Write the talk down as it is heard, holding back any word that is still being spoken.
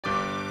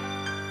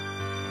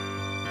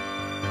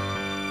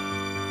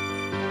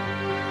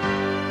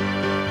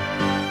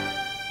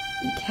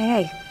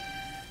Okay.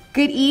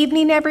 Good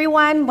evening,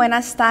 everyone.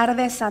 Buenas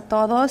tardes a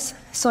todos.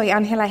 Soy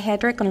Angela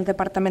Hedrick con el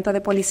Departamento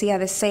de Policía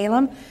de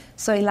Salem.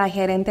 Soy la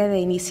gerente de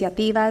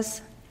iniciativas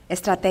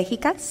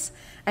estratégicas.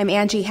 I'm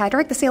Angie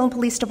Hedrick, the Salem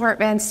Police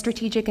Department's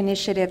Strategic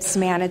Initiatives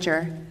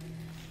Manager.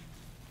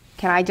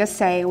 Can I just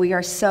say, we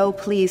are so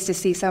pleased to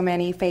see so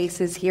many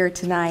faces here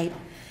tonight.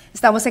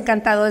 Estamos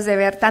encantados de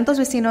ver tantos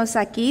vecinos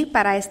aquí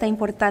para esta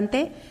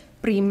importante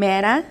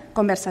primera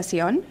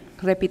conversación.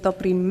 Repito,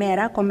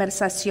 primera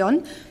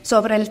conversación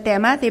sobre el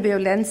tema de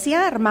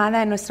violencia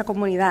armada en nuestra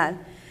comunidad.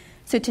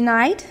 So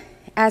tonight,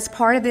 as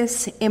part of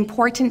this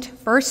important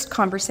first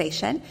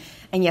conversation,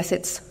 and yes,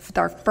 it's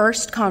our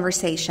first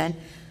conversation,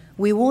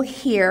 we will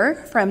hear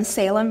from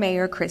Salem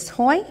Mayor Chris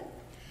Hoy,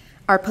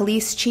 our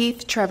Police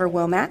Chief Trevor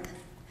Womack.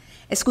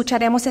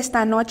 Escucharemos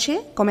esta noche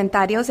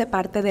comentarios de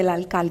parte del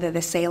alcalde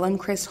de Salem,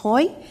 Chris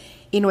Hoy,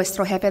 y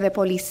nuestro jefe de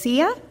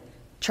policía,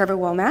 Trevor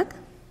Womack.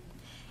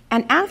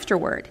 And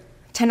afterward,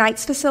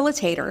 tonight's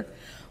facilitator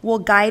will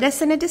guide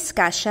us in a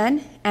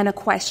discussion and a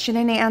question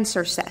and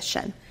answer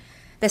session.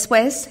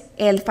 Después,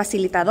 el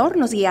facilitador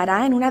nos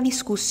guiará en una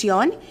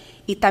discusión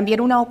y también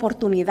una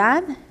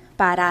oportunidad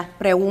para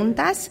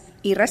preguntas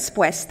y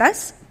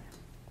respuestas.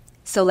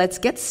 So let's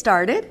get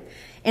started.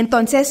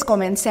 Entonces,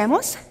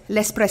 comencemos.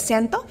 Les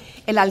presento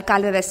el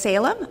alcalde de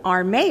Salem,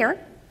 our mayor,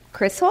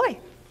 Chris Hoy.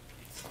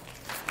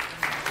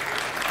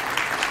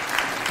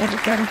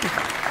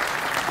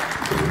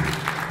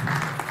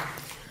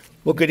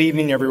 Well, good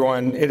evening,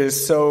 everyone. It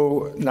is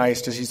so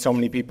nice to see so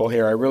many people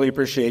here. I really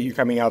appreciate you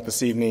coming out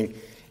this evening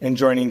and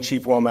joining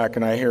Chief Womack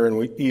and I here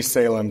in East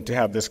Salem to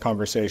have this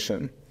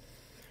conversation.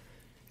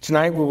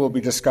 Tonight, we will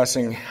be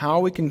discussing how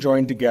we can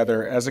join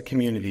together as a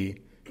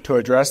community to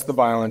address the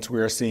violence we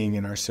are seeing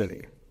in our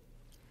city.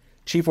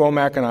 Chief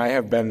Womack and I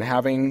have been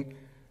having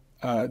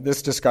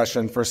this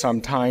discussion for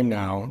some time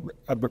now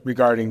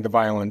regarding the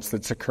violence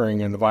that's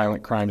occurring and the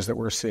violent crimes that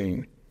we're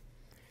seeing.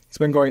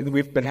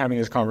 We've been having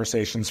these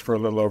conversations for a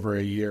little over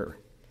a year.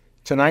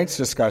 Tonight's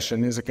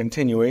discussion is a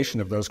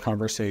continuation of those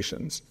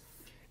conversations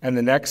and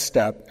the next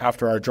step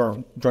after our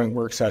joint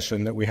work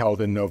session that we held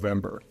in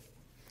November.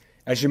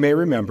 As you may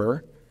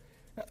remember,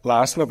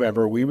 last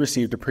November we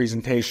received a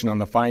presentation on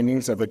the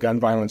findings of the gun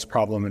violence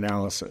problem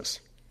analysis.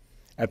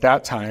 At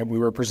that time, we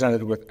were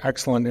presented with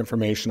excellent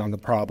information on the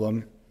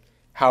problem,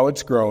 how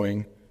it's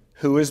growing,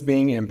 who is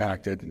being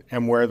impacted,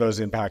 and where those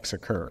impacts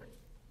occur.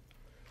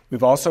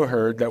 We've also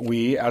heard that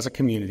we, as a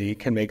community,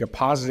 can make a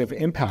positive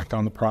impact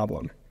on the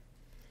problem.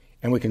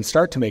 And we can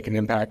start to make an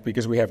impact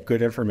because we have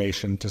good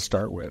information to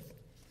start with.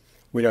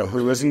 We know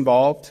who is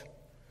involved.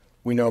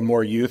 We know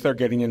more youth are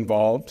getting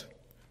involved.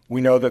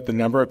 We know that the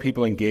number of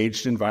people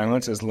engaged in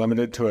violence is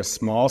limited to a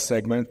small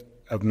segment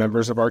of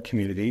members of our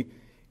community.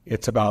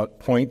 It's about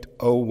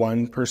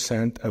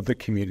 0.01% of the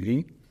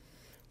community.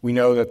 We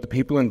know that the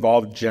people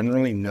involved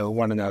generally know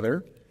one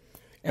another.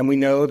 And we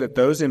know that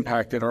those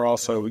impacted are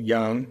also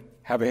young,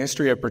 have a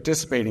history of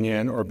participating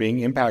in or being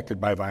impacted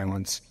by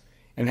violence,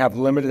 and have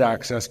limited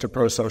access to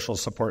pro-social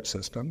support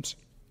systems.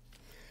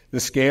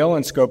 The scale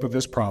and scope of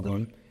this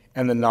problem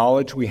and the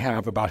knowledge we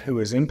have about who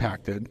is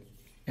impacted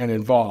and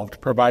involved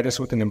provide us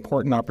with an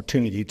important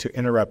opportunity to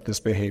interrupt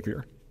this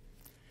behavior.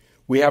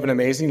 We have an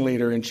amazing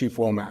leader in Chief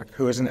Womack,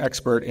 who is an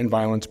expert in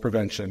violence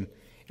prevention,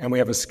 and we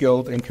have a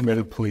skilled and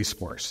committed police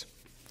force.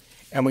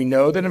 And we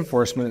know that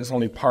enforcement is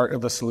only part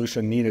of the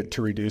solution needed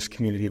to reduce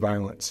community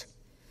violence.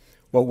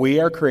 What we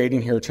are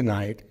creating here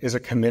tonight is a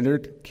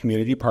committed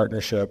community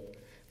partnership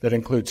that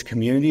includes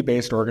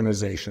community-based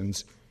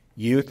organizations,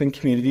 youth and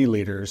community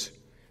leaders,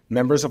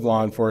 members of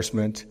law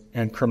enforcement,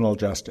 and criminal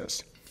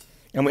justice.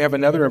 And we have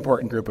another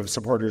important group of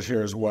supporters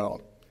here as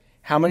well.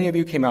 How many of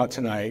you came out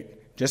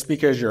tonight just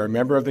because you're a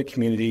member of the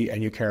community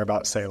and you care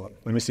about Salem?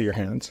 Let me see your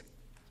hands.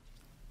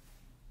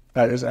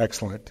 That is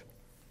excellent.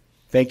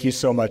 Thank you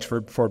so much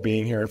for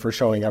being here and for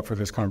showing up for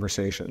this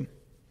conversation.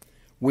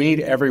 We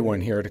need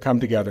everyone here to come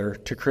together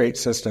to create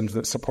systems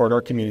that support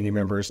our community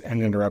members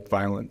and interrupt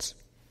violence.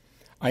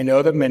 I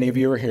know that many of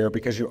you are here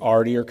because you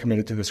already are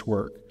committed to this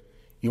work.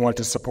 You want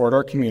to support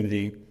our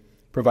community,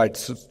 provide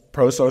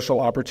pro-social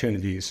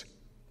opportunities,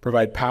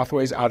 provide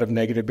pathways out of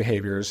negative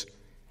behaviors,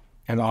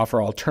 and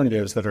offer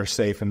alternatives that are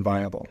safe and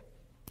viable.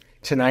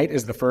 Tonight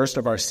is the first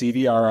of our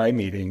CVRI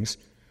meetings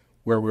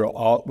where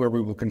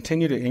we will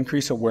continue to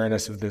increase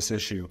awareness of this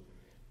issue,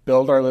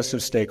 build our list of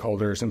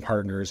stakeholders and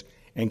partners,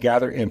 and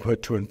gather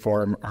input to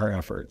inform our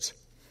efforts.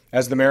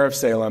 As the mayor of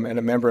Salem and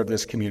a member of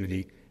this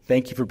community,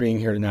 thank you for being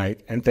here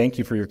tonight, and thank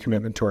you for your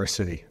commitment to our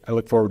city. I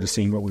look forward to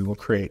seeing what we will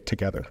create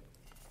together.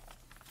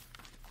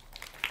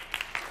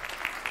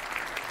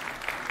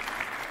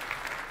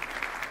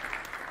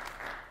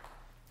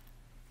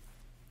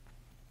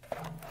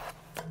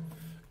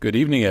 Good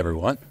evening,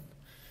 everyone.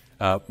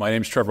 My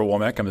name is Trevor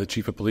Womack. I'm the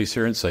Chief of Police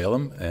here in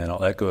Salem, and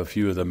I'll echo a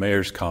few of the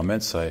mayor's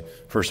comments. I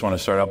first want to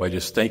start out by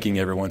just thanking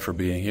everyone for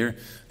being here.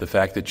 The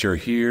fact that you're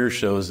here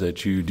shows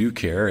that you do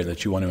care and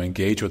that you want to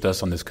engage with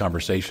us on this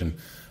conversation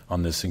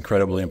on this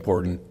incredibly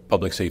important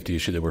public safety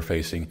issue that we're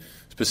facing.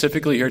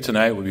 Specifically here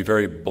tonight, we'll be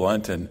very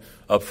blunt and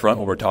upfront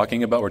what we're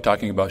talking about. We're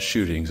talking about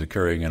shootings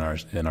occurring in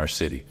our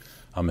city,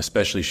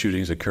 especially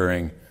shootings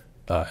occurring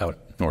out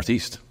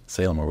northeast,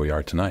 Salem, where we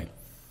are tonight.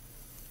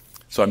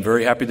 So I'm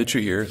very happy that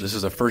you're here. This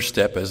is a first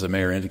step, as the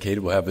mayor indicated.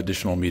 We'll have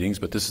additional meetings,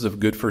 but this is a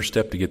good first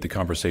step to get the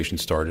conversation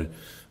started.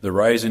 The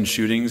rise in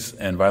shootings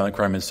and violent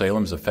crime in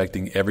Salem is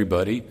affecting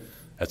everybody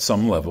at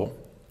some level,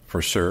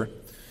 for sure,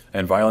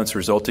 and violence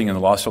resulting in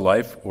the loss of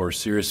life or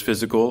serious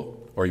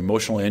physical or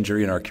emotional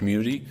injury in our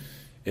community.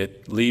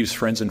 It leaves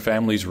friends and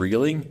families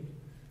reeling.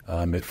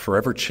 It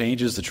forever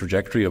changes the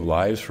trajectory of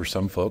lives for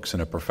some folks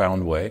in a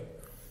profound way.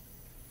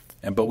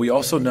 But we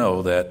also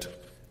know that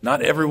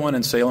not everyone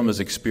in Salem is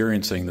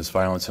experiencing this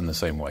violence in the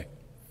same way.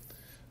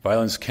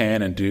 Shootings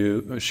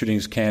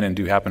can and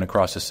do happen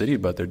across the city,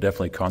 but they're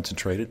definitely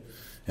concentrated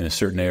in a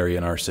certain area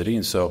in our city.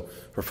 And so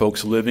for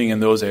folks living in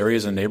those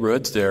areas and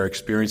neighborhoods, they're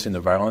experiencing the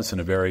violence in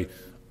a very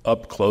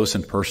up close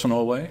and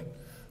personal way.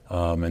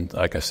 And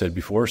like I said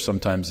before,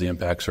 sometimes the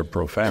impacts are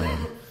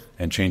profound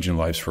and changing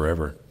lives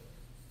forever.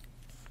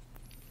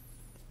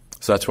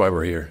 So that's why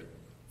we're here.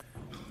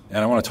 And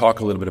I want to talk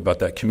a little bit about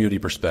that community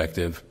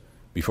perspective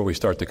before we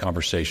start the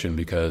conversation,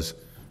 because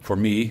for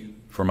me,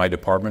 for my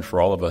department,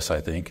 for all of us,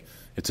 I think,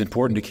 it's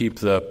important to keep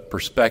the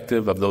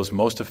perspective of those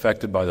most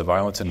affected by the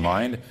violence in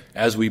mind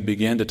as we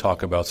begin to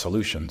talk about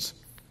solutions.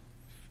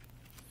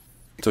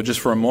 So just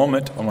for a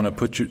moment, I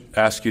want to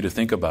ask you to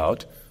think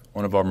about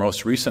one of our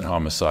most recent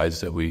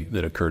homicides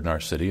that occurred in our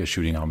city, a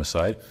shooting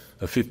homicide.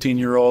 A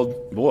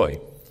 15-year-old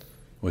boy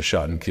was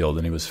shot and killed,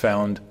 and he was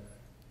found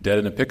dead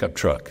in a pickup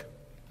truck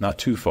not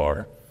too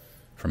far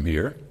from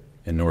here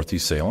in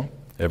northeast Salem,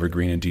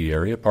 Evergreen and D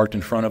area, parked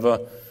in front of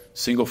a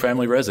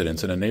single-family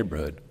residence in a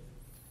neighborhood.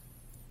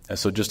 And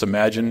so just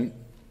imagine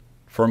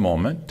for a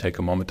moment, take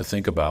a moment to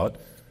think about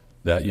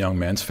that young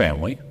man's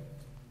family,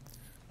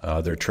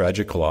 their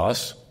tragic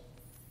loss,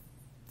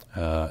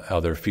 how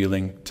they're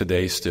feeling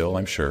today still,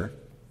 I'm sure.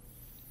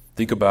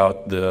 Think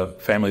about the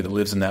family that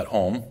lives in that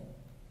home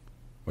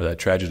where that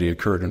tragedy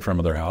occurred in front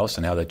of their house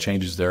and how that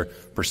changes their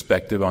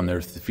perspective on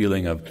their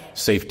feeling of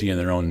safety in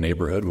their own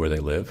neighborhood where they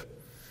live.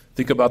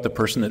 Think about the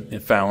person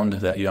that found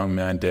that young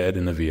man dead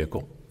in the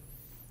vehicle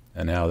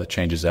and how that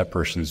changes that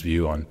person's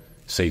view on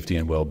safety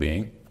and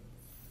well-being.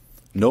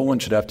 No one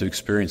should have to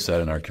experience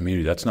that in our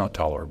community. That's not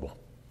tolerable.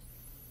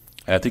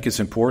 And I think it's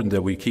important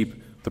that we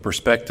keep the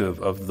perspective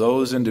of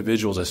those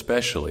individuals,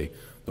 especially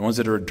the ones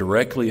that are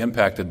directly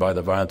impacted by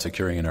the violence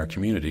occurring in our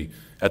community,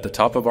 at the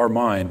top of our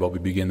mind while we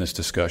begin this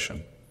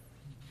discussion.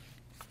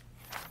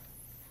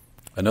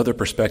 Another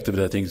perspective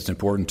that I think is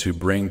important to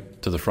bring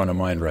to the front of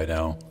mind right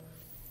now,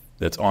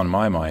 that's on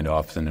my mind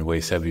often and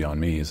weighs heavy on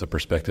me, is the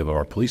perspective of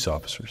our police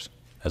officers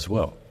as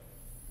well.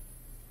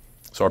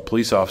 So our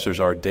police officers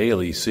are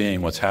daily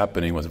seeing what's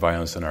happening with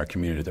violence in our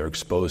community. They're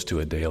exposed to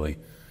it daily.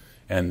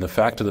 And the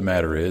fact of the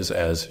matter is,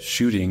 as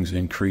shootings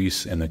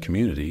increase in the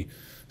community,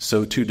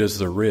 so too does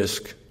the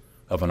risk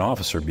of an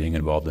officer being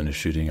involved in a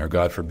shooting, or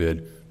God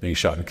forbid, being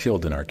shot and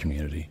killed in our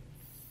community.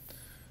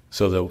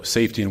 So the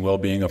safety and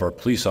well-being of our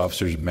police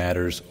officers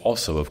matters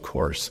also, of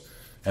course.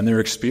 And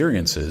their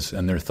experiences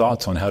and their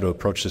thoughts on how to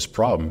approach this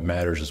problem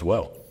matters as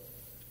well.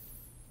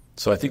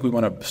 So I think we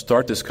want to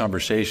start this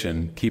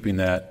conversation keeping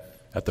that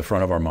at the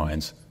front of our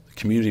minds, the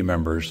community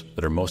members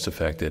that are most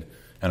affected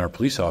and our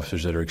police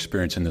officers that are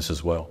experiencing this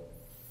as well.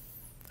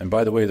 And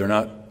by the way, they're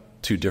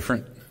not too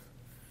different.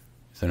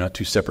 They're not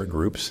two separate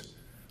groups.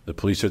 The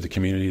police are the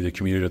community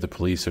are the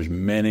police. There's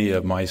many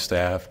of my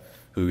staff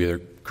who either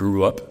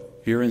grew up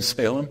here in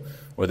Salem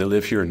or they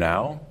live here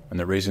now and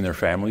they're raising their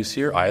families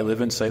here. I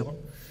live in Salem.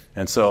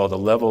 And so the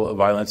level of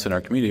violence in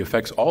our community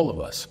affects all of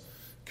us,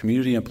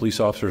 community and police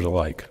officers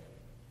alike.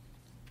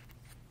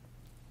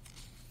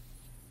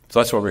 So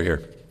that's why we're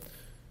here.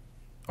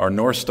 Our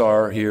North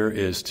Star here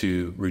is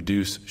to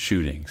reduce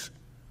shootings.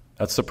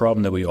 That's the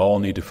problem that we all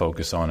need to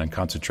focus on and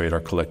concentrate our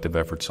collective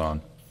efforts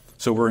on.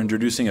 So we're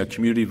introducing a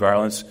community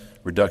violence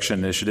reduction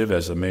initiative,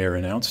 as the mayor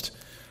announced,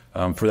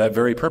 for that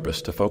very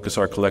purpose, to focus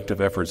our collective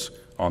efforts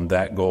on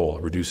that goal,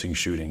 reducing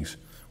shootings.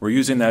 We're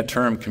using that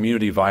term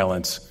community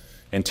violence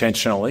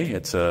intentionally.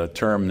 It's a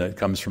term that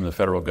comes from the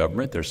federal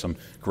government. There's some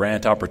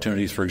grant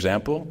opportunities, for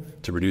example,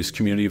 to reduce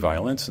community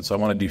violence. And so I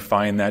want to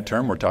define that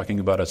term. We're talking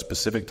about a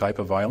specific type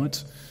of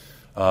violence.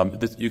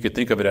 You could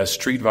think of it as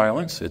street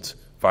violence. It's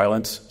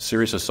violence,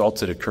 serious assaults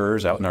that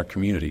occurs out in our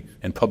community,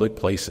 in public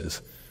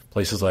places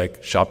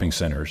like shopping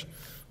centers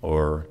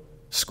or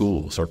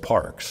schools or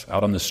parks,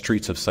 out on the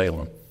streets of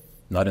Salem,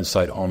 not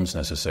inside homes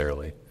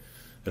necessarily.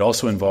 It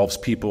also involves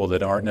people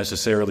that aren't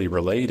necessarily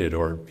related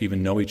or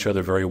even know each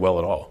other very well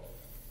at all.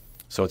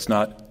 So it's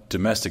not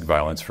domestic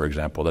violence, for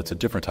example. That's a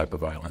different type of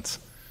violence.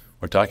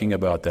 We're talking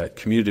about that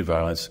community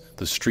violence,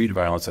 the street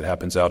violence that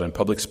happens out in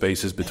public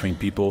spaces between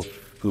people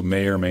who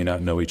may or may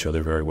not know each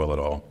other very well at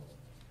all.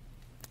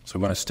 So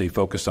we want to stay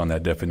focused on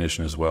that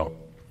definition as well.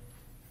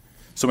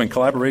 So in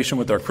collaboration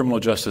with our criminal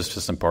justice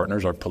system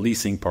partners, our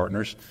policing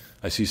partners,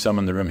 I see some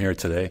in the room here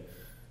today.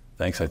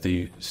 Thanks. I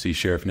see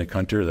Sheriff Nick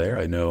Hunter there.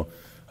 I know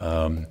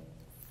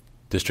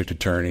District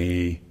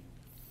Attorney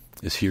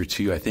is here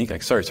too, I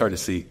think. Sorry, it's hard to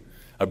see.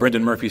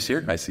 Brendan Murphy's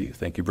here. I see you.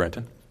 Thank you,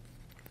 Brendan.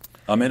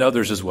 And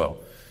others as well.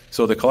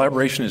 So the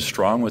collaboration is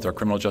strong with our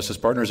criminal justice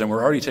partners, and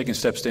we're already taking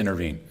steps to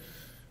intervene.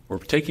 We're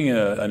taking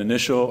an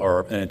initial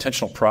or an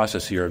intentional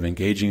process here of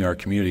engaging our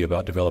community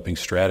about developing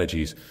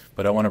strategies,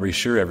 but I want to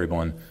reassure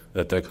everyone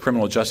that the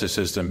criminal justice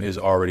system is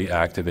already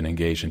active and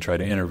engaged and try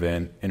to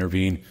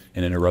intervene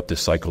and interrupt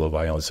this cycle of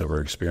violence that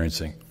we're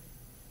experiencing.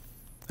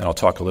 And I'll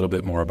talk a little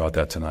bit more about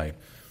that tonight.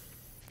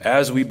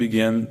 As we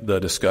begin the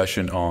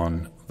discussion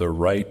on the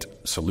right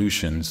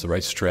solutions, the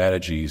right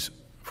strategies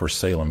for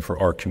Salem, for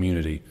our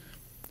community,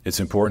 it's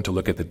important to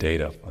look at the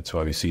data. That's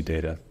why we see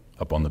data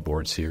up on the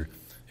boards here.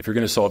 If you're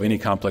going to solve any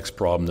complex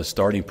problem, the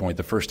starting point,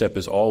 the first step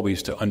is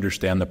always to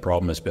understand the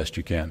problem as best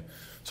you can.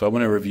 So I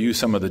want to review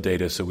some of the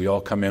data so we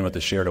all come in with a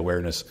shared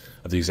awareness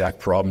of the exact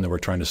problem that we're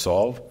trying to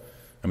solve,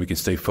 and we can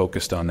stay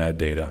focused on that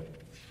data.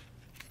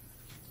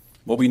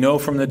 What we know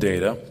from the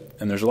data,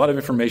 and there's a lot of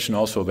information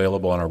also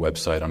available on our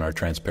website, on our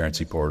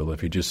transparency portal.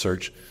 If you just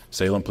search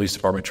Salem Police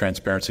Department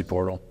Transparency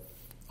Portal,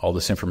 all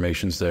this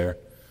information's there.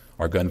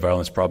 Our gun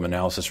violence problem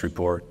analysis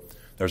report.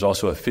 There's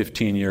also a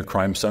 15-year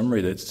crime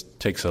summary that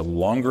takes a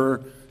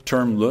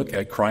longer-term look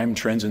at crime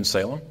trends in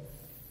Salem.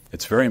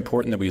 It's very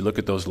important that we look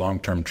at those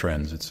long-term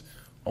trends. It's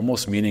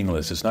almost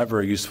meaningless. It's not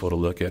very useful to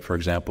look at, for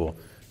example,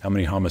 how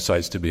many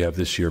homicides did we have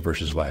this year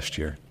versus last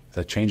year.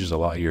 That changes a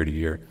lot year to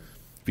year.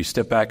 If you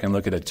step back and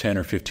look at a 10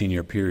 or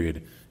 15-year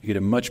period, you get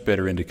a much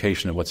better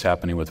indication of what's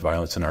happening with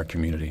violence in our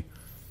community.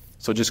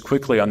 So just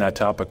quickly on that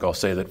topic, I'll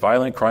say that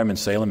violent crime in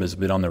Salem has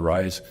been on the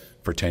rise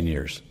for 10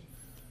 years,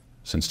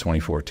 since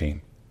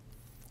 2014.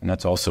 And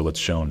that's also what's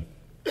shown.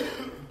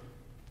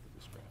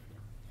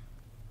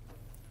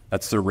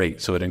 That's the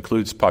rate. So it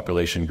includes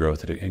population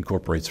growth. It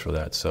incorporates for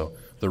that. So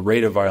the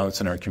rate of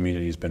violence in our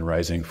community has been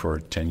rising for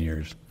 10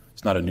 years.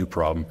 It's not a new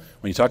problem.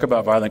 When you talk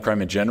about violent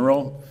crime in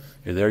general,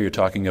 you're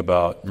talking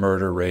about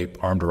murder, rape,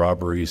 armed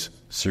robberies,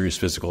 serious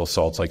physical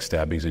assaults like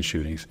stabbings and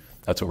shootings.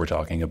 That's what we're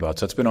talking about.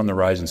 So it's been on the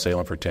rise in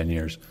Salem for 10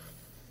 years.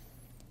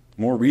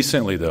 More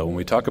recently, though, when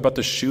we talk about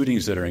the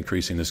shootings that are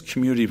increasing, this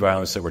community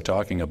violence that we're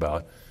talking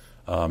about,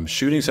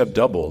 shootings have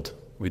doubled.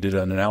 We did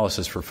an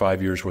analysis for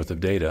 5 years' worth of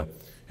data,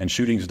 and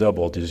shootings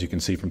doubled, as you can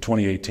see, from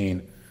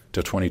 2018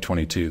 to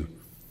 2022.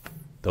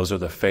 Those are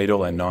the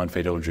fatal and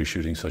non-fatal injury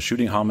shootings. So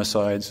shooting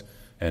homicides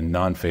and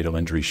non-fatal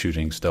injury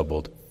shootings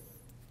doubled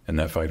in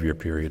that 5-year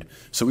period.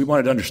 So we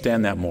wanted to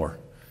understand that more.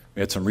 We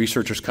had some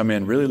researchers come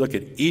in, really look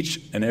at each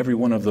and every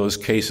one of those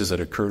cases that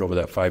occurred over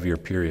that 5-year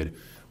period.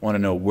 Want to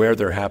know where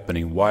they're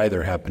happening, why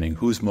they're happening,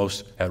 who's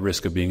most at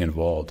risk of being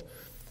involved.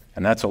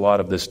 And that's a lot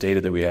of this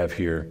data that we have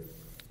here.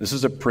 This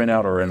is a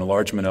printout or an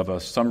enlargement of a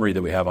summary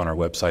that we have on our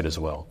website as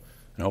well.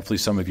 And hopefully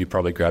some of you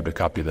probably grabbed a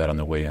copy of that on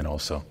the way in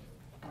also.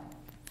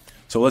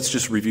 So let's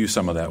just review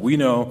some of that. We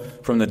know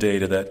from the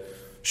data that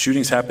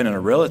shootings happen in a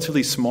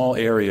relatively small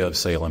area of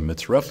Salem.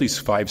 It's roughly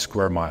 5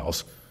 square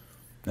miles.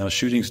 Now,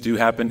 shootings do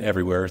happen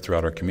everywhere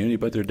throughout our community,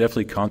 but they're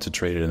definitely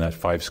concentrated in that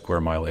 5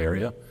 square mile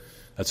area.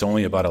 That's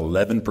only about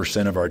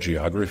 11% of our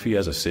geography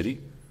as a city.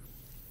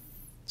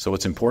 So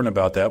what's important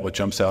about that, what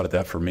jumps out at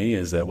that for me,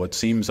 is that what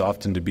seems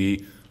often to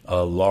be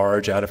a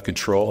large, out of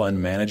control,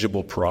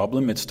 unmanageable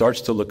problem, it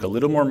starts to look a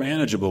little more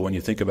manageable when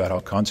you think about how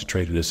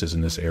concentrated this is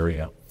in this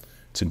area.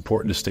 It's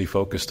important to stay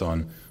focused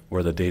on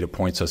where the data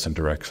points us and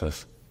directs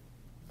us.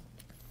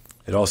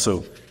 It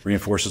also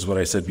reinforces what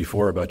I said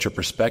before about your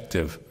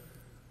perspective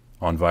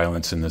on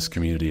violence in this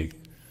community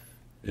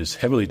is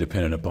heavily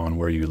dependent upon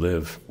where you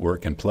live,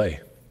 work, and play.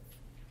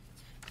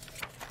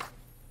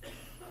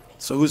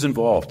 So who's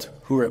involved?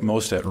 Who are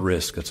most at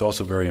risk? It's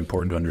also very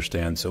important to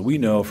understand. So we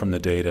know from the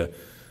data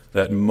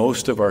that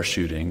most of our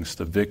shootings,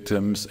 the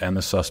victims and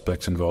the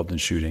suspects involved in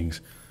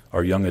shootings,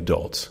 are young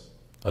adults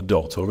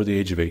over the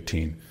age of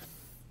 18,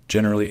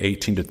 generally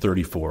 18 to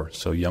 34,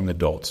 so young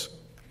adults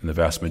in the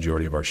vast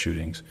majority of our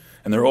shootings.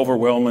 And they're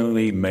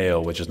overwhelmingly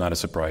male, which is not a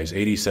surprise.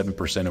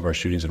 87% of our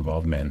shootings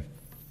involve men.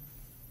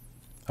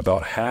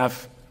 About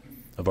half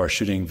of our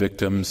shooting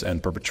victims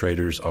and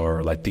perpetrators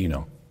are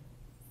Latino.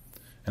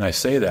 And I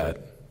say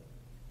that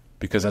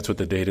because that's what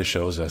the data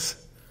shows us.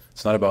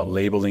 It's not about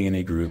labeling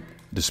any group,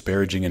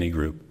 disparaging any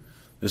group.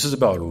 This is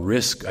about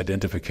risk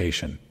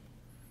identification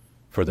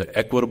for the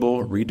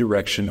equitable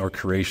redirection or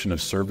creation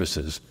of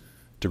services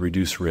to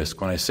reduce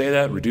risk. When I say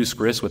that, reduce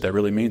risk, what that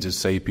really means is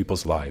save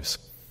people's lives.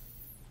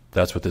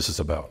 That's what this is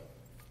about.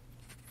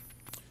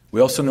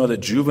 We also know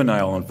that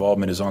juvenile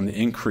involvement is on the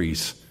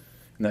increase.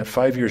 In that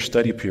 5-year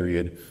study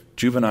period,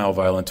 juvenile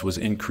violence was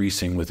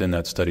increasing within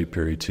that study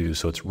period too,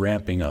 so it's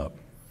ramping up.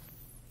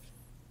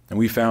 And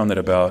we found that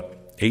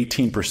about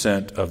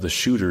 18% of the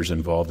shooters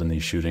involved in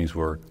these shootings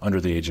were under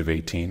the age of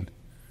 18,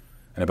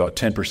 and about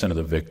 10% of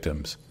the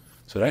victims.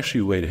 So it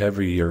actually weighed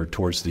heavier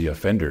towards the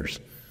offenders,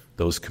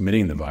 those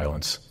committing the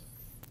violence,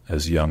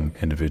 as young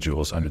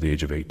individuals under the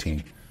age of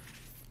 18.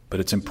 But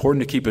it's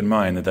important to keep in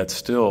mind that that's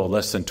still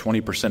less than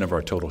 20% of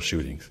our total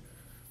shootings.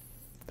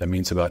 That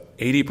means about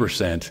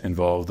 80%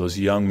 involve those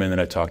young men that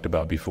I talked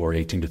about before,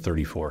 18 to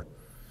 34.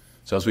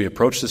 So as we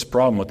approach this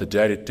problem, what the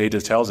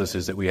data tells us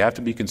is that we have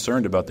to be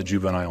concerned about the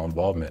juvenile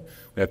involvement.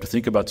 We have to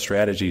think about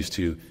strategies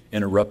to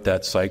interrupt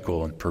that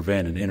cycle and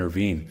prevent and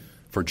intervene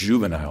for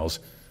juveniles.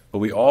 But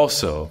we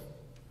also,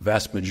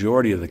 vast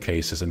majority of the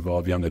cases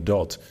involve young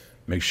adults.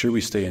 Make sure we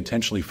stay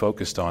intentionally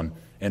focused on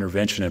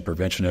intervention and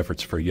prevention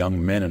efforts for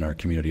young men in our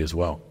community as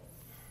well.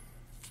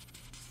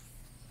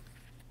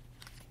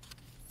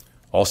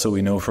 Also,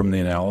 we know from the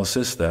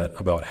analysis that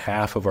about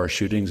half of our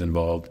shootings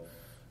involved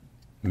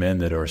men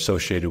that are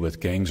associated with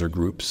gangs or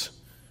groups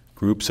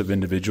of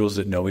individuals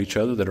that know each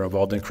other that are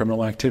involved in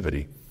criminal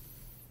activity.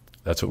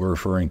 That's what we're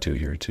referring to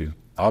here, too.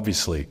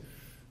 Obviously,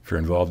 if you're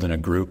involved in a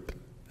group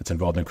that's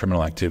involved in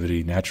criminal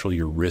activity, naturally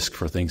your risk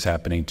for things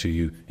happening to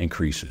you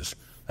increases.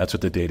 That's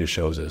what the data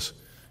shows us.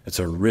 It's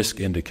a risk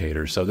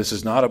indicator. So this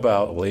is not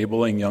about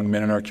labeling young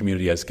men in our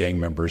community as gang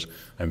members.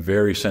 I'm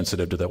very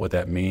sensitive to that, what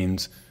that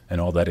means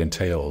and all that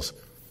entails.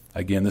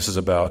 Again, this is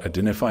about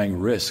identifying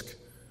risk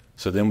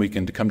so then we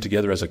can come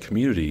together as a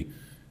community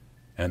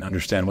and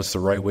understand what's the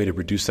right way to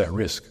reduce that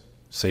risk,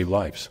 save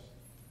lives.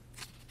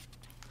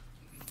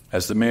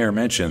 As the mayor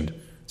mentioned,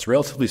 it's a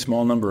relatively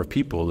small number of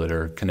people that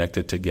are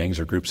connected to gangs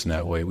or groups in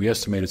that way. We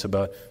estimate it's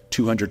about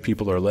 200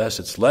 people or less.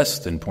 It's less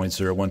than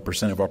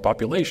 0.01% of our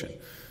population.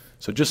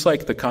 So just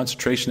like the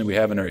concentration that we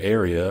have in our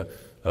area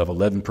of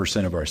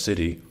 11% of our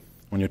city,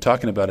 when you're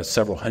talking about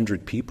several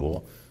hundred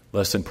people,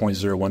 less than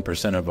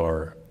 0.01% of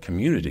our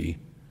community,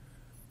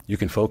 you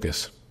can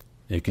focus.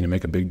 You can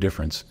make a big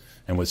difference.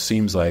 And what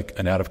seems like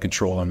an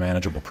out-of-control,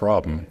 unmanageable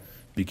problem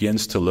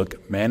begins to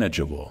look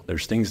manageable.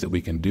 There's things that we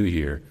can do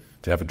here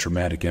to have a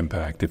dramatic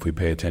impact if we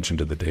pay attention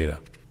to the data.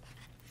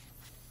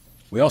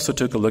 We also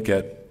took a look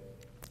at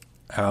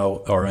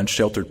how our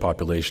unsheltered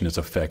population is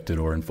affected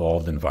or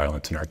involved in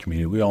violence in our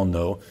community. We all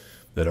know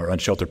that our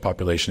unsheltered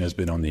population has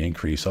been on the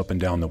increase up and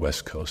down the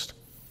West Coast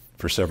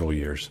for several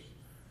years.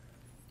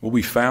 What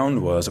we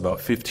found was about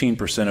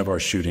 15% of our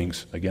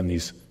shootings, again,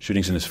 these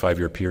shootings in this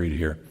 5-year period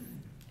here,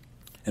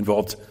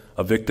 involved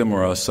a victim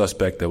or a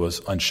suspect that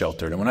was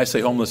unsheltered. And when I say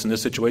homeless in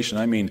this situation,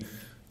 I mean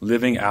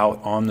living out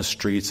on the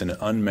streets in an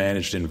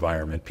unmanaged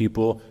environment,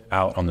 people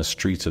out on the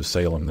streets of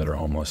Salem that are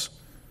homeless.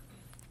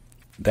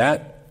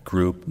 That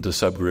group, the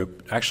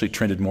subgroup, actually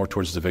trended more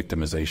towards the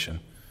victimization.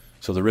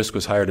 So the risk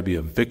was higher to be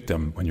a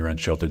victim when you're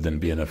unsheltered than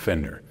be an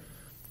offender.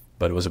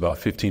 But it was about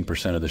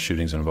 15% of the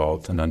shootings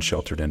involved an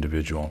unsheltered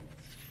individual.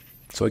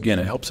 So again,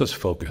 it helps us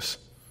focus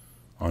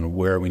on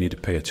where we need to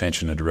pay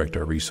attention and direct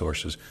our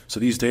resources. So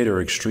these data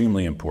are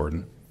extremely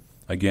important.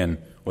 Again,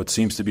 what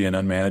seems to be an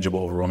unmanageable,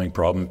 overwhelming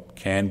problem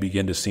can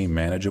begin to seem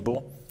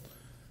manageable,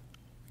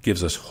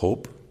 gives us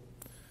hope,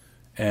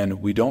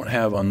 and we don't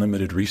have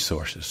unlimited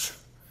resources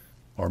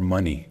or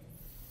money.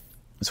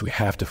 So we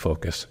have to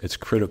focus. It's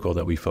critical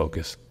that we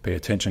focus, pay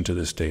attention to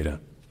this data.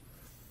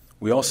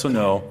 We also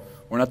know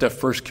we're not the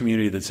first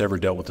community that's ever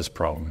dealt with this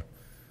problem.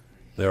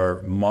 There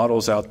are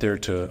models out there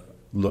to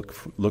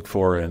look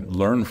for and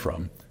learn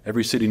from.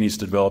 Every city needs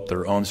to develop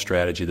their own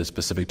strategy that's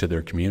specific to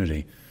their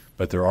community,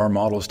 but there are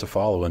models to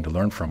follow and to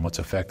learn from what's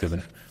effective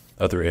in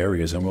other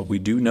areas. And what we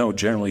do know,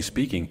 generally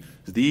speaking,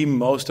 the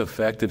most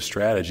effective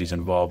strategies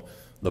involve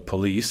the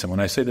police. And when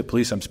I say the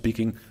police, I'm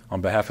speaking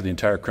on behalf of the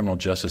entire criminal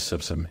justice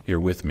system here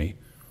with me,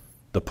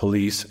 the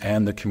police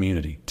and the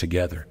community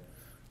together.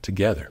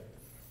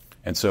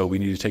 And so we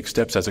need to take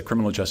steps as a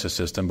criminal justice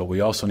system, but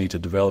we also need to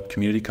develop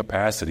community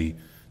capacity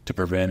to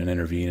prevent and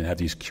intervene and have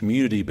these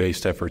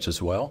community-based efforts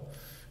as well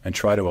and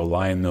try to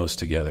align those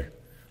together.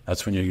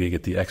 That's when you're going to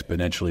get the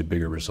exponentially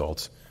bigger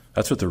results.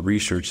 That's what the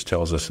research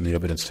tells us and the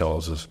evidence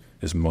tells us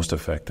is most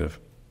effective.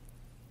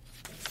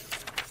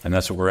 And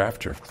that's what we're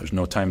after. There's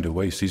no time to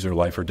waste. These are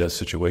life or death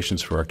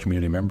situations for our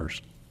community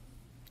members.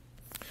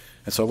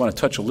 And so I want to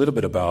touch a little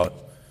bit about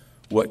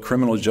what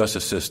criminal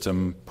justice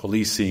system,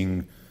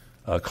 policing,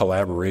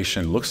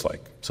 collaboration looks like.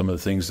 Some of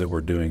the things that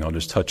we're doing. I'll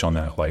just touch on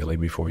that lightly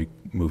before we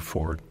move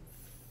forward.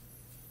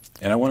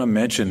 And I want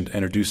to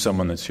introduce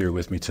someone that's here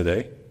with me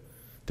today.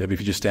 Debbie,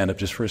 if you just stand up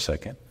just for a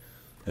second.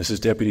 This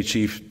is Deputy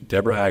Chief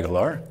Deborah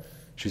Aguilar.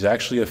 She's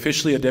actually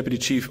officially a Deputy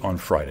Chief on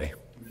Friday.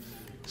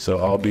 So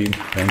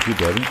thank you,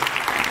 Debbie.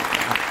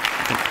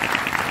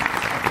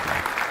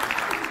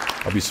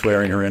 I'll be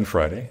swearing her in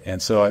Friday.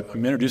 And so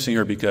I'm introducing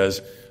her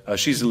because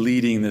she's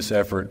leading this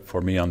effort for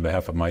me on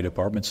behalf of my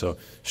department. So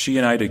she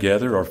and I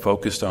together are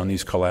focused on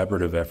these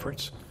collaborative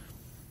efforts.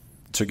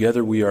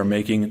 Together we are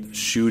making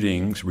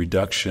shootings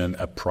reduction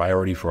a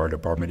priority for our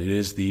department. It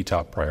is the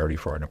top priority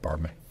for our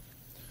department.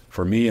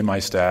 For me and my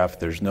staff,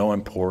 there's no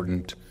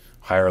important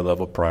higher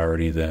level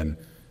priority than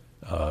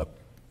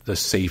the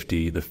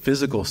safety, the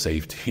physical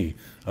safety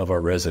of our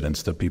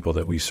residents, the people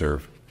that we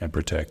serve and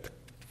protect.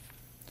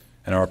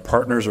 And our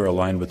partners are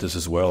aligned with this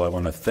as well. I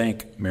want to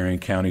thank Marion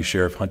County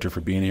Sheriff Hunter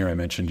for being here. I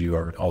mentioned you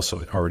are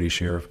also already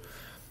Sheriff.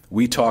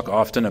 We talk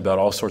often about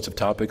all sorts of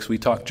topics. We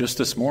talked just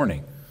this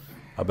morning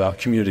about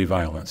community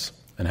violence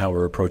and how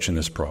we're approaching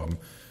this problem.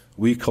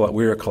 We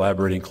are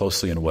collaborating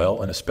closely and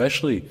well, and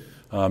especially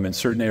in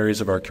certain areas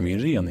of our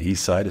community, on the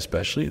east side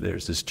especially,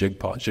 there's this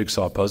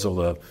jigsaw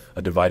puzzle of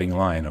a dividing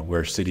line of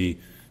where city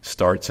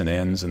starts and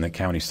ends and the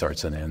county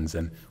starts and ends.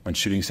 And when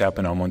shootings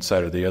happen on one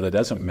side or the other, it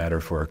doesn't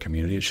matter for our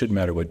community. It shouldn't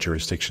matter what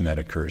jurisdiction that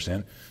occurs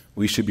in.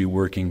 We should be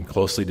working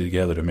closely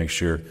together to make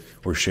sure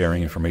we're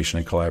sharing information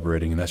and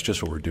collaborating, and that's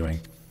just what we're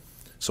doing.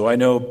 So I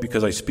know,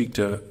 because I speak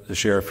to the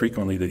sheriff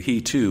frequently, that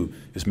he too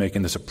is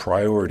making this a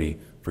priority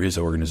for his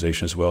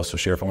organization as well. So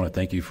Sheriff, I want to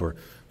thank you for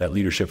that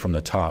leadership from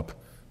the top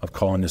of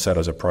calling this out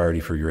as a priority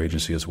for your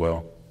agency as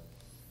well.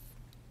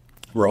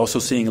 We're also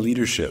seeing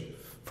leadership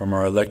from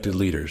our elected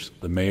leaders,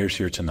 the mayors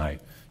here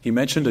tonight. He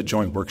mentioned a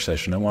joint work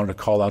session. I wanted to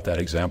call out that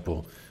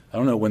example. I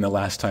don't know when the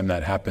last time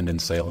that happened in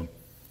Salem,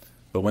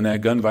 but when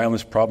that gun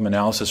violence problem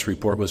analysis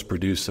report was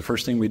produced, the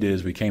first thing we did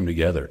is we came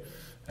together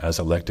as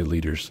elected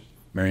leaders,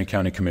 Marion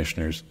County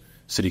commissioners,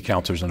 city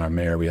councilors, and our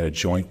mayor. We had a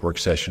joint work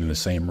session in the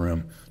same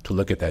room to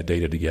look at that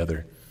data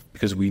together,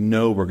 because we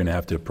know we're going to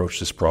have to approach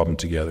this problem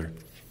together.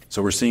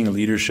 So we're seeing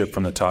leadership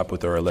from the top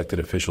with our elected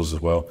officials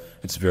as well.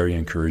 It's very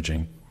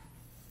encouraging.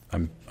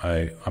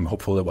 I'm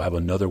hopeful that we'll have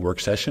another work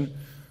session.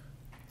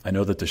 I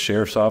know that the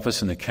sheriff's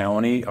office and the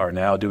county are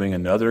now doing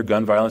another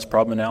gun violence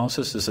problem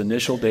analysis. This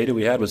initial data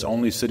we had was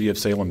only City of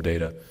Salem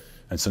data.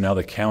 And so now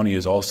the county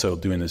is also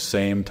doing the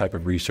same type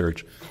of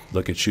research,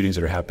 look at shootings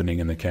that are happening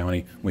in the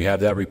county. We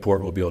have that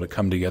report. We'll be able to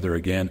come together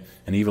again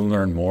and even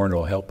learn more, and it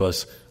will help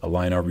us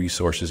align our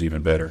resources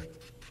even better.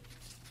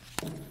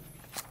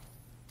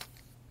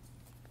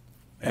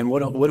 And what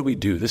do we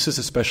do? This is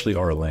especially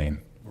our lane.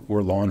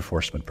 We're law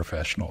enforcement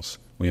professionals.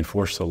 We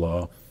enforce the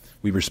law.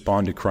 We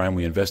respond to crime.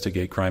 We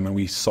investigate crime, and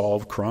we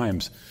solve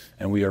crimes.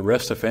 And we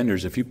arrest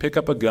offenders. If you pick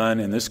up a gun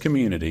in this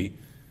community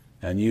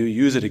and you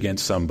use it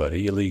against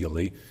somebody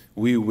illegally,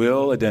 we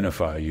will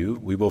identify you.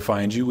 We will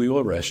find you. We will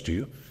arrest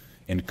you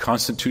in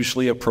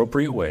constitutionally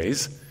appropriate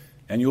ways,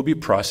 and you'll be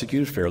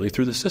prosecuted fairly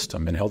through the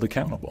system and held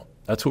accountable.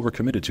 That's what we're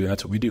committed to, and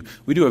that's what we do.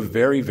 We do a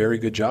very, very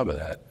good job of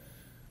that.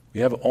 We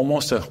have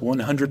almost a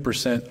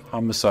 100%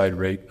 homicide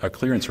rate, a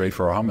clearance rate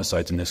for our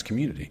homicides in this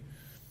community.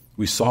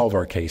 We solve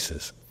our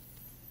cases.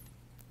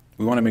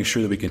 We want to make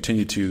sure that we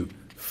continue to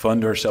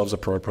fund ourselves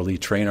appropriately,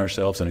 train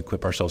ourselves, and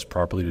equip ourselves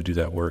properly to do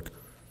that work.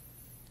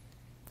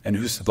 And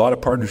a lot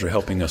of partners are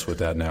helping us with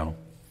that now.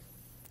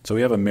 So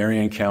we have a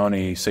Marion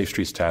County Safe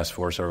Streets Task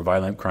Force, or a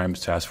Violent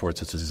Crimes Task Force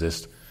that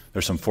exists.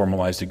 There's some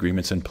formalized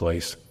agreements in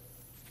place.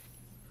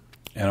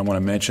 And I want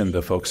to mention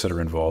the folks that are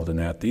involved in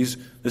that. This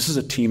is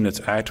a team that's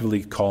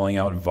actively calling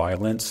out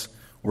violence,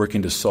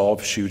 working to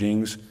solve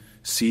shootings,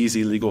 seize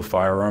illegal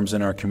firearms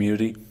in our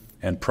community,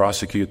 and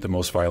prosecute the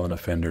most violent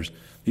offenders.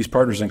 These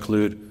partners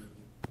include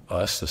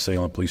us, the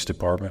Salem Police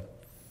Department,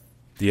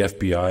 the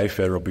FBI,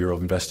 Federal Bureau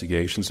of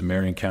Investigations, the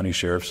Marion County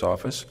Sheriff's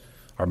Office,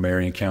 our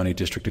Marion County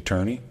District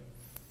Attorney,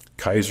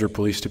 Kaiser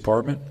Police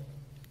Department,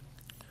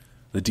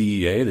 the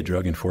DEA, the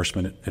Drug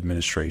Enforcement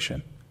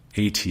Administration,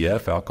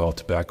 ATF, Alcohol,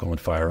 Tobacco, and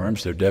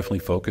Firearms. They're definitely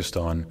focused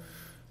on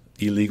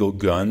illegal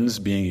guns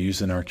being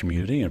used in our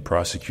community and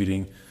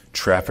prosecuting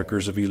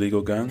traffickers of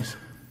illegal guns.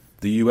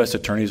 The U.S.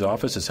 Attorney's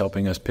Office is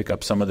helping us pick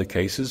up some of the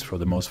cases for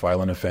the most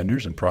violent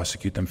offenders and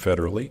prosecute them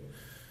federally.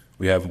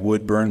 We have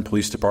Woodburn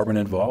Police Department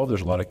involved.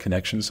 There's a lot of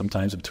connections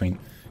sometimes between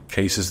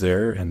cases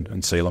there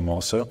and Salem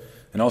also.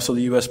 And also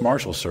the U.S.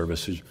 Marshal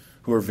Service,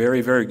 who are very,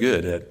 very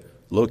good at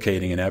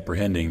locating and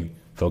apprehending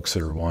folks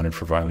that are wanted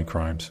for violent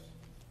crimes.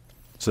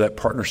 So that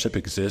partnership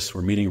exists.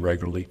 We're meeting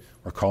regularly.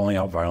 We're calling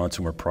out violence,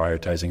 and we're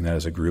prioritizing that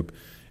as a group.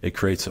 It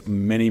creates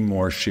many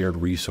more shared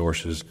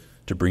resources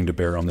to bring to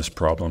bear on this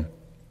problem.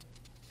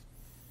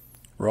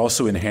 We're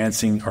also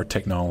enhancing our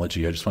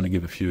technology. I just want to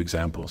give a few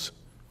examples.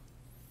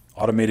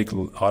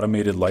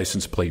 Automated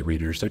license plate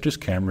readers. They're just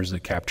cameras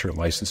that capture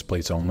license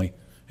plates only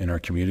in our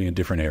community in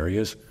different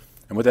areas.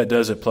 And what that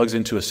does, it plugs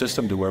into a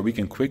system to where we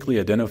can quickly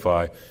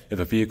identify if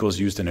a vehicle is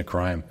used in a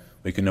crime.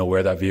 We can know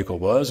where that vehicle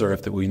was, or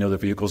if we know the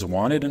vehicle's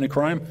wanted in a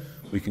crime,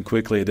 we can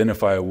quickly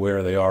identify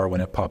where they are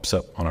when it pops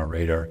up on our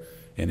radar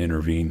and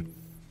intervene.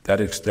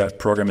 That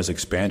program is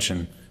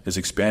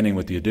expanding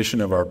with the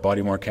addition of our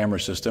body-worn camera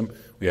system.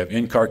 We have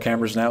in-car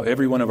cameras now.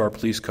 Every one of our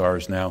police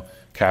cars now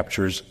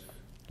captures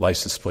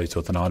license plates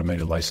with an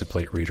automated license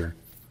plate reader.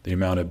 The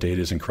amount of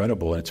data is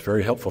incredible, and it's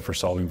very helpful for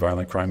solving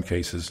violent crime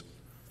cases.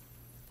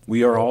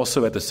 We are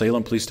also at the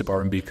Salem Police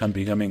Department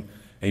becoming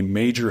a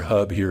major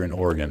hub here in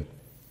Oregon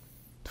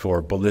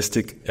for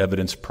ballistic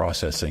evidence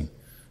processing.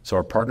 So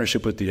our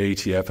partnership with the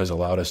ATF has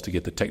allowed us to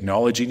get the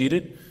technology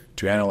needed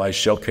to analyze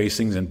shell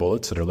casings and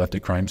bullets that are left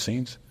at crime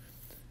scenes,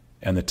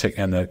 and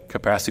the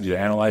capacity to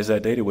analyze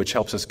that data, which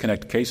helps us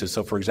connect cases.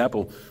 So, for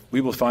example,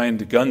 we will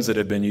find guns that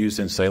have been used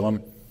in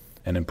Salem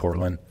and in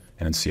Portland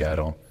and in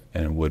Seattle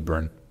and in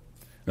Woodburn. And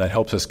that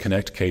helps us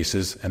connect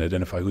cases and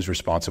identify who's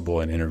responsible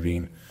and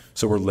intervene.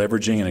 So we're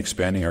leveraging and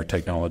expanding our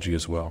technology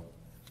as well.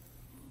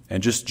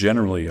 And just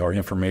generally, our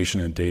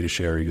information and data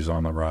sharing is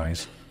on the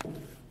rise.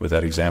 With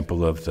that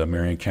example of the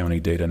Marion County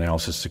data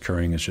analysis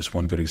occurring is just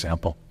one good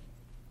example.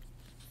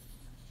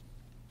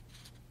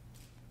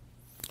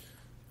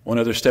 One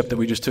other step that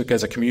we just took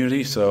as a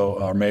community,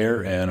 so our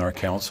mayor and our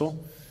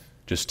council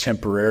just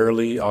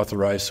temporarily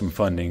authorized some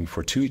funding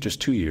for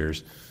just 2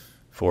 years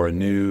for a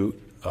new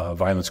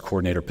violence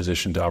coordinator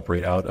position to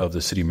operate out of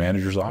the city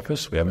manager's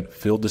office. We haven't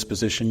filled this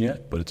position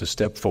yet, but it's a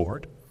step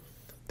forward.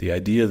 The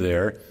idea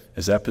there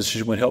is that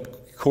position would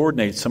help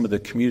coordinate some of the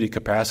community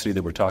capacity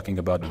that we're talking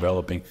about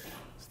developing.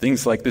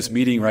 Things like this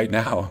meeting right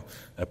now,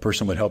 a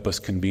person would help us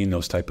convene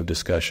those type of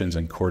discussions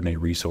and coordinate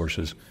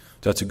resources. So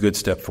that's a good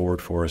step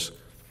forward for us.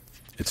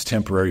 It's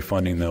temporary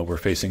funding, though. We're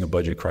facing a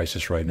budget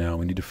crisis right now.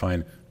 We need to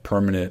find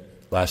permanent,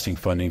 lasting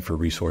funding for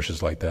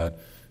resources like that,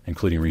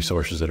 including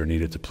resources that are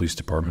needed at the police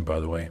department, by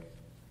the way.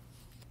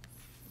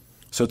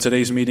 So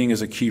today's meeting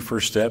is a key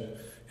first step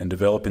in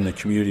developing the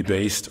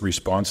community-based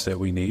response that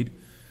we need.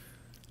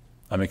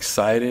 I'm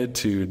excited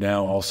to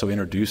now also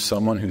introduce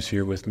someone who's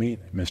here with me,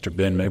 Mr.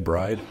 Ben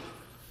McBride,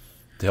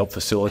 to help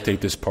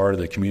facilitate this part of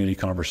the community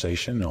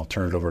conversation. And I'll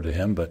turn it over to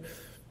him, but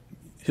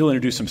he'll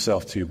introduce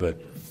himself too. But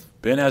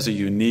Ben has a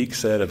unique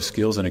set of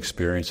skills and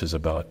experiences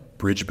about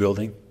bridge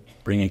building,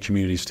 bringing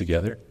communities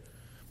together,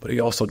 but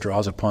he also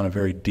draws upon a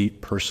very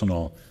deep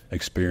personal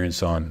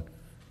experience on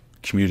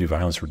community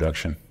violence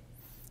reduction.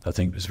 I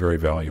think is very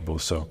valuable.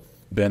 So,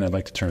 Ben, I'd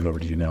like to turn it over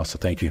to you now, so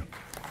thank you.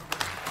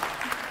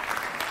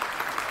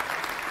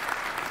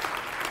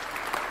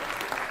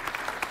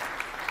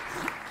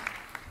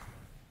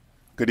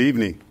 Good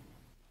evening.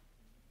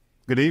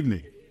 Good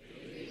evening.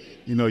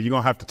 You know, you're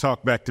going to have to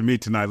talk back to me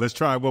tonight. Let's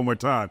try it one more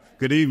time.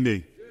 Good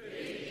evening.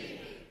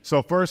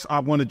 So first, I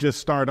want to just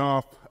start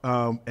off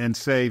and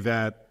say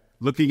that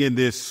looking in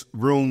this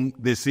room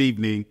this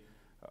evening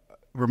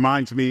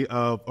reminds me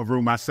of a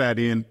room I sat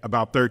in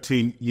about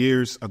 13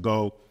 years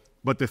ago.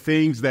 But the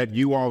things that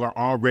you all are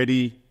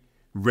already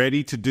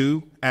ready to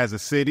do as a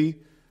city,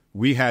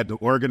 we had to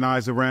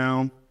organize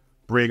around,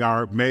 bring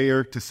our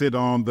mayor to sit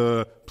on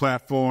the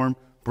platform,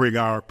 bring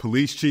our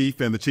police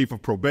chief and the chief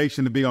of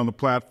probation to be on the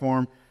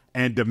platform,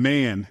 and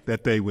demand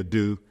that they would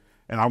do.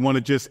 And I want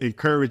to just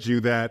encourage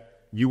you that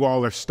you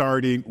all are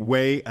starting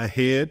way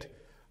ahead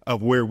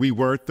of where we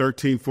were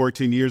 13,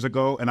 14 years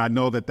ago. And I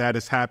know that that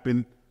has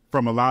happened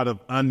from a lot of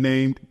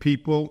unnamed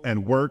people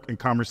and work and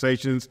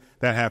conversations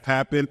that have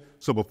happened.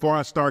 So before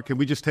I start, can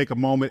we just take a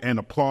moment and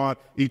applaud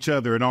each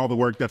other and all the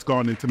work that's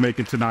gone into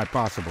making tonight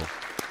possible?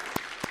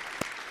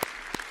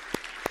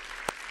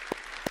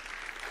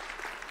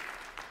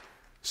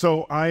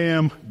 So I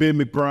am Ben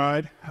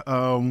McBride.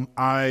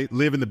 I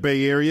live in the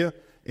Bay Area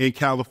in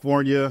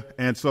California.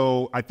 And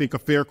so I think a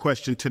fair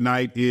question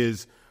tonight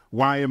is,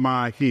 why am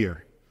I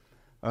here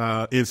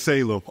in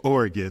Salem,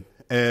 Oregon?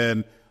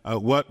 And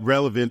what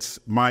relevance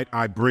might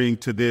I bring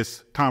to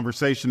this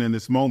conversation in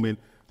this moment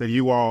that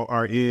you all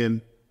are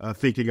in,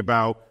 thinking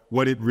about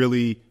what it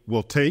really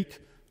will take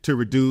to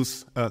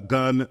reduce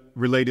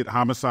gun-related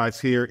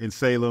homicides here in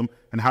Salem,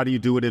 and how do you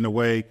do it in a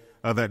way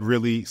that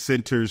really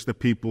centers the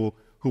people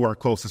who are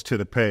closest to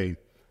the pain.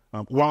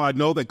 While I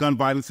know that gun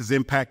violence is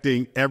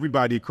impacting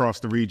everybody across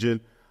the region,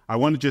 I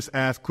want to just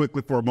ask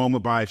quickly for a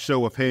moment by a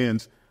show of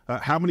hands,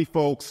 how many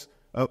folks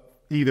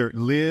either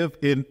live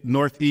in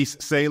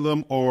Northeast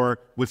Salem or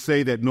would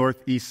say that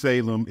Northeast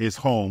Salem is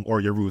home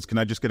or your roots? Can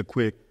I just get a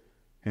quick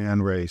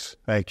hand raise?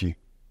 Thank you.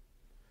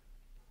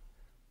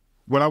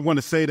 What I want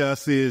to say to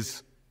us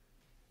is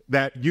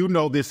that you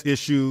know this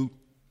issue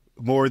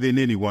more than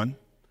anyone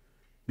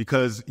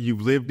because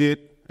you've lived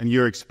it and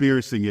you're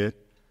experiencing it.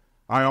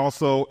 I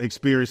also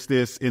experienced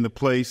this in the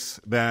place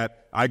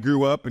that I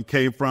grew up and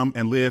came from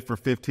and lived for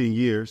 15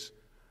 years.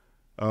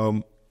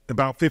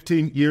 About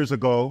 15 years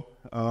ago,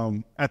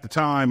 at the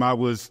time, I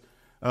was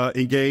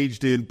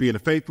engaged in being a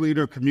faith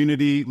leader,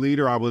 community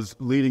leader. I was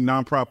leading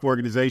nonprofit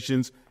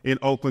organizations in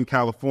Oakland,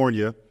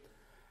 California.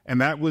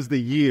 And that was the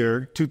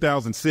year,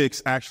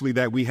 2006, actually,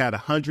 that we had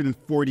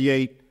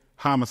 148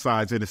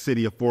 homicides in a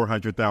city of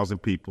 400,000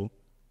 people.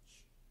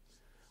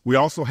 We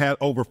also had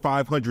over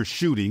 500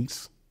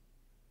 shootings,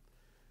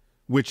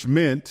 which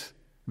meant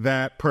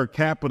that per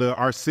capita,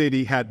 our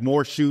city had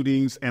more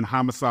shootings and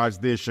homicides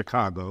than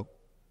Chicago.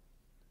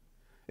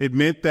 It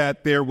meant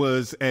that there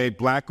was a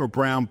black or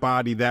brown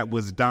body that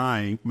was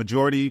dying,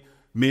 majority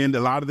men. A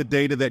lot of the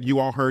data that you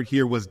all heard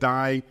here was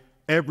dying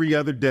every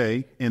other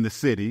day in the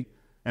city.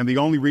 And the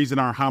only reason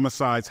our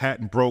homicides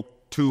hadn't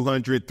broke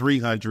 200,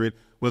 300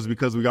 was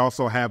because we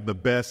also have the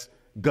best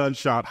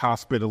gunshot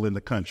hospital in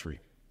the country.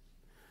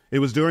 It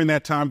was during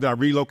that time that I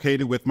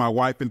relocated with my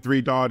wife and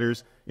 3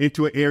 daughters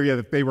into an area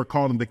that they were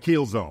calling the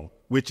Kill Zone,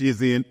 which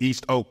is in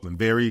East Oakland,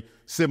 very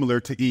similar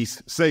to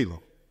East Salem.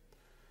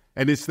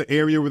 And it's the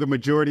area where the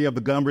majority of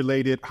the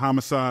gun-related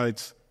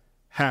homicides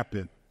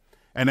happen.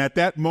 And at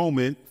that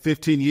moment,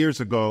 15 years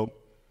ago,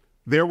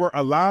 there were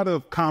a lot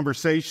of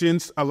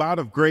conversations, a lot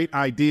of great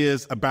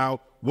ideas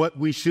about what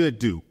we should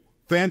do.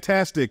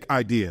 Fantastic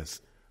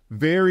ideas,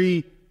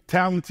 very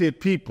talented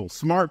people,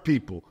 smart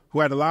people who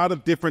had a lot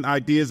of different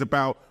ideas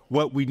about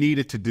what we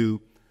needed to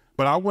do.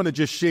 But I want to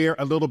just share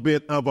a little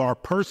bit of our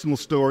personal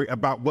story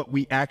about what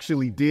we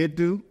actually did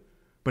do.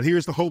 But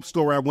here's the hope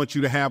story I want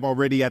you to have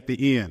already at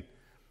the end.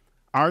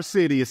 Our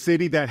city, a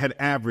city that had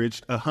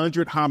averaged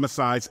 100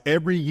 homicides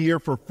every year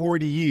for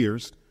 40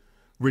 years,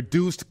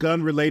 reduced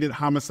gun-related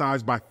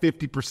homicides by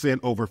 50%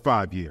 over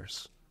 5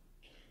 years.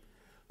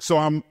 So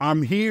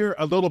I'm here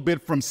a little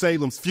bit from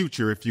Salem's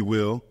future, if you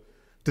will,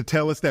 to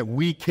tell us that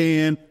we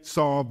can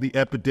solve the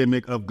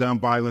epidemic of gun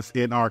violence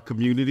in our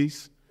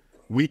communities.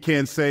 We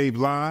can save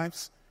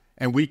lives,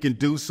 and we can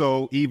do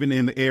so even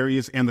in the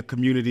areas and the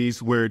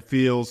communities where it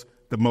feels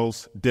the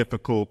most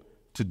difficult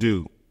to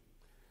do.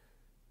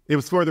 It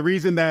was for the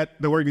reason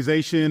that the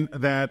organization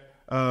that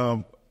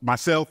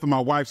myself and my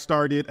wife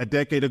started a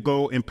decade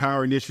ago,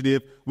 Empower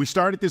Initiative. We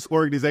started this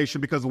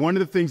organization because one of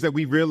the things that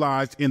we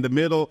realized in the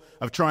middle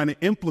of trying to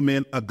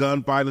implement a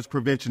gun violence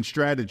prevention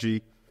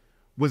strategy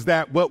was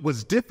that what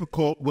was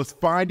difficult was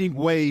finding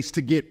ways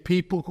to get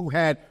people who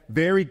had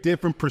very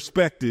different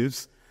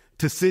perspectives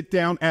to sit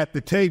down at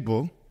the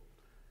table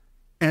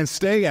and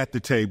stay at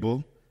the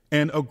table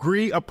and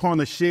agree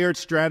upon a shared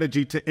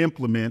strategy to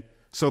implement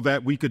so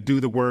that we could do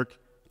the work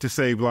to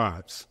save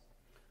lives.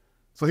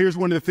 So here's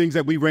one of the things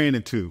that we ran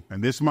into,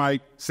 and this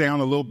might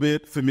sound a little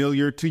bit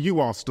familiar to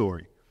you all's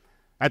story.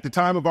 At the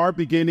time of our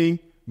beginning,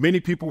 many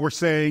people were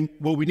saying,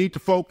 well, we need to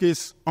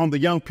focus on the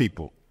young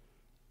people.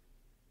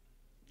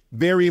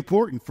 Very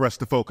important for us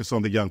to focus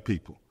on the young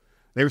people.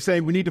 They were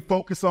saying we need to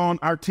focus on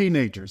our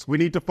teenagers. We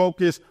need to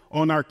focus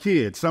on our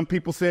kids. Some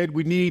people said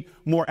we need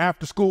more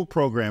after-school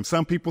programs.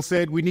 Some people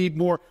said we need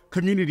more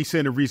community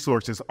center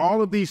resources.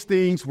 All of these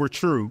things were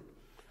true.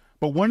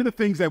 But one of the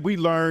things that we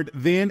learned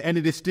then, and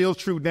it is still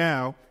true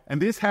now,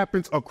 and this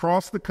happens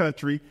across the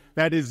country,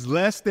 that is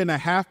less than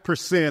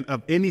 0.5%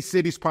 of any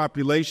city's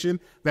population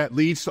that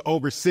leads to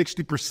over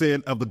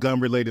 60% of the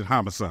gun-related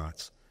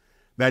homicides.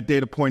 That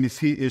data point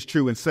is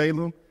true in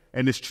Salem,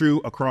 and it's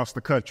true across the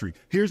country.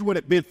 Here's what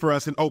it meant for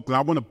us in Oakland.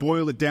 I want to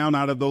boil it down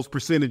out of those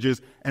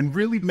percentages and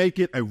really make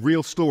it a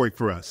real story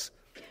for us.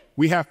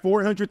 We have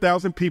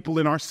 400,000 people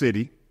in our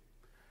city,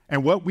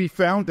 and what we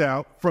found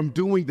out from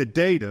doing the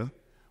data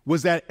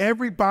was that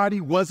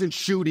everybody wasn't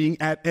shooting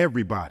at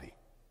everybody,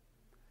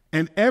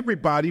 and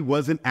everybody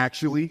wasn't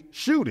actually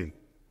shooting.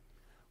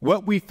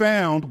 What we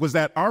found was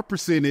that our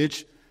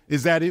percentage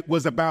is that it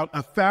was about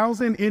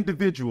 1,000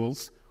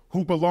 individuals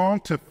who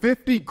belonged to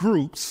 50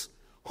 groups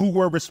who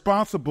were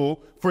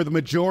responsible for the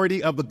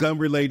majority of the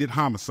gun-related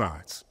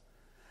homicides.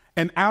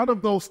 And out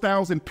of those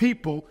 1,000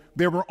 people,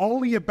 there were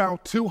only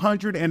about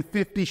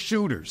 250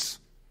 shooters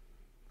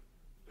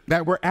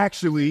that were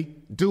actually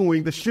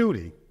doing the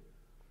shooting.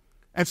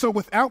 And so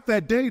without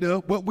that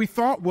data, what we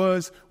thought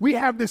was we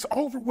have this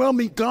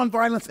overwhelming gun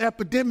violence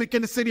epidemic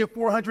in the city of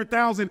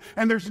 400,000,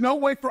 and there's no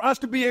way for us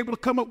to be able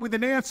to come up with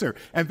an answer.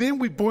 And then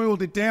we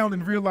boiled it down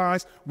and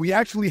realized we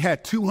actually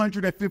had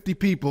 250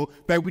 people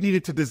that we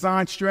needed to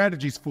design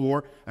strategies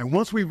for. And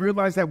once we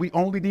realized that we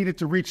only needed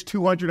to reach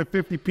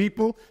 250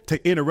 people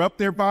to interrupt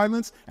their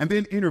violence and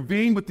then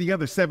intervene with the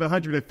other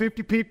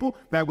 750 people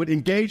that would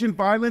engage in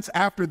violence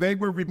after they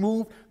were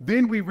removed,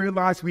 then we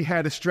realized we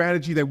had a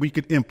strategy that we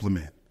could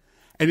implement.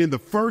 And in the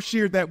first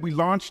year that we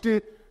launched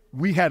it,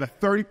 we had a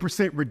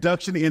 30%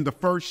 reduction in the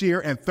first year,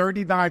 and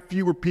 39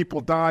 fewer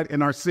people died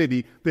in our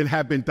city than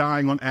have been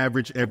dying on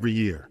average every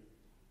year.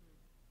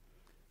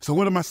 So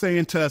what am I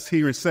saying to us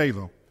here in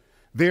Salem?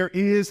 There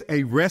is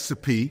a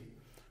recipe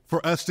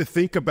for us to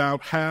think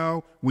about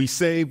how we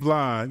save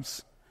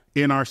lives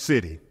in our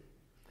city.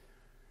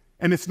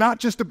 And it's not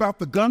just about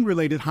the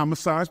gun-related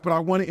homicides, but I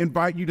want to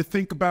invite you to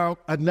think about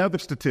another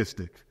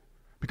statistic.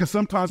 Because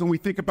sometimes when we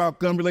think about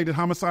gun-related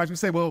homicides, we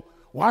say, well,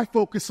 why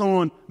focus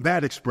on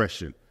that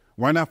expression?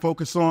 Why not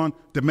focus on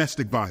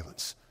domestic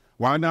violence?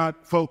 Why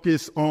not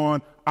focus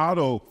on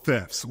auto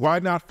thefts? Why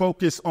not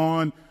focus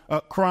on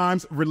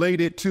crimes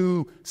related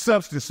to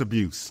substance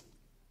abuse?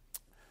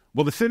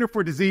 Well, the Center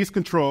for Disease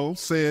Control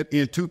said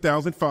in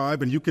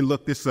 2005, and you can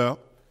look this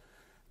up,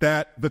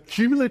 that the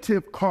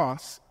cumulative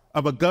cost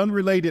of a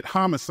gun-related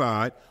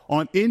homicide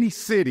on any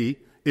city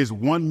is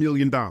 $1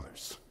 million.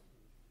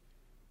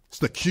 It's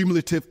the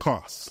cumulative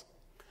cost.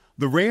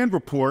 The RAND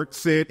report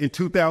said in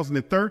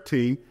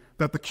 2013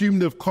 that the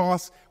cumulative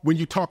cost when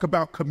you talk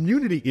about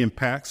community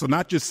impact, so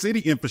not just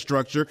city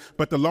infrastructure,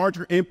 but the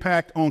larger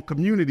impact on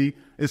community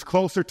is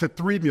closer to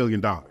 $3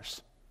 million.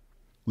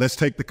 Let's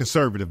take the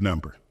conservative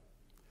number.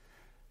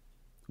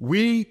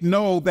 We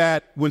know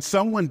that when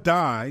someone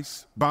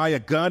dies by a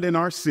gun in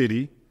our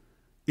city,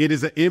 it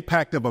is an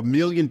impact of $1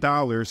 million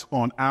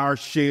on our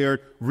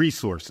shared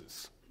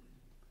resources.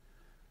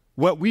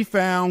 What we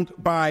found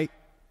by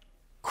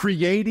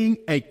creating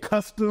a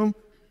custom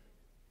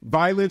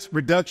violence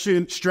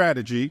reduction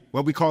strategy,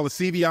 what we call a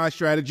CVI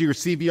strategy or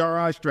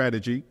CVRI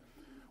strategy,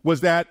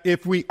 was that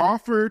if we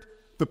offered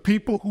the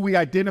people who we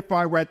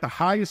identify were at the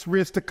highest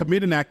risk to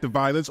commit an act of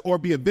violence or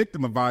be a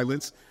victim of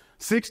violence,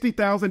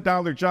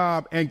 $60,000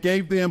 job and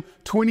gave them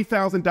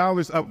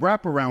 $20,000 of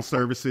wraparound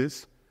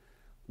services,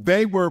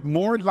 they were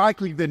more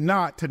likely than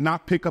not to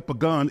not pick up a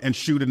gun and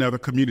shoot another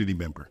community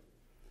member.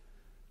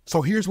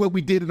 So here's what we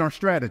did in our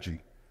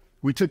strategy.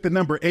 We took the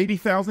number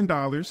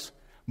 $80,000,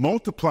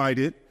 multiplied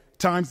it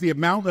times the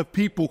amount of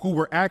people who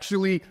were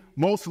actually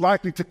most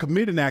likely to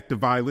commit an act of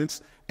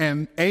violence,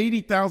 and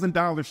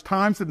 $80,000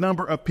 times the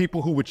number of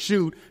people who would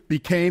shoot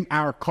became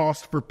our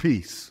cost for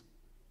peace.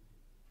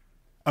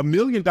 $1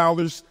 million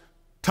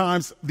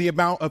times the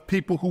amount of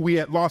people who we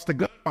had lost to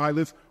gun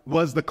violence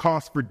was the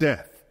cost for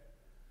death.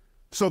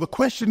 So the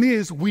question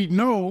is, we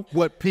know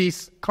what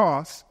peace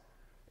costs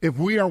if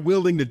we are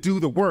willing to do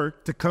the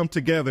work to come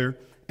together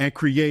and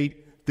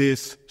create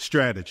this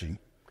strategy.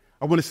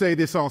 I want to say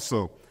this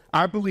also.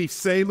 I believe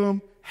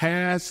Salem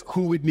has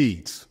who it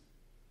needs.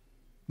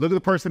 Look at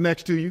the person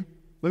next to you.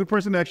 Look at the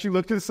person next to you.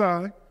 Look to the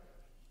side.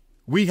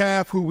 We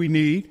have who we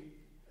need.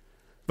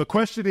 The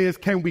question is,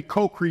 can we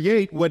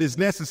co-create what is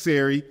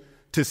necessary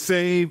to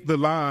save the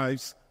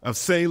lives of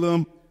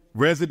Salem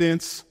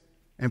residents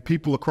and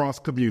people across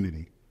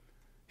community?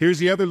 Here's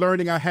the other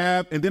learning I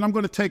have, and then I'm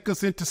going to take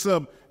us into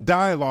some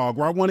dialogue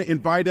where I want to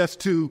invite us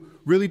to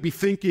really be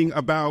thinking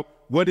about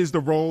what is the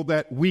role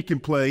that we can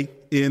play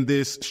in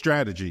this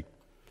strategy.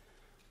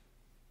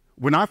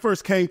 When I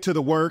first came to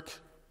the work,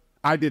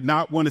 I did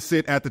not want to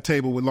sit at the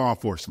table with law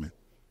enforcement.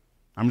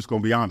 I'm just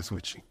going to be honest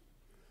with you.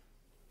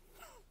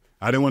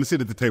 I didn't want to sit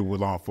at the table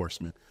with law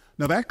enforcement.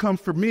 Now, that comes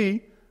for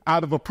me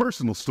out of a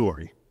personal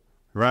story,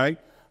 right?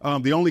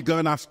 The only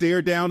gun I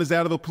stared down is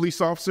that of a police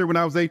officer when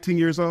I was 18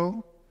 years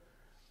old.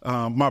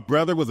 My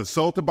brother was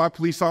assaulted by a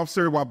police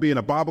officer while being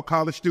a Bible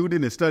college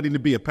student and studying to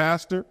be a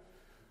pastor.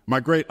 My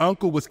great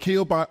uncle was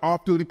killed by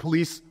off-duty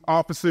police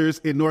officers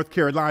in North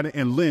Carolina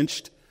and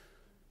lynched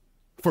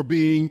for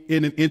being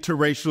in an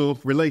interracial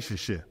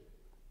relationship.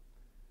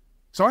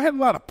 So I had a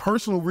lot of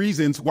personal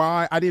reasons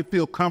why I didn't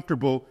feel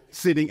comfortable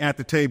sitting at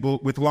the table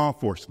with law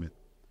enforcement.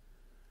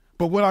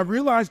 But what I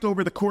realized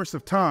over the course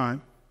of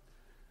time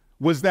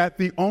was that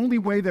the only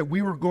way that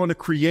we were going to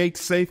create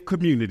safe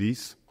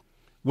communities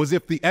was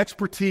if the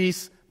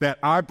expertise that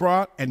I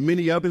brought and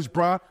many others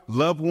brought,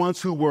 loved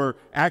ones who were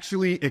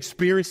actually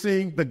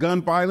experiencing the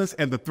gun violence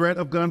and the threat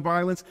of gun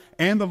violence,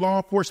 and the law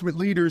enforcement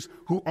leaders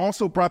who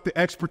also brought the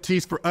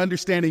expertise for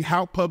understanding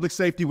how public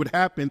safety would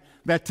happen,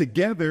 that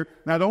together,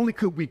 not only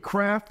could we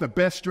craft the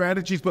best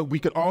strategies, but we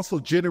could also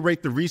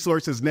generate the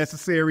resources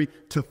necessary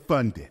to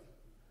fund it.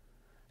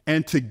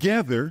 And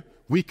together,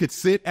 we could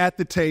sit at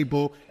the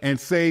table and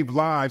save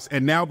lives.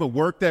 And now the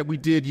work that we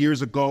did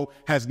years ago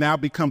has now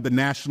become the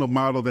national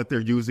model that they're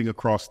using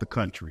across the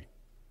country.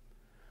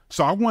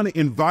 So I want to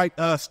invite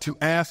us to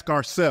ask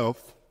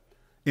ourselves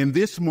in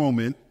this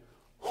moment,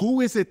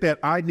 who is it that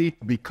I need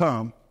to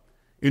become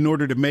in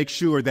order to make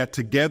sure that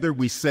together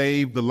we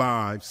save the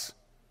lives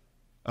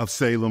of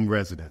Salem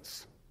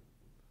residents?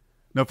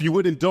 Now, if you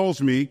would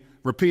indulge me,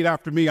 repeat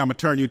after me. I'm going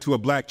to turn you to a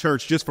black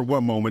church just for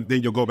one moment.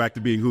 Then you'll go back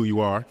to being who you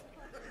are.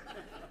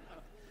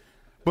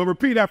 But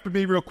repeat after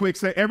me real quick.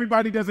 Say,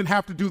 everybody doesn't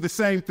have to do the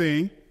same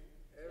thing.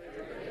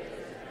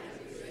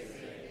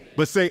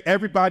 But say,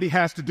 everybody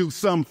has to do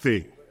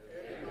something.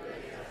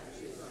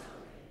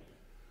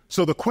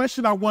 So the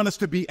question I want us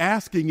to be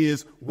asking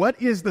is, what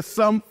is the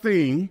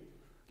something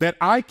that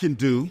I can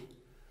do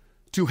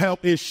to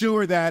help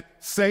ensure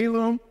that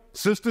Salem,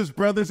 sisters,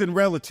 brothers, and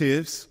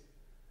relatives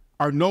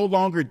are no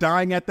longer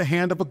dying at the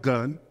hand of a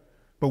gun,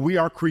 but we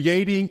are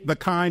creating the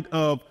kind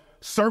of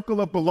circle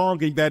of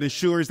belonging that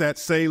ensures that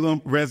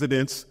Salem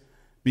residents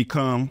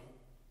become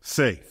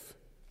safe.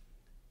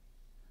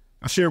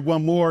 I'll share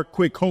one more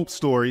quick hope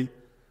story,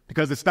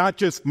 because it's not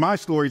just my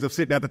stories of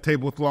sitting at the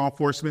table with law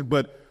enforcement,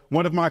 but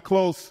one of my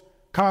close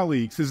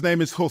colleagues, his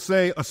name is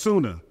Jose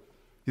Osuna.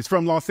 He's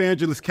from Los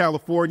Angeles,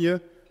 California.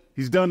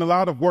 He's done a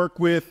lot of work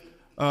with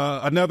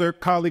another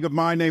colleague of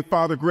mine named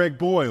Father Greg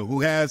Boyle,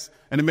 who has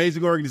an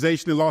amazing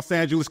organization in Los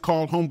Angeles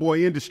called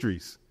Homeboy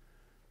Industries.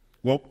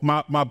 Well,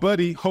 my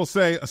buddy,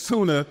 Jose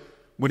Osuna,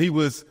 when he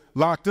was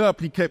locked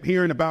up, he kept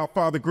hearing about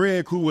Father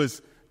Greg, who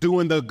was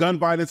doing the gun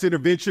violence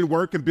intervention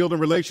work and building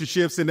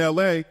relationships in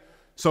L.A.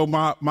 So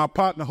my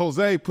partner,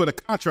 Jose, put a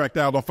contract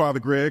out on Father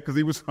Greg because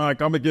he was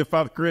like, I'm going to get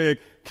Father Greg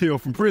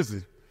killed from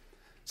prison.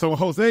 So when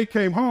Jose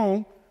came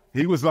home,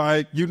 he was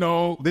like, you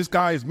know, this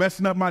guy is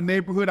messing up my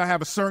neighborhood. I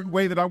have a certain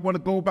way that I want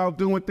to go about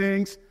doing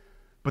things.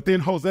 But then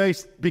Jose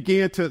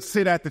began to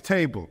sit at the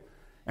table.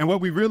 And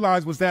what we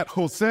realized was that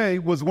Jose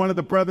was one of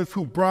the brothers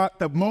who brought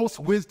the most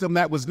wisdom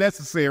that was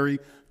necessary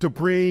to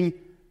bring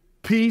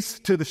peace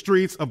to the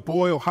streets of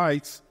Boyle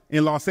Heights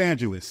in Los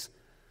Angeles.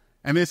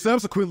 And then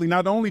subsequently,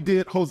 not only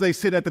did Jose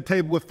sit at the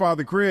table with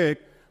Father Greg,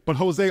 but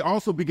Jose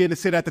also began to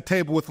sit at the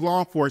table with law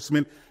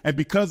enforcement. And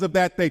because of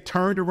that, they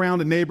turned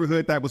around a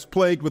neighborhood that was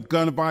plagued with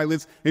gun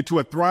violence into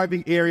a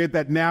thriving area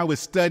that now is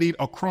studied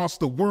across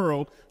the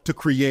world to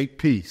create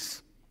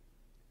peace.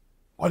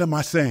 What am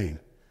I saying?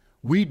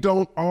 We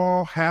don't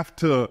all have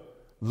to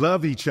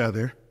love each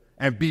other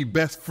and be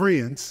best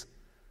friends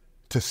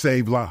to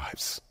save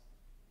lives.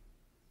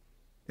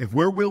 If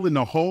we're willing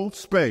to hold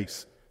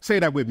space, say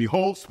that with me,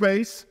 hold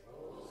space.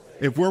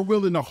 If we're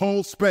willing to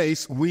hold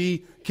space,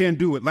 we can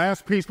do it.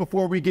 Last piece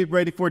before we get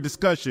ready for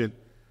discussion.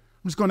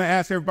 I'm just going to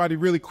ask everybody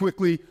really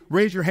quickly,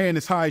 raise your hand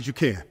as high as you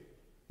can.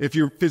 If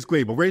you're physically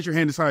able, raise your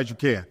hand as high as you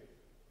can.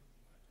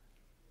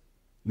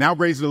 Now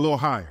raise it a little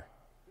higher.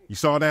 You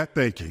saw that?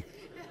 Thank you.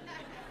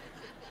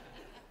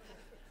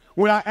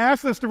 When I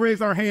asked us to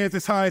raise our hands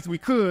as high as we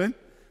could,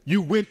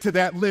 you went to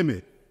that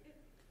limit.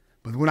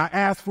 But when I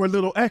asked for a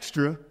little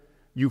extra,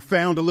 you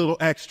found a little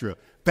extra.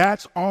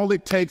 That's all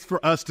it takes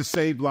for us to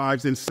save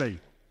lives in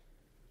Salem.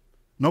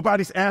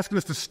 Nobody's asking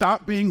us to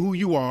stop being who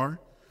you are.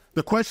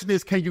 The question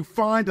is, can you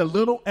find a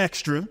little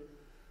extra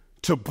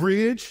to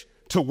bridge,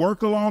 to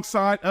work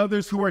alongside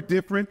others who are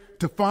different,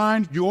 to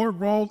find your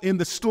role in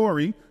the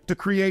story, to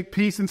create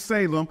peace in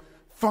Salem?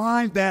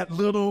 Find that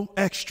little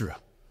extra,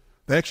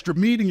 the extra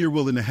meeting you're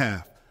willing to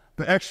have,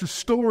 the extra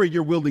story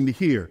you're willing to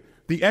hear,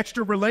 the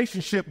extra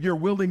relationship you're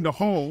willing to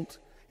hold,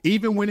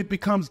 even when it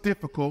becomes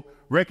difficult,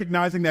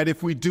 recognizing that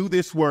if we do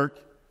this work,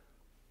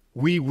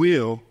 we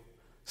will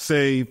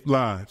save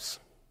lives.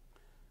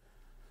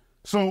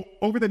 So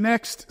over the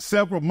next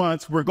several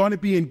months, we're going to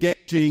be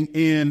engaging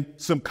in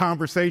some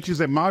conversations,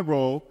 and my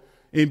role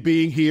in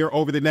being here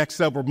over the next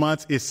several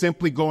months is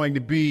simply going to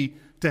be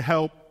to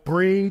help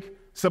bring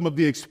some of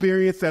the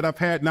experience that I've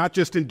had, not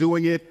just in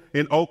doing it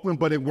in Oakland,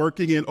 but in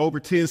working in over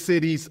 10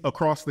 cities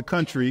across the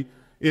country,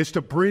 is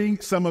to bring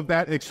some of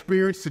that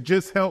experience to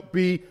just help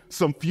be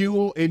some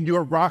fuel in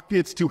your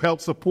rockets to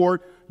help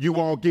support you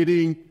all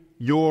getting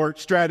your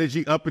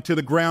strategy up into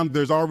the ground.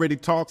 There's already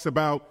talks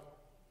about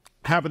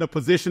having a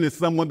position as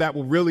someone that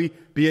will really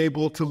be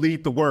able to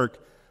lead the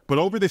work. But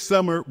over this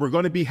summer, we're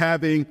going to be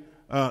having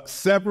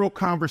several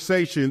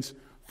conversations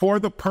for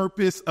the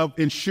purpose of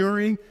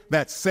ensuring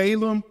that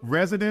Salem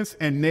residents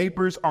and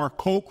neighbors are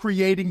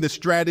co-creating the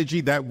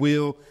strategy that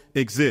will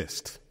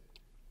exist.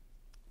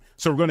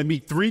 So we're going to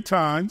meet 3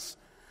 times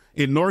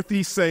in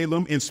Northeast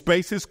Salem in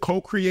spaces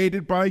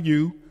co-created by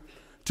you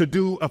to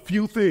do a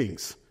few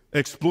things: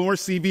 explore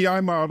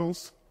CVI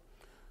models,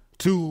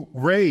 to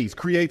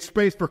create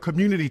space for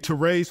community to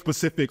raise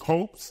specific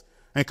hopes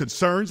and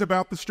concerns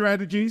about the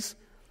strategies,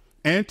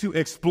 and to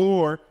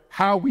explore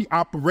how we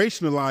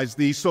operationalize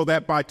these so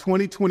that by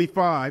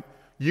 2025,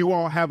 you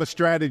all have a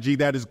strategy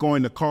that is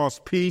going to cause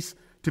peace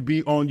to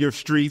be on your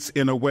streets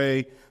in a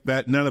way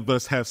that none of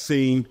us have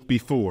seen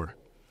before.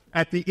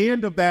 At the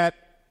end of that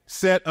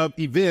set of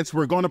events,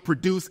 we're going to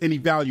produce an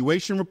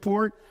evaluation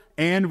report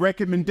and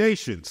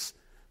recommendations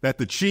that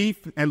the chief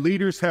and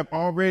leaders have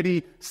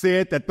already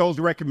said that those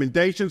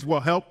recommendations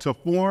will help to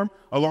form,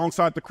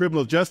 alongside the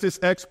criminal justice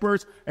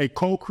experts, a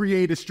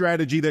co-created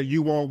strategy that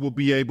you all will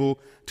be able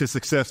to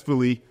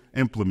successfully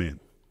implement.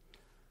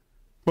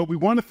 But we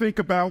want to think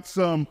about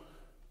some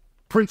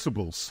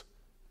principles,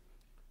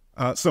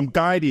 some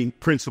guiding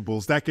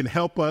principles that can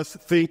help us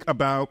think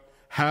about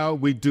how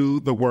we do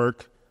the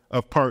work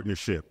of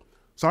partnership.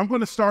 So I'm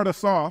going to start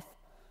us off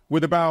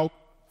with about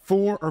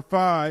 4 or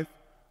 5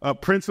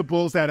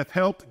 principles that have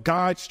helped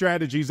guide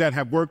strategies that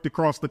have worked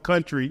across the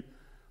country.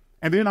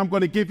 And then I'm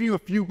going to give you a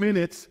few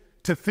minutes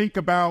to think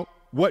about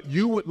what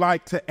you would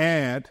like to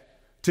add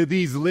to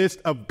these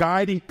lists of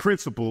guiding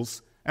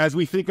principles as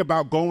we think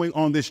about going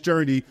on this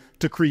journey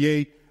to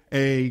create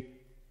a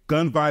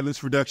gun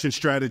violence reduction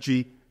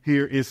strategy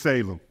here in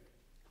Salem.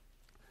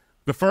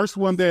 The first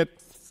one that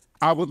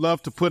I would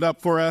love to put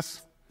up for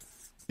us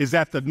is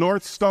that the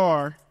North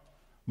Star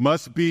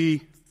must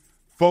be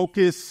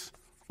focused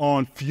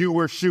on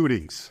fewer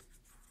shootings.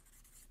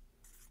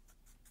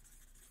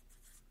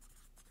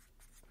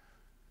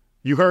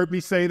 You heard me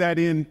say that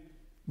in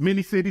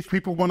many cities,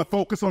 people want to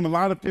focus on a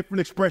lot of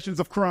different expressions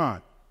of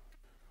crime.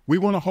 We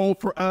want to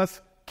hold for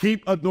us,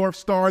 keep a North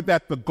Star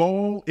that the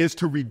goal is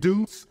to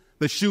reduce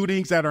the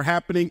shootings that are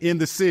happening in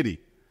the city.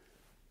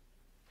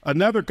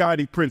 Another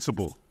guiding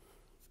principle: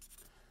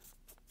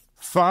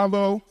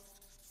 follow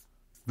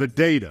the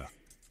data.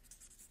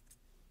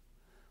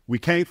 We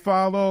can't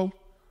follow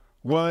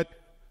what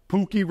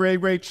Pookie, Ray,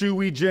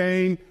 Chewy,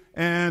 Jane,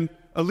 and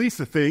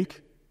Elisa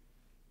think.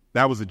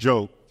 That was a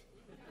joke.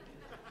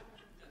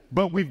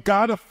 But we've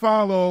got to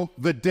follow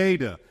the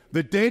data.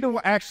 The data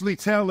will actually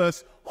tell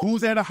us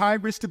who's at a high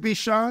risk to be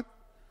shot,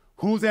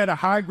 who's at a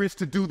high risk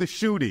to do the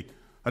shooting.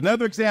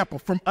 Another example,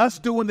 from us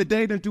doing the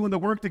data and doing the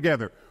work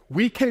together,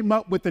 we came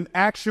up with an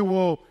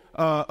actual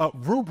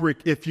rubric,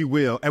 if you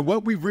will. And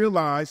what we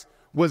realized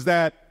was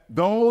that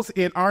those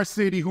in our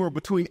city who are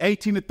between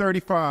 18 and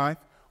 35,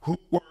 who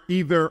were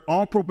either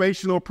on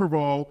probation or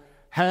parole,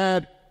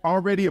 had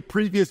already a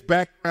previous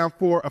background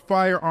for a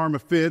firearm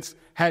offense,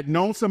 had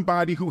known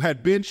somebody who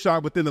had been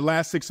shot within the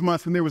last 6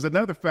 months, and there was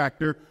another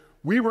factor.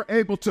 We were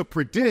able to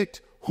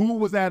predict who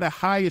was at a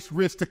highest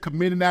risk to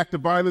commit an act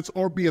of violence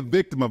or be a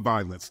victim of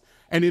violence.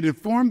 And it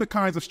informed the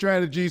kinds of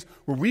strategies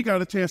where we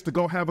got a chance to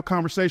go have a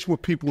conversation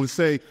with people and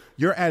say,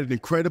 you're at an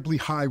incredibly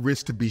high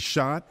risk to be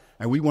shot,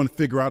 and we want to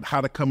figure out how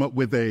to come up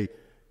with a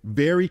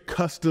very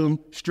custom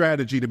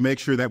strategy to make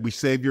sure that we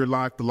save your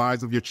life, the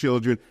lives of your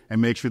children,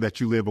 and make sure that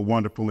you live a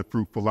wonderful and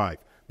fruitful life.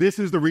 This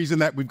is the reason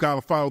that we've got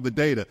to follow the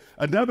data.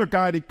 Another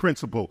guiding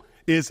principle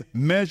is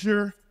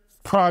measure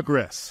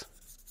progress.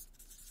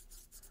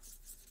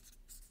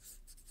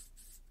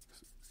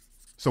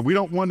 So we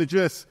don't want to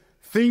just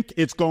think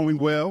it's going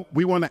well.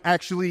 We want to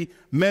actually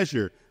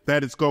measure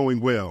that it's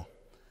going well.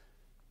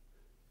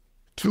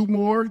 2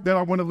 more that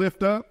I want to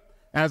lift up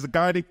as a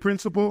guiding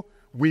principle.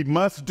 We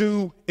must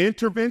do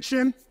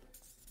intervention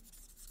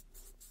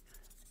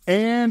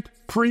and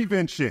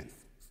prevention.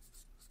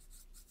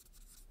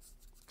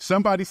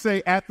 Somebody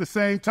say at the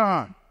same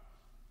time.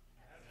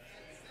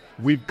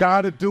 We've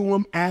got to do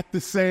them at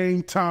the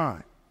same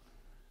time.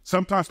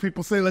 Sometimes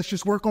people say, let's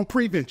just work on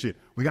prevention.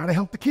 We got to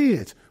help the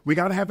kids. We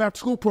got to have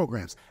after-school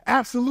programs.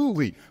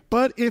 Absolutely.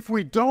 But if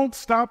we don't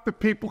stop the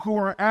people who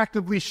are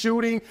actively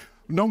shooting,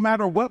 no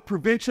matter what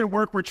prevention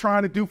work we're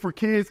trying to do for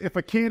kids, if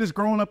a kid is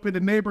growing up in the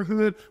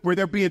neighborhood where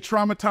they're being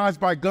traumatized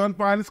by gun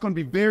violence, it's going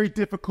to be very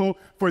difficult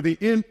for the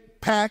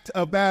impact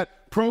of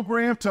that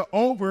program to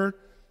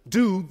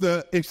overdo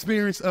the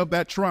experience of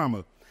that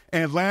trauma.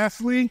 And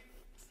lastly,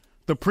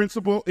 the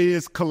principle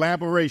is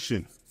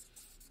collaboration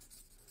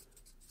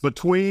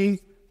between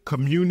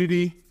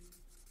community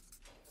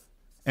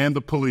and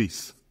the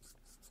police.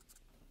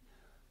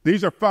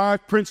 These are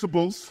 5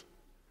 principles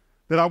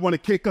that I want to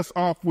kick us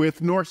off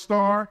with. North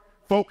Star: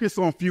 focus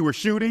on fewer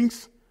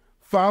shootings,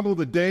 follow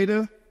the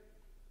data,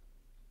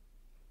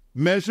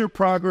 measure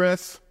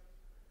progress,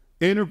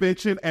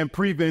 intervention and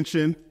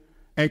prevention,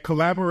 and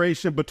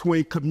collaboration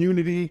between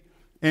community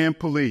and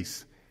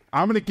police.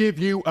 I'm going to give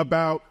you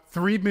about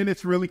 3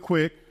 minutes really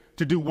quick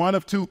to do one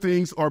of 2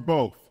 things or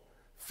both.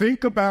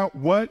 Think about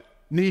what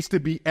needs to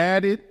be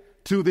added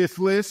to this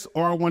list,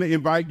 or I want to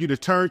invite you to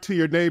turn to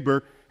your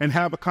neighbor and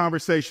have a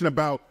conversation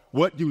about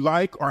what you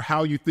like or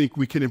how you think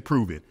we can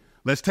improve it.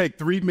 Let's take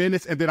 3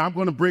 minutes, and then I'm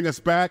going to bring us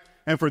back.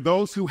 And for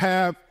those who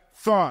have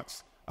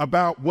thoughts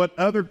about what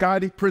other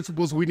guiding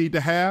principles we need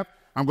to have,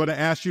 I'm going to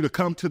ask you to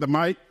come to the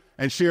mic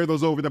and share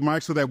those over the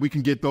mic so that we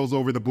can get those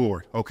over the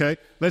board, okay?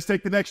 Let's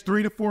take the next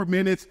 3 to 4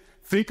 minutes.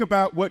 Think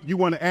about what you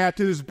want to add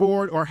to this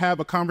board or have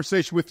a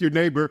conversation with your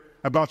neighbor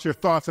about your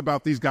thoughts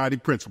about these guiding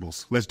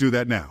principles. Let's do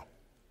that now.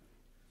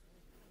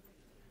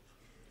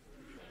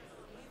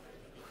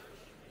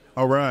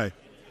 All right.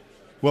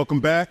 Welcome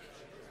back.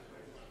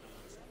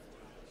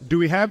 Do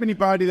we have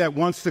anybody that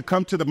wants to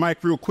come to the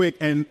mic real quick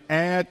and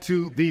add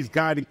to these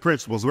guiding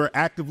principles? We're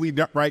actively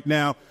right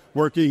now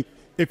working.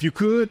 If you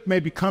could,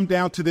 maybe come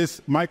down to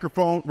this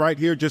microphone right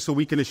here just so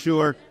we can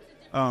assure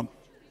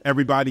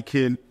everybody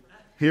can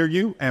hear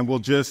you. And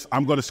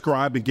I'm going to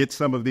scribe and get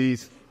some of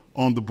these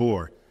on the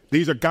board.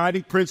 These are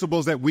guiding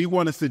principles that we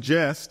want to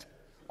suggest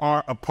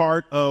are a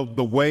part of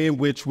the way in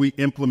which we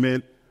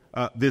implement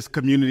this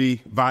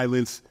community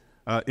violence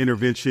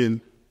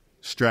intervention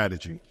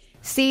strategy.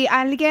 Si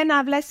alguien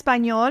habla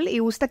español y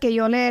gusta que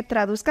yo le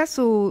traduzca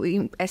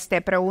su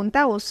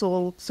pregunta o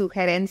su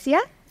sugerencia,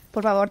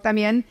 por favor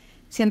también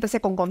siéntese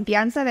con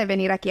confianza de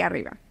venir aquí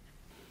arriba.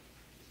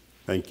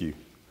 Thank you.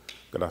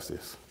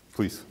 Gracias.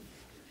 Please.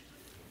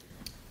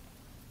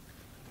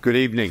 Good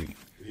evening,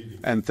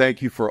 and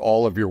thank you for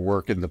all of your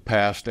work in the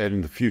past and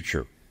in the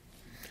future.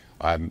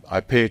 I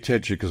pay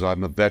attention because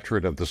I'm a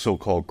veteran of the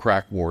so-called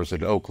crack wars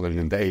in Oakland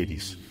in the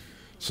 80s.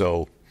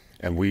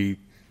 And we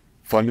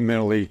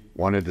fundamentally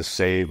wanted to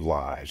save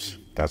lives.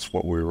 That's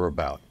what we were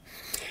about.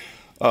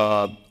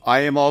 I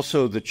am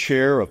also the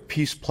chair of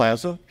Peace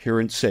Plaza here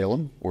in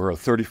Salem. We're a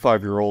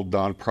 35-year-old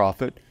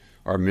nonprofit.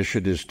 Our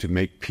mission is to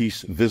make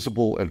peace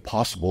visible and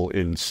possible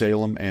in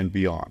Salem and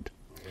beyond.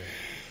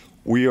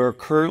 We are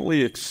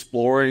currently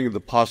exploring the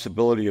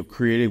possibility of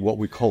creating what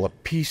we call a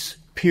Peace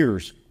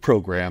Peers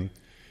program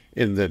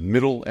in the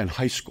middle and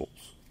high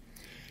schools.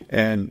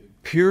 And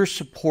peer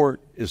support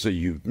is a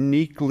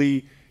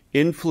uniquely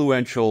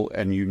influential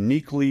and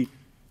uniquely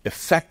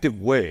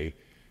effective way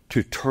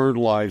to turn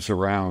lives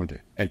around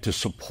and to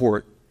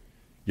support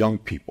young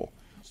people.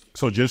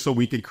 So just so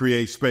we can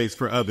create space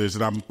for others,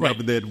 and I'm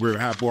hoping that we'll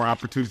have more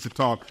opportunities to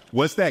talk,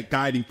 what's that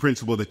guiding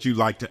principle that you'd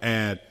like to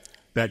add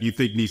that you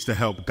think needs to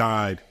help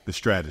guide the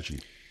strategy?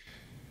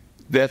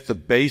 That the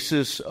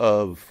basis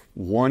of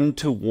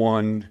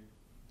one-to-one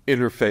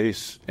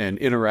interface and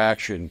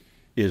interaction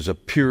is a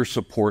peer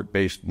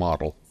support-based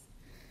model.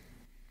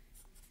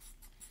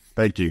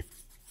 Thank you.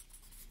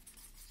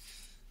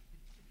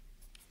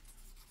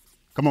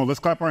 Come on, let's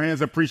clap our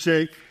hands. I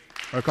appreciate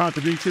our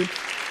contribution.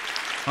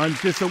 I'm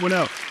just someone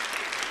else.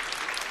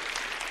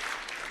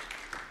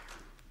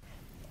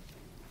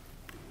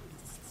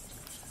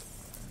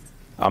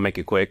 I'll make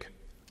it quick.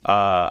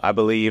 I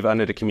believe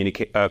under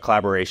the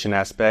collaboration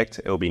aspect,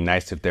 it would be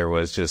nice if there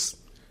was just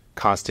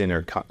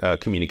constant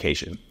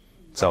communication.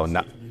 So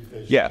not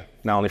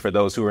only for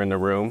those who are in the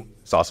room,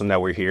 it's awesome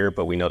that we're here,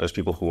 but we know there's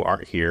people who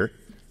aren't here.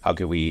 How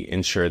can we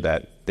ensure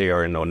that they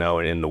are in the know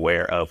and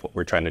aware of what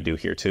we're trying to do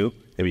here too,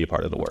 and be a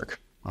part of the work?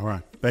 All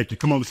right. Thank you.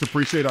 Come on, let's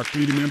appreciate our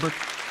community member.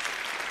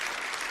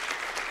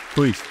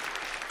 Please.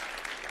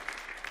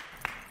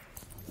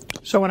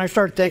 So when I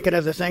start thinking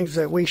of the things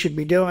that we should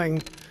be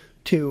doing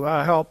to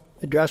help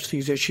address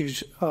these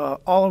issues,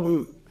 all of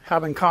them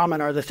have in common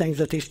are the things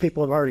that these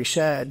people have already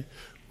said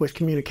with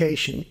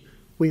communication.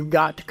 We've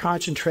got to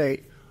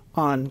concentrate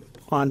on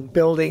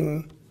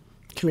building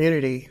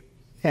community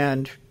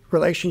and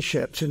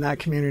relationships in that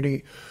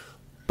community.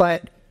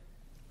 But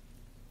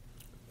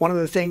one of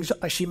the things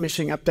I see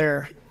missing up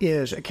there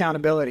is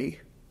accountability.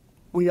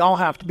 We all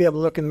have to be able to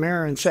look in the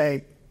mirror and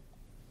say,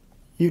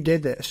 you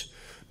did this.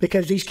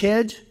 Because these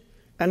kids,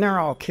 and they're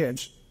all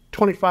kids,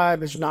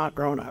 25 is not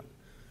grown up.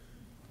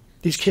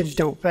 These kids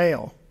don't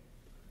fail.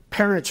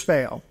 Parents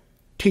fail.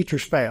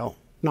 Teachers fail,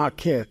 not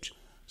kids.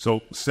 So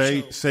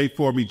say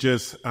for me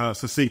just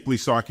succinctly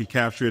so I can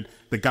capture it.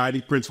 The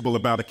guiding principle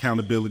about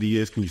accountability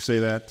is, can you say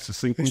that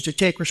succinctly? Is to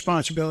take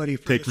responsibility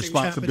for Take the things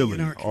happening in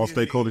responsibility. our All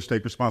community. stakeholders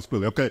take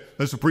responsibility. Okay,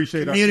 let's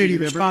appreciate our Community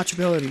community members.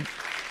 responsibility.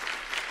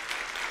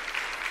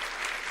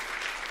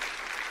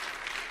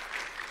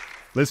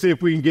 Let's see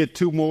if we can get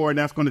 2 more, and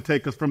that's going to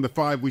take us from the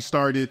 5 we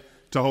started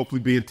to hopefully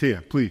being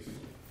 10. Please.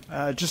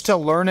 Just to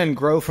learn and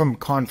grow from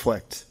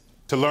conflict.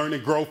 To learn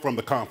and grow from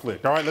the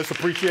conflict. All right, let's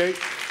appreciate.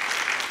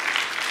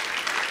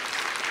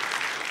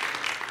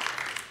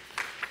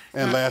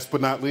 And last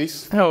but not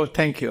least. Oh,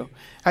 thank you.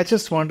 I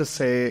just want to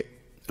say,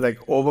 like,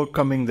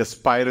 overcoming the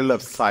spiral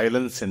of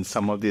silence in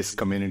some of these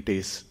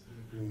communities.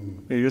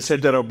 You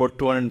said there are about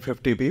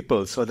 250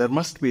 people, so there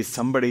must be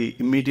somebody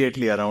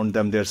immediately around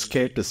them. They're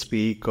scared to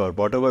speak, or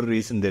whatever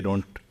reason they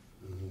don't.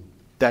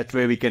 That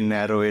way we can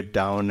narrow it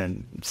down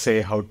and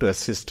say how to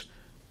assist.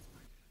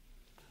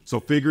 So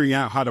figuring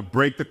out how to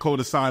break the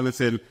code of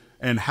silence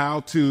and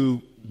how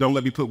to, don't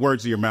let me put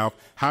words in your mouth,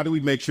 how do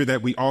we make sure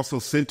that we also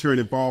center and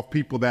involve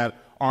people that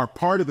are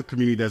part of the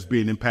community that's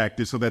being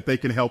impacted so that they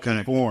can help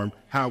inform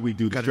how we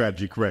do the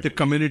strategy correctly. The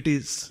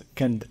communities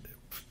can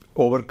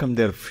overcome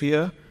their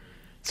fear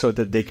so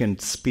that they can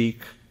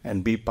speak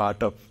and be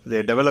part of,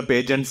 they develop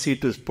agency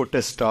to put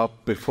a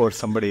stop before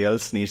somebody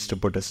else needs to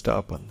put a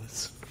stop on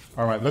this.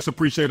 All right, let's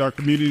appreciate our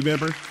community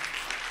member.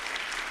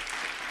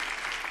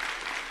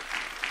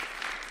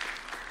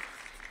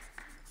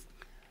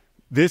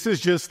 This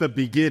is just the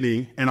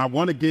beginning, and I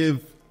want to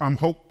give, I'm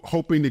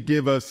hoping to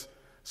give us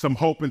some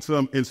hope and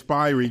some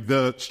inspiring.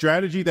 The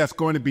strategy that's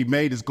going to be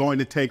made is going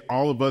to take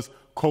all of us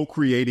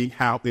co-creating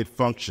how it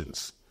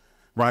functions,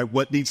 right?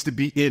 What needs to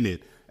be in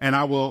it. And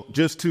I will,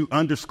 just to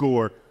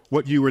underscore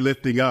what you were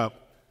lifting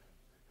up,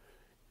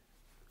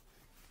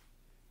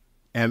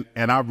 and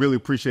I really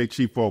appreciate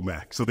Chief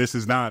Womack. So this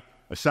is not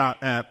a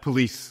shot at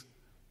police,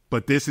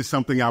 but this is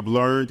something I've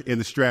learned in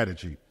the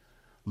strategy.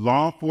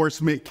 Law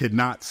enforcement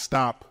cannot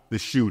stop the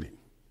shooting.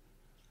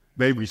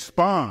 They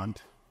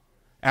respond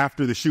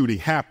after the shooting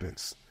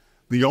happens.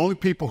 The only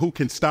people who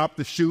can stop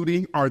the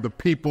shooting are the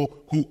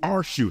people who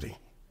are shooting.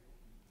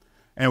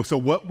 And so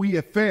what we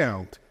have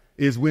found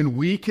is when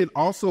we can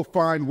also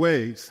find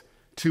ways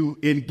to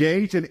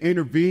engage and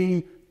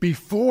intervene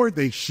before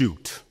they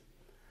shoot.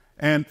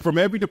 And from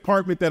every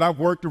department that I've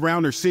worked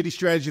around or city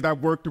strategy that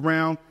I've worked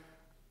around,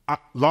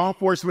 law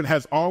enforcement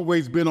has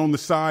always been on the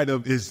side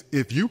of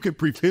if you can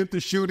prevent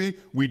the shooting,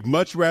 we'd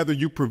much rather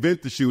you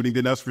prevent the shooting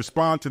than us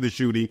respond to the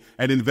shooting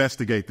and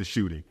investigate the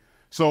shooting.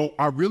 So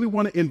I really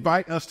want to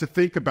invite us to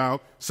think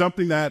about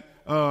something that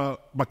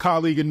my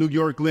colleague in New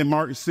York, Glenn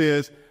Martin,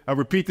 says.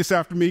 Repeat this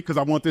after me because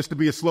I want this to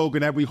be a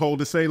slogan that we hold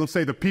in Salem.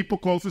 Say, the people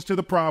closest to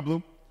the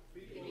problem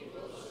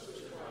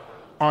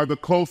are the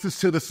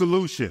closest to the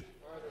solution.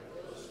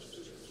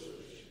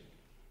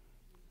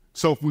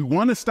 So if we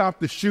want to stop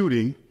the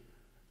shooting,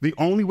 the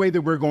only way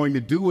that we're going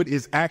to do it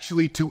is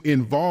actually to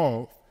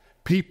involve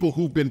people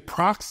who've been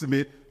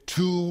proximate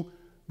to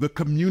the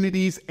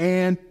communities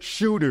and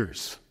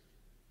shooters.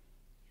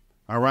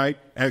 All right.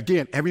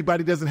 Again,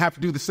 everybody doesn't have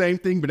to do the same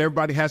thing, but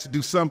everybody has to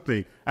do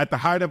something. At the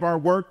height of our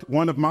work,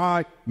 one of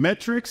my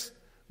metrics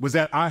was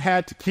that I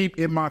had to keep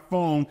in my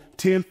phone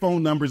 10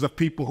 phone numbers of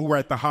people who were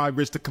at the high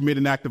risk to commit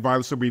an act of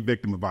violence or be a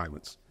victim of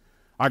violence.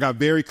 I got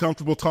very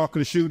comfortable talking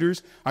to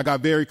shooters. I got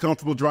very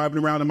comfortable driving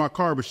around in my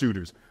car with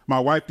shooters. My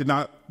wife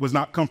was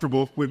not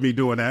comfortable with me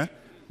doing that,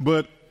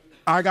 but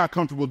I got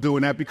comfortable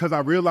doing that because I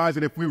realized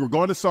that if we were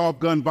going to solve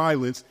gun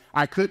violence,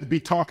 I couldn't be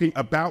talking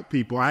about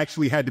people. I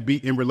actually had to be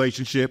in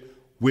relationship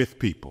with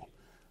people.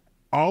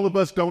 All of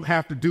us don't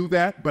have to do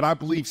that, but I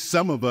believe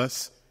some of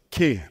us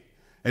can.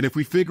 And if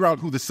we figure out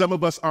who the some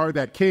of us are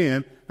that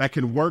can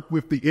work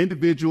with the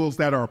individuals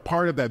that are a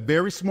part of that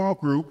very small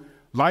group,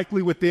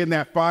 likely within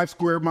that 5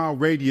 square mile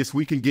radius,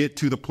 we can get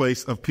to the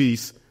place of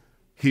peace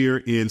here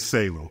in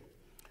Salem.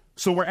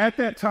 So we're at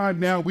that time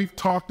now. We've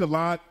talked a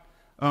lot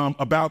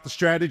about the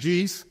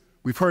strategies.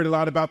 We've heard a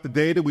lot about the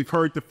data. We've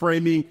heard the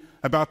framing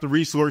about the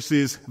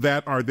resources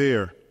that are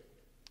there.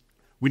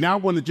 We now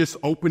want to just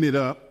open it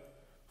up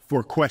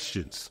for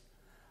questions.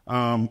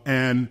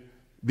 And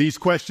these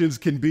questions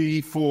can be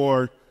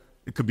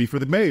it could be for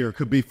the mayor, it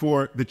could be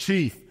for the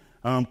chief,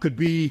 could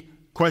be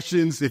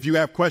questions, if you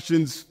have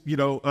questions,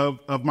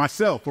 of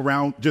myself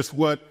around just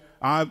what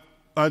I've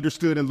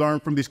understood and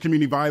learned from these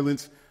community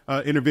violence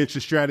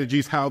intervention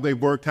strategies, how they've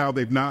worked, how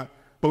they've not.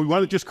 But we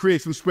want to just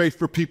create some space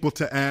for people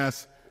to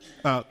ask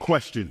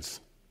questions.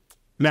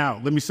 Now,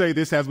 let me say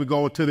this as we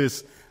go into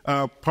this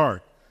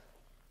part.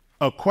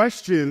 A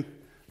question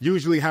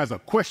usually has a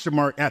question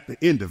mark at the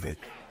end of it,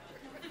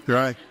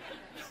 right?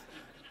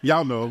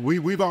 Y'all know,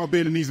 we've all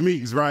been in these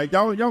meetings, right?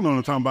 Y'all know what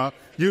I'm talking about.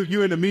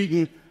 You're in a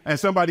meeting and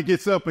somebody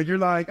gets up and you're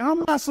like,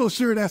 I'm not so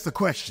sure that's a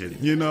question.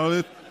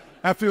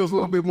 That feels a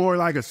little bit more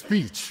like a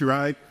speech,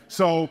 right?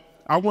 So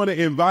I want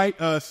to invite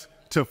us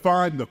to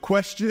find the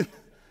question,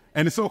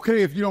 and it's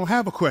okay if you don't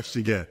have a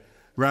question yet,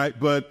 right?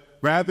 But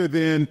rather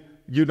than,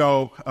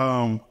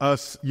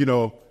 us,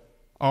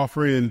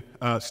 offering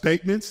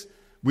statements,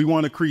 we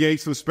want to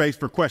create some space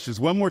for questions.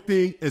 One more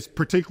thing is,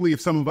 particularly if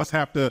some of us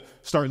have to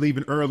start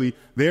leaving early,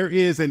 there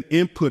is an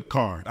input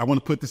card. I want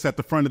to put this at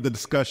the front of the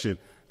discussion.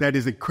 That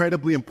is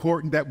incredibly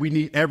important, that we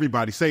need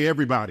everybody. Say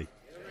everybody.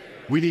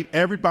 We need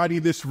everybody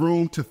in this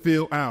room to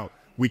fill out.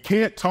 We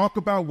can't talk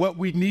about what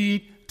we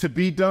need to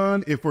be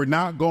done if we're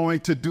not going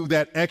to do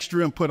that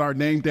extra and put our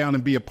name down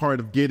and be a part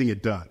of getting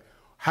it done.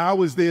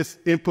 How is this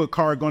input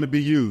card going to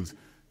be used?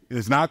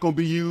 It's not going to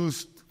be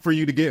used for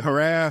you to get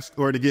harassed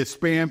or to get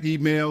spam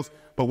emails.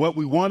 But what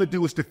we want to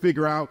do is to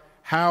figure out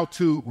how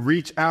to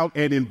reach out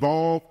and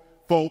involve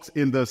folks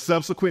in the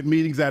subsequent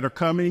meetings that are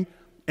coming.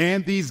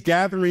 And these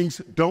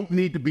gatherings don't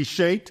need to be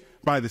shaped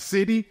by the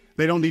city.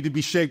 They don't need to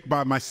be shaped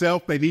by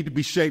myself. They need to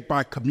be shaped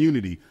by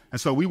community.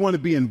 And so we want to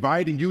be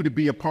inviting you to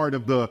be a part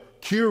of the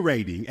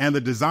curating and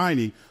the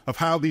designing of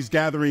how these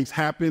gatherings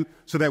happen,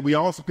 so that we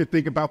also can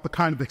think about the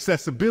kind of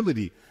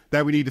accessibility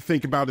that we need to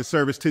think about in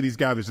service to these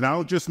gatherings. And I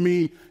don't just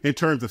mean in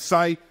terms of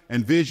sight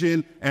and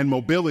vision and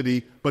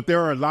mobility, but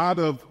there are a lot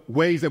of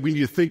ways that we need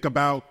to think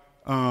about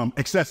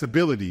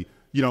accessibility.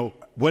 You know,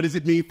 what does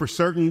it mean for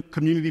certain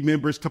community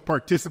members to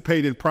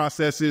participate in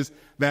processes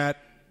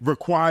that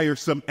require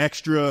some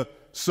extra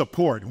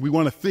support? We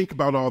want to think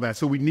about all that.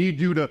 So we need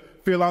you to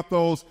fill out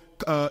those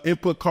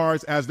input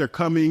cards as they're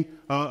coming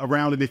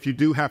around. And if you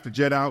do have to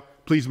jet out,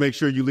 please make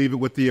sure you leave it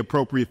with the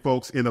appropriate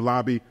folks in the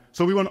lobby.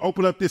 So we want to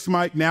open up this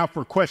mic now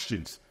for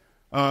questions.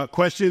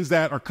 Questions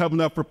that are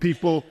coming up for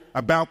people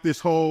about this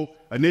whole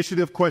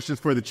initiative. Questions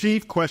for the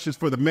chief, questions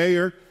for the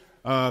mayor,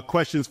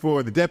 questions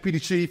for the deputy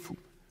chief.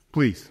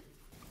 Please.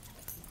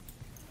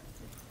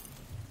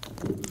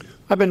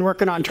 I've been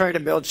working on trying to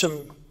build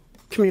some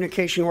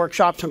communication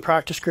workshops and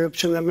practice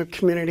groups in the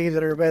community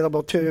that are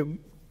available to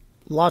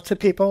lots of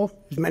people,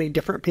 as many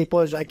different people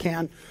as I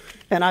can.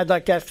 And I'd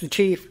like to ask the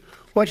chief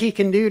what he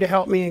can do to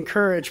help me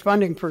encourage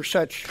funding for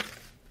such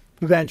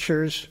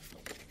ventures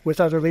with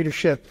other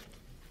leadership.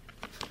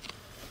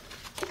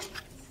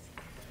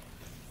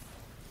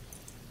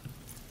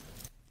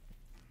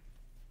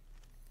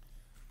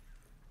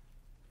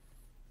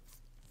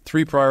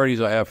 Three priorities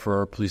I have for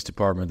our police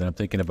department that I'm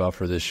thinking about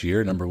for this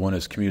year. Number one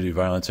is community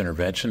violence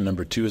intervention.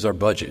 Number two is our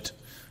budget.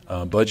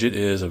 Budget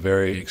is a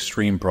very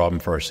extreme problem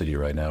for our city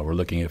right now. We're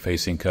looking at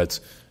facing cuts,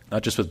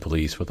 not just with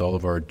police, with all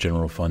of our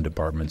general fund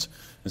departments.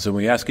 And so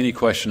when we ask any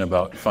question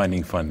about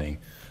finding funding,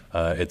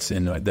 it's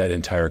in that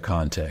entire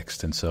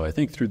context. And so I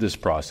think through this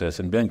process,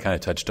 and Ben kind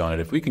of touched on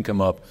it, if we can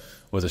come up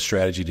with a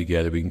strategy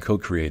together, we can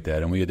co-create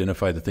that, and we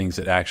identify the things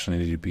that actually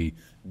need to be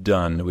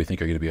done that we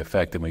think are going to be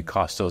effective, and we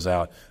cost those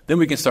out, then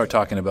we can start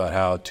talking about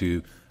how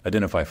to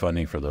identify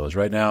funding for those.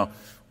 Right now,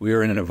 we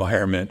are in an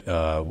environment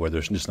where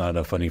there's just not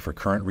enough funding for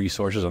current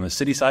resources on the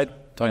city side,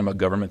 talking about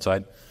government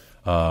side.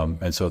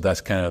 And so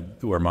that's kind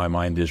of where my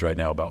mind is right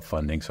now about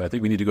funding. So I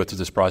think we need to go through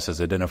this process,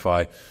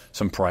 identify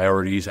some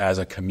priorities as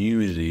a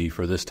community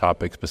for this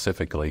topic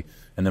specifically,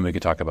 and then we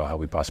can talk about how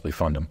we possibly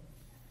fund them.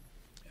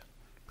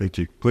 Thank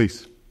you.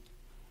 Please.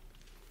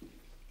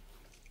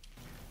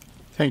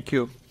 Thank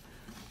you.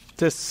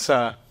 This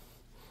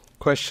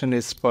question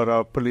is for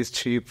our police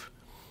chief.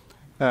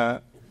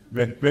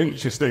 Ben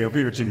should stay up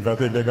here, chief. I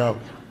think they go.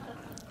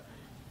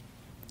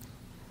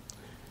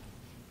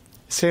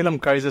 Salem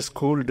Kaiser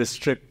School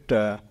District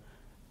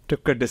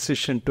took a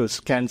decision to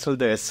cancel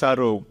the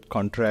SRO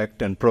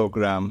contract and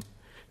program.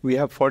 We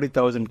have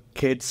 40,000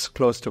 kids,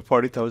 close to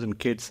 40,000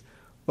 kids.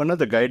 One of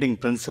the guiding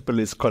principles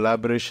is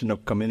collaboration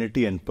of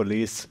community and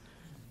police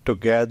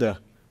together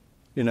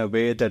in a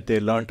way that they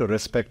learn to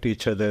respect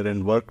each other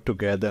and work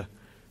together.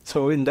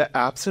 So in the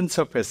absence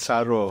of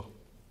SRO,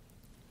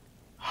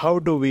 how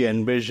do we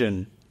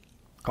envision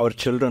our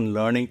children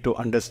learning to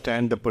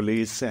understand the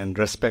police and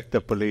respect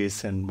the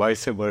police and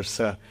vice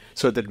versa,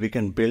 so that we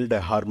can build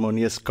a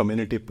harmonious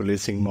community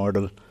policing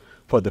model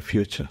for the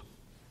future?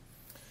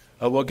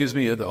 What gives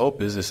me the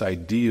hope is this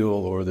ideal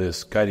or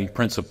this guiding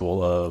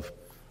principle of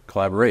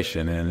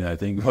collaboration. And I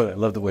think I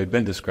love the way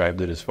Ben described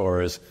it, as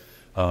far as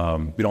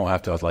we don't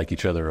have to like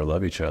each other or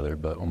love each other,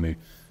 but when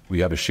we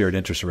have a shared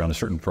interest around a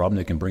certain problem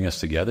that can bring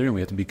us together, and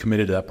we have to be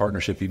committed to that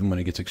partnership even when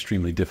it gets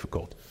extremely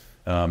difficult.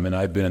 And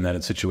I've been in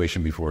that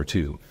situation before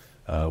too,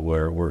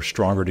 where we're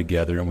stronger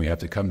together and we have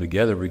to come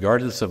together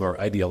regardless of our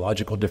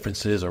ideological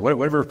differences or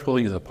whatever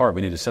pulling us apart.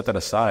 We need to set that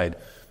aside,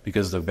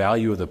 because the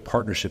value of the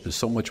partnership is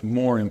so much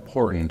more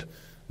important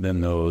than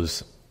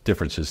those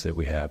differences that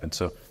we have. And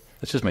so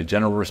that's just my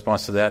general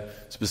response to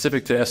that.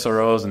 Specific to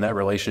SROs and that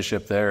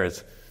relationship there,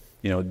 it's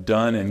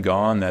done and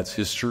gone. That's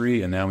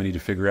history, and now we need to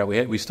figure out.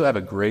 We still have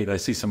a great. I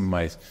see some of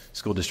my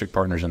school district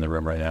partners in the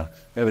room right now.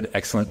 We have an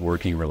excellent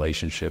working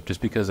relationship. Just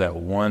because that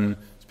one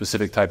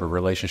specific type of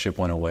relationship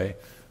went away,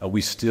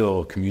 we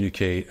still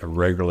communicate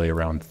regularly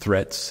around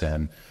threats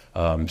and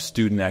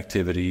student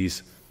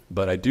activities.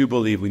 But I do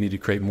believe we need to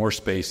create more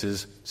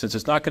spaces, since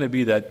it's not going to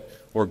be that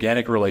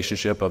organic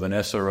relationship of an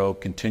SRO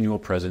continual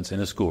presence in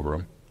a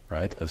schoolroom.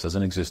 Right? This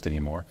doesn't exist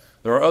anymore.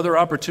 There are other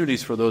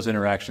opportunities for those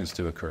interactions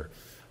to occur.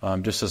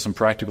 Just as some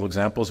practical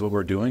examples, what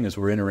we're doing is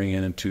we're entering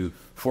into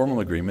formal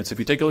agreements. If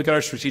you take a look at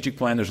our strategic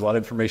plan, there's a lot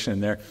of information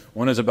in there.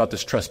 One is about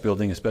this trust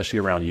building, especially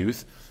around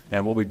youth.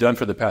 And what we've done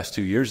for the past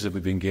 2 years is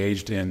we've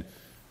engaged in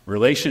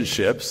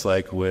relationships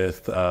like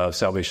with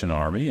Salvation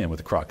Army and with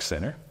the Kroc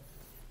Center,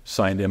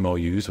 signed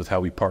MOUs with how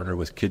we partner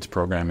with kids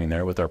programming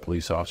there with our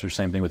police officers,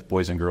 same thing with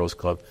Boys and Girls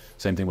Club,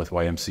 same thing with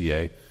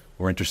YMCA.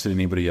 We're interested in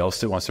anybody else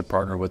that wants to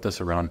partner with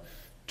us around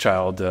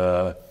child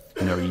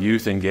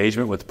youth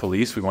engagement with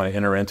police. We want to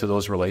enter into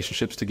those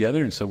relationships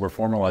together, and so we're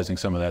formalizing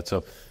some of that.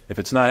 So if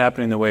it's not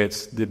happening the way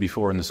it did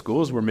before in the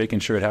schools, we're making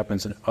sure it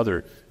happens in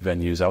other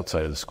venues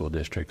outside of the school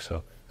district.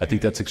 So I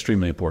think that's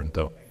extremely important,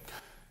 though.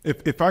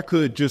 If I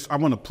could I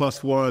want to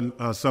plus one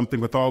something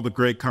with all the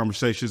great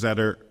conversations that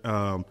are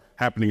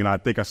happening, and I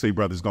think I see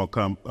brother's going to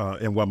come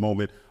in one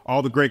moment,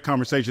 all the great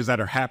conversations that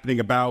are happening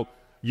about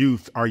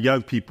youth, our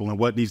young people, and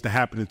what needs to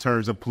happen in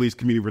terms of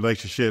police-community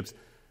relationships.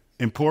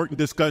 Important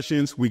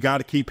discussions. We got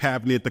to keep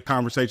having it. The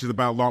conversations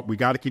about law, we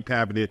got to keep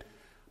having it.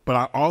 But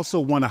I also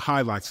want to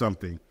highlight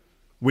something.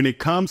 When it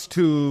comes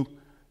to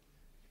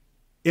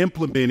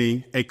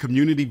implementing a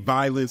community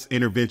violence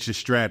intervention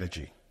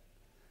strategy,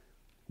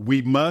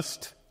 we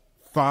must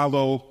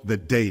follow the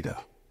data.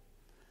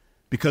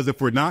 Because if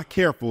we're not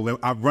careful, and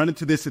I've run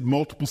into this in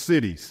multiple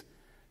cities,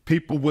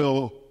 people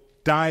will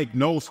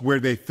diagnose where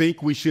they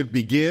think we should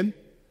begin,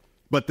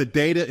 but the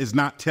data is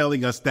not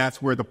telling us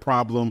that's where the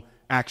problem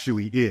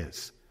actually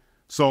is.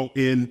 So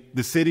in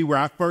the city where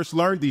I first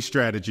learned these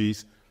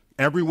strategies,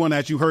 everyone,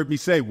 as you heard me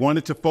say,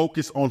 wanted to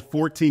focus on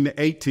 14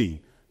 to 18.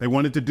 They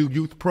wanted to do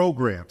youth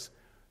programs.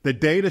 The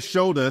data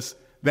showed us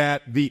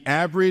that the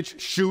average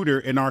shooter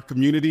in our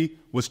community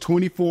was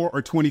 24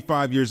 or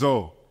 25 years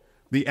old.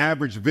 The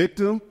average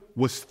victim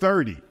was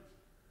 30.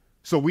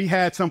 So we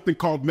had something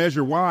called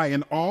Measure Y,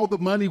 and all the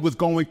money was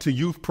going to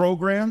youth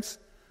programs.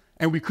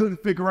 And we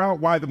couldn't figure out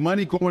why the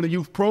money going to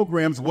youth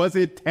programs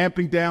wasn't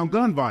tamping down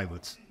gun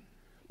violence.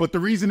 But the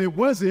reason it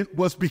wasn't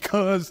was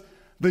because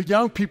the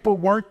young people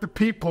weren't the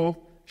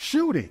people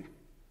shooting.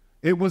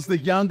 It was the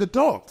young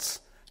adults.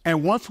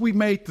 And once we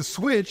made the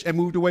switch and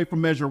moved away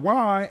from Measure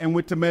Y and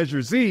went to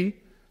Measure Z,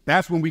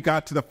 that's when we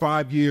got to the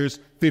 5 years,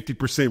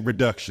 50%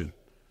 reduction,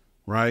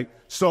 right?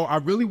 So I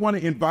really want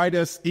to invite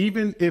us,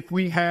 even if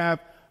we have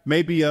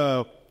maybe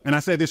and I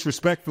say this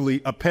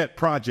respectfully, a pet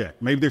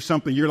project. Maybe there's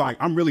something you're like,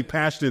 I'm really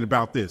passionate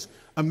about this.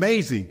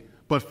 Amazing.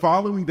 But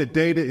following the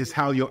data is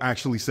how you'll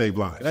actually save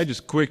lives. Can I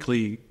just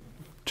quickly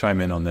chime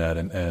in on that?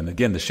 And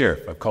again, the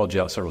sheriff, I've called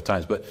you out several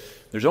times, but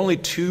there's only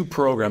 2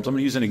 programs. I'm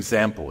going to use an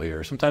example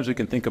here. Sometimes we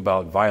can think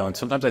about violence.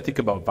 Sometimes I think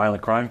about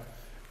violent crime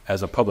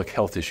as a public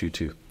health issue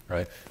too,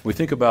 right? We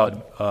think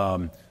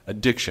about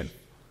addiction.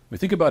 We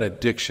think about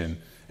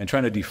addiction and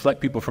trying to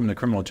deflect people from the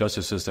criminal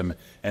justice system,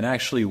 and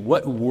actually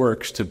what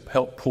works to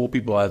help pull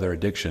people out of their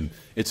addiction.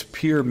 It's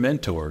peer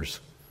mentors,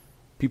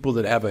 people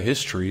that have a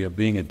history of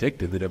being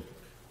addicted, that have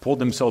pulled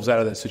themselves out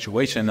of that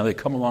situation. Now they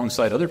come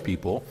alongside other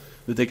people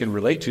that they can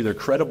relate to. They're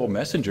credible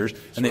messengers,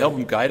 and they help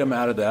them guide them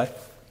out of that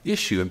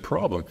issue and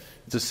problem.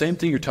 It's the same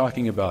thing you're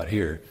talking about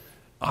here.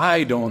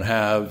 I don't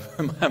have,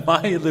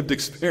 my lived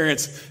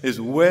experience is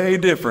way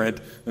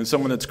different than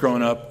someone that's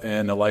grown up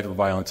in a life of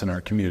violence in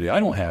our community. I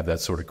don't have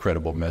that sort of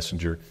credible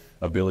messenger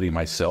ability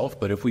myself,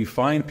 but if we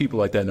find people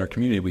like that in our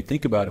community, we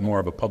think about it more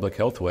of a public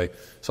health way.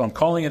 So I'm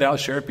calling it out,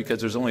 Sheriff, because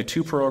there's only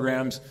 2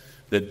 programs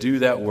that do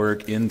that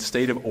work in the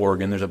state of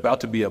Oregon. There's about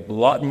to be a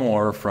lot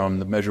more from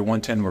the Measure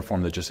 110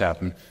 reform that just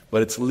happened,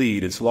 but it's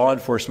LEAD, it's Law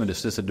Enforcement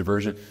Assisted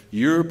Diversion.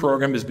 Your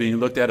program is being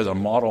looked at as a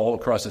model all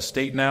across the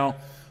state now.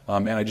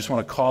 And I just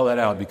want to call that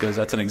out because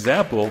that's an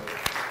example.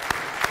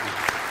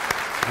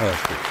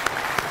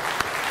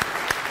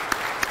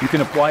 You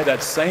can apply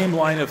that same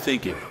line of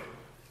thinking.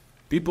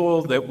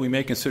 People that we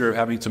may consider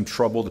having some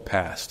troubled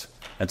past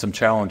and some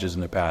challenges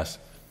in the past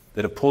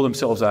that have pulled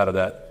themselves out of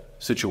that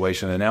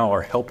situation and now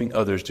are helping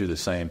others do the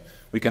same.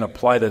 We can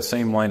apply that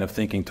same line of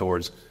thinking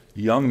towards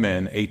young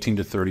men 18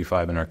 to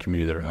 35 in our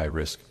community that are high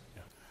risk.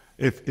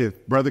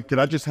 If brother, could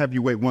I just have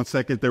you wait 1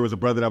 second? There was a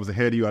brother that was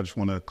ahead of you. I just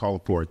want to call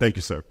for it. Thank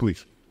you, sir.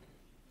 Please.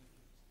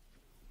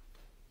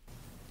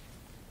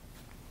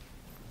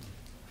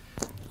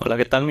 Hola,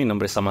 ¿qué tal? Mi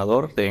nombre es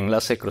Amador, de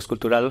Enlace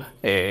Crosscultural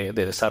de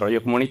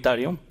Desarrollo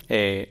Comunitario.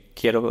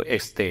 Quiero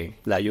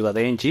la ayuda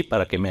de Angie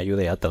para que me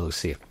ayude a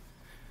traducir.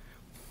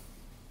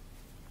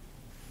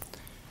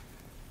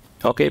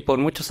 Ok, por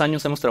muchos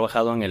años hemos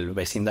trabajado en el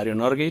vecindario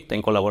Norgate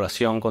en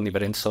colaboración con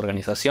diferentes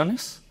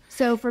organizaciones.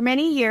 So for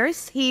many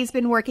years, he's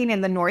been working in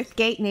the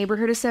Northgate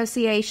Neighborhood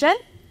Association,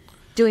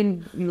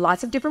 doing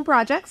lots of different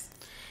projects.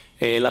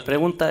 La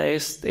pregunta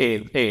es,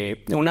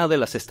 una de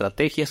las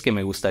estrategias que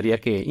me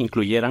gustaría que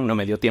incluyeran, no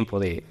me dio tiempo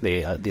de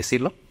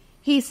decirlo.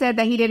 He said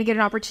that he didn't get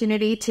an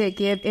opportunity to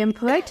give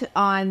input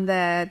on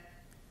the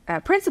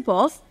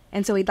principles,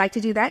 and so he'd like to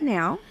do that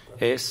now.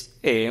 Es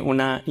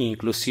una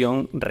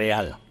inclusión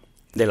real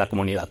de la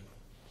comunidad.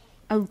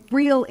 A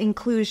real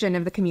inclusion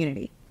of the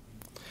community.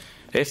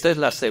 Esta es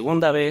la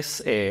segunda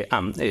vez,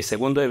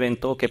 segundo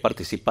evento que he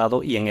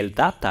participado, y en el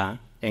data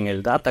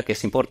que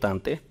es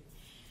importante,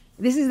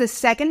 This is the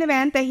second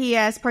event that he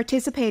has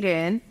participated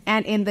in,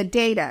 and in the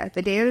data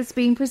that's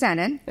being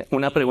presented.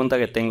 Una pregunta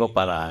que tengo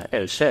para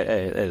el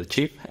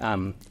Chief,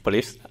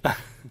 Police,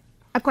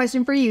 A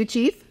question for you,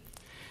 Chief.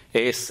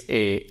 es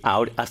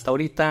hasta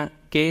ahorita,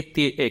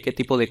 ¿qué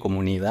tipo de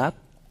comunidad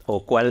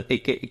o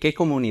qué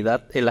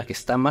comunidad es la que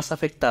está más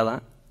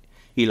afectada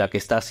y la que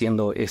está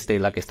haciendo el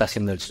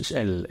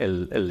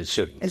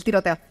shooting? El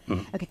tiroteo.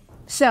 Okay.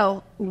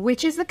 So,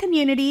 which is the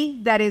community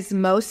that is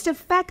most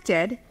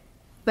affected,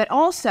 but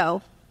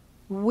also,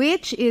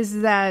 which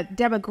is the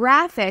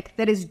demographic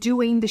that is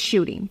doing the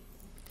shooting?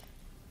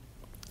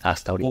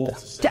 Hasta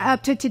ahorita.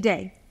 Up to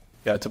today.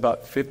 Yeah, it's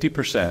about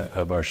 50%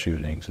 of our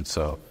shootings, and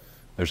so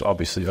there's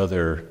obviously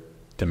other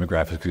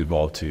demographics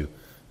involved too,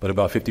 but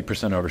about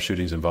 50% of our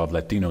shootings involve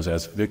Latinos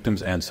as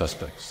victims and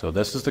suspects. So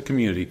this is the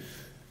community.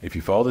 If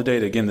you follow the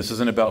data, again, this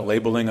isn't about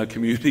labeling a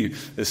community.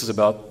 This is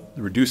about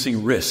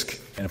reducing risk,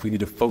 and if we need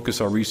to focus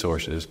our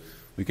resources,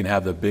 we can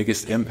have the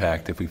biggest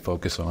impact if we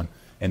focus on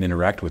and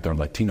interact with our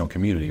Latino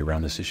community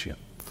around this issue.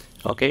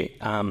 Okay,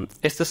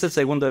 este es el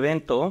segundo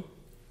evento.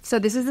 So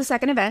this is the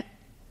second event.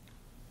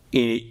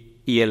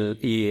 Y el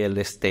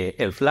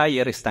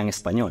flyer está en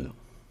español.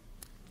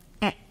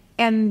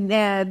 And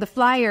the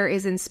flyer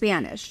is in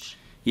Spanish.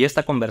 Y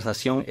esta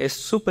conversación es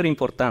súper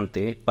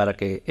importante para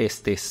que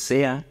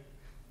sea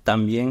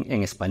también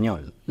en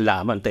español.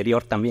 La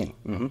anterior también.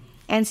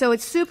 And so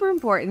it's super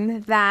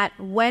important that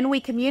when we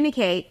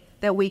communicate,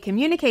 that we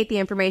communicate the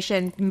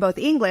information in both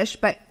English,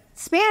 but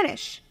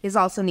Spanish is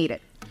also needed.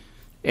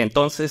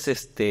 Entonces,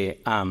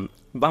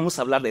 vamos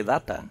a hablar de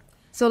data.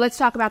 So let's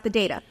talk about the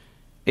data.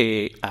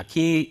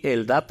 Aquí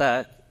el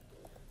data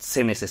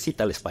se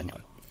necesita el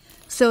español.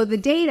 So the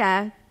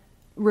data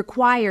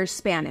requires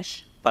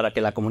Spanish. Para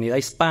que la comunidad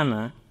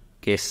hispana,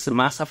 que es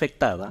más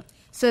afectada,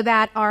 so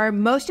that our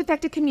most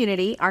affected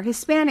community, our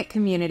Hispanic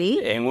community,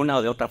 en una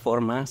o de otra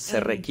forma se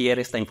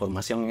requiere esta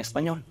información en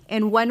español.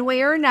 In one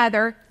way or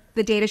another,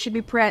 the data should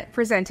be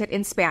presented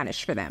in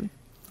Spanish for them.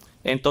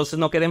 Entonces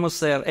no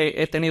queremos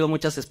he tenido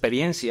muchas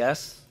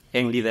experiencias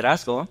en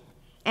liderazgo.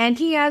 And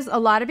he has a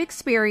lot of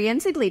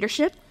experience in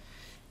leadership.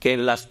 Que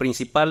las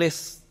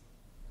principales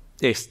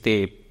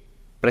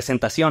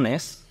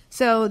presentaciones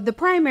so the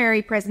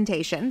primary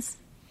presentations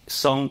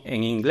son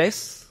en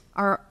inglés.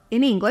 Are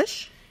in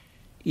English.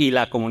 Y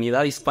la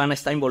comunidad hispana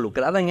está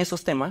involucrada en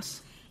esos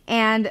temas.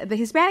 And the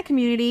Hispanic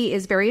community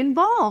is very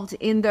involved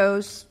in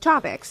those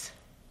topics.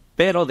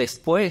 Pero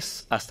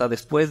hasta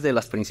después de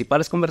las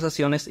principales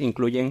conversaciones,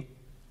 incluyen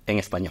en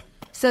español.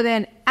 So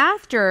then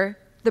after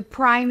the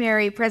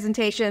primary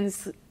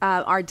presentations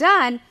are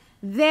done,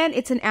 then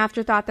it's an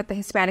afterthought that the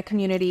Hispanic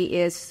community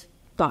is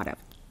thought of.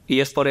 Y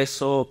es por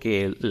eso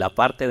que la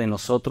parte de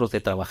nosotros de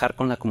trabajar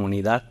con la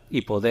comunidad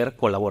y poder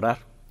colaborar,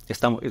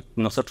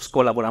 nosotros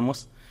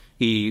colaboramos.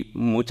 Y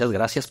muchas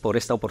gracias por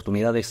esta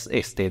oportunidad de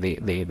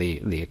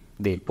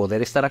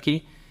poder estar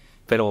aquí.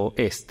 Pero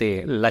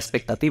la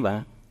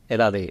expectativa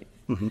era de...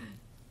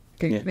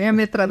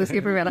 Déjame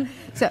traducir primero.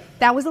 So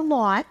that was a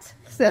lot.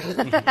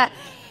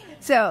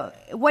 So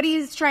what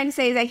he's trying to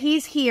say is that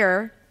he's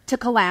here to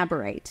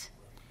collaborate.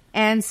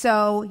 And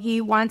so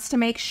he wants to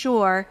make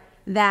sure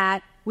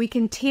that we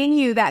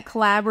continue that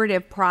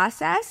collaborative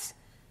process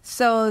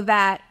so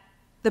that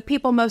the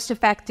people most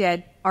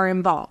affected are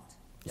involved.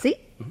 Yeah. See?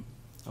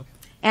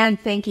 And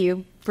thank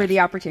you for the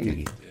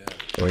opportunity.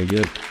 Very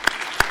good.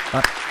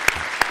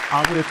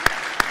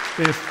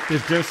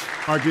 It's just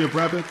our dear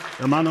brother,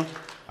 hermano.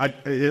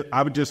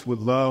 I would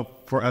love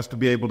for us to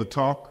be able to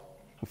talk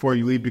before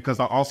you leave, because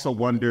I also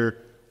wonder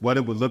what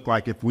it would look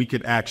like if we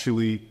could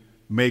actually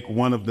make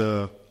one of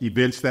the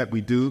events that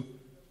we do,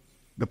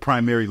 the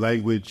primary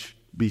language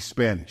be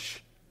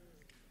Spanish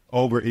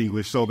over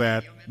English, so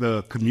that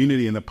the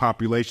community and the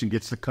population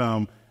gets to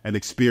come and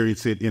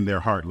experience it in their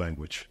heart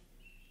language.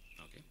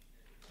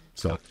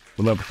 So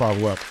we'll love to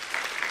follow up.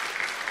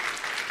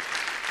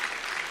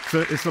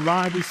 So it's a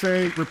line we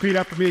say, repeat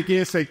after me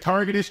again, say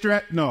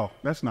targeted no,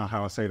 that's not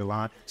how I say the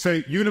line.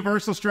 Say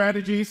universal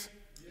strategies,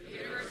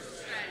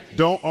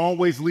 don't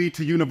always lead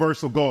to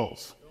universal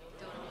goals.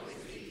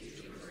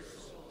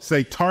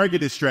 Say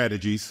targeted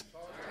strategies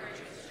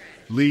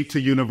lead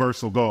to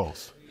universal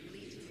goals.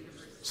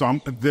 So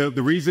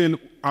the reason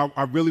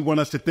I really want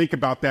us to think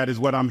about that is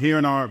what I'm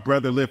hearing our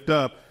brother lift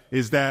up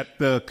is that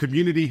the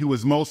community who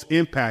is most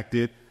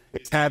impacted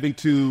is having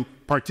to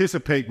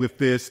participate with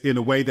this in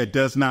a way that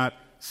does not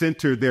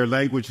center their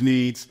language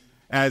needs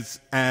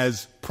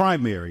as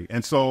primary.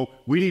 And so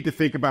we need to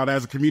think about,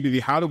 as a community,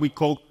 how do we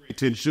co-create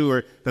to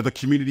ensure that the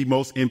community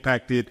most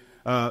impacted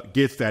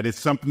gets that? It's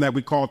something that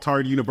we call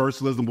targeted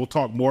universalism. We'll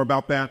talk more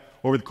about that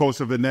over the course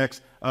of the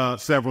next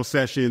several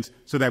sessions,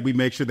 so that we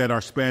make sure that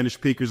our Spanish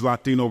speakers,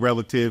 Latino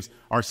relatives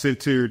are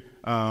centered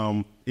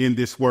in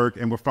this work,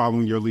 and we're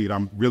following your lead.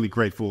 I'm really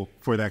grateful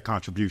for that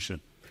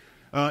contribution.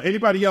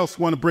 Anybody else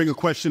want to bring a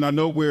question? I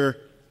know we're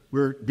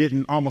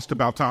getting almost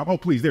about time. Oh,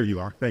 please, there you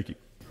are. Thank you.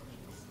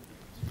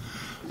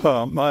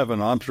 I have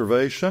an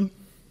observation.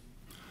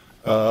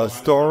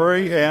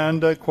 Story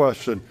and a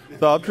question.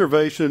 The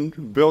observation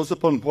builds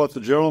upon what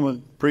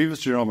the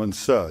previous gentleman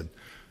said.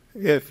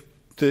 If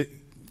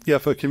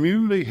a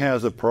community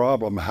has a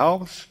problem,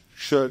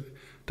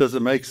 does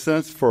it make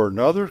sense for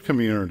another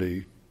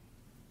community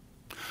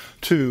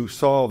to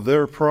solve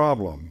their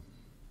problem?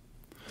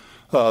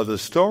 The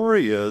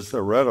story is, I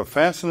read a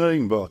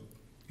fascinating book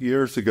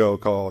years ago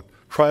called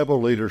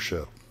Tribal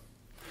Leadership.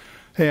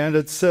 And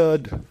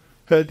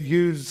it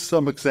used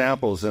some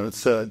examples, and it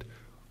said,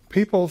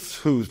 people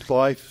whose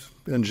life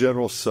in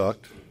general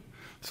sucked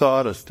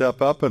thought a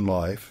step up in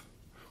life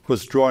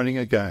was joining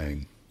a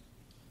gang.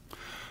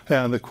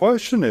 And the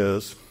question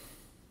is,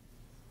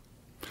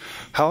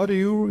 how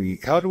do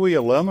we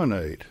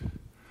eliminate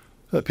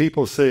the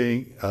people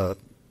seeing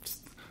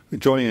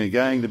joining a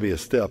gang to be a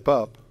step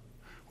up,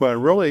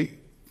 when really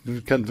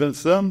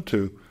convince them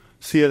to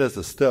see it as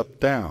a step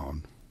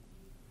down?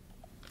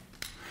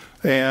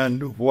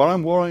 And what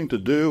I'm willing to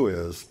do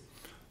is,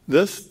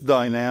 this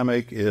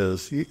dynamic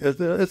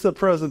it's a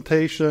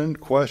presentation,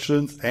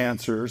 questions,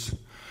 answers,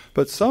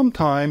 but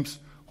sometimes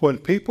when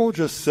people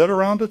just sit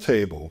around a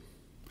table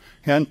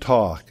and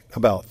talk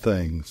about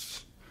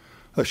things,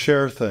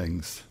 share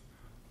things,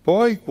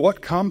 boy,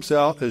 what comes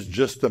out is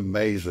just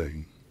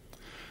amazing.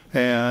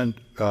 And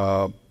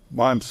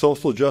I'm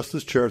Social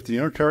Justice Chair at the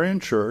Unitarian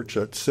Church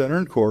at Center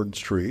and Cordon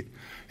Street,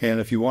 and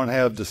if you want to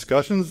have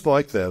discussions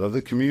like that of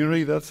the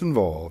community that's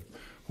involved,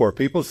 where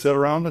people sit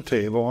around the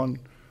table and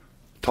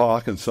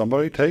talk and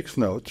somebody takes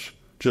notes,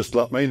 just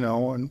let me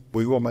know and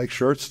we will make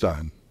sure it's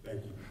done.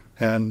 Thank you.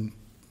 And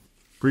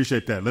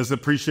appreciate that. Let's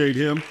appreciate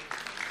him.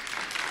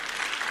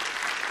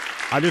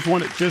 I just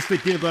wanted to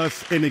give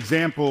us an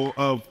example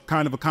of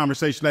kind of a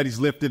conversation that he's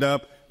lifted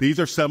up. These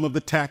are some of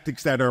the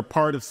tactics that are a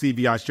part of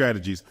CVI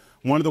strategies.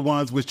 One of the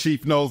ones which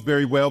Chief knows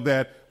very well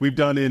that we've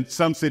done in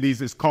some cities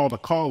is called a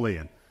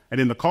call-in. And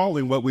in the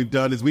call-in, what we've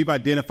done is we've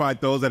identified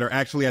those that are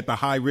actually at the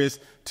high risk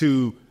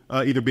to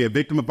either be a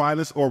victim of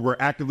violence or were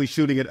actively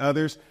shooting at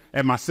others.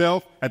 And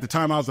myself, at the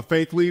time I was a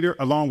faith leader,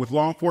 along with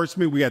law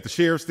enforcement, we had the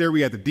sheriffs there,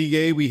 we had the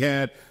DA, we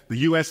had the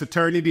U.S.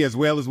 attorney, as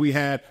well as we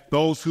had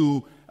those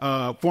who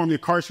formerly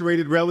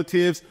incarcerated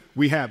relatives.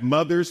 We had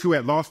mothers who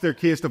had lost their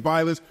kids to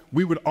violence.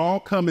 We would all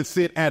come and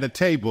sit at a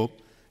table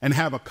and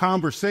have a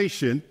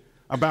conversation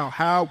about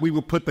how we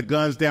would put the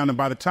guns down. And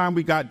by the time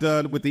we got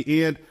done with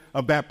the end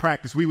of that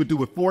practice, we would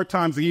do it 4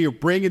 times a year,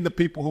 bring in the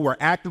people who were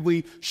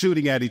actively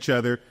shooting at each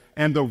other.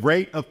 And the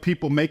rate of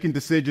people making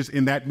decisions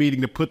in that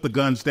meeting to put the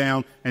guns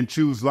down and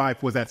choose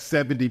life was at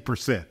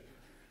 70%.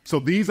 So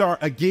these are,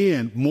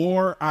 again,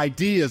 more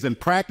ideas and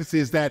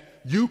practices that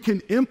you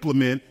can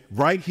implement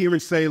right here in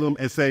Salem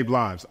and save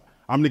lives.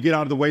 I'm going to get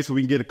out of the way so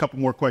we can get a couple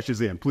more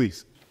questions in,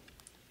 please.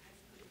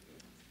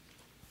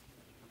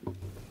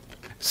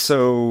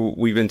 So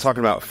we've been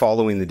talking about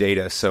following the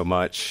data so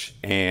much,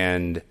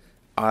 and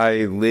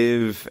I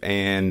live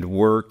and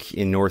work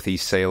in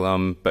Northeast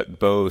Salem, but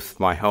both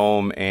my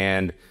home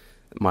and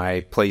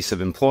my place of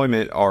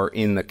employment are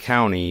in the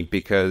county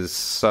because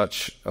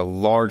such a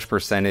large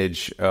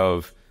percentage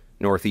of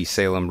Northeast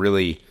Salem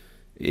really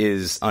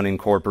is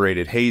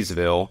unincorporated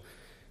Hayesville.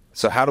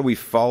 So how do we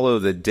follow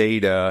the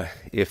data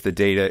if the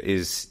data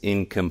is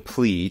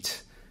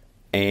incomplete?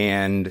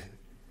 And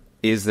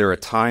is there a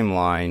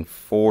timeline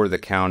for the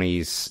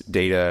county's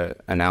data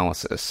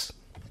analysis?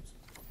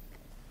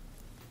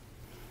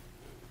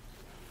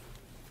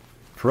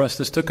 For us,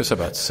 this took us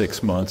about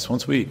 6 months.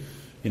 Once we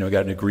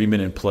got an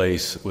agreement in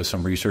place with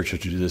some researchers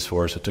to do this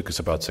for us, it took us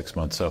about 6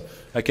 months. So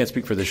I can't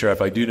speak for the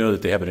sheriff. I do know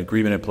that they have an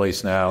agreement in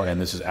place now, and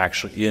this is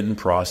actually in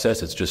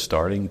process. It's just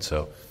starting.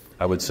 So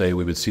I would say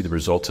we would see the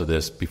results of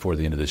this before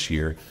the end of this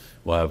year.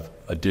 We'll have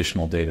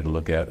additional data to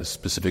look at,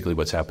 specifically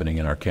what's happening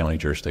in our county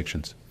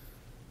jurisdictions.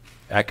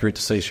 Accurate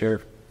to say,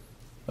 Sheriff?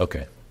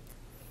 Okay.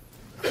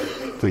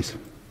 Please.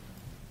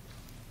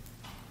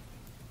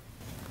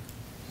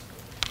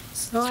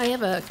 So I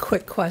have a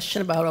quick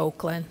question about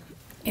Oakland.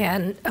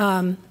 And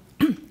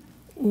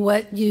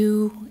what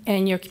you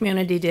and your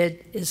community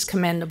did is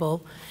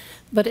commendable.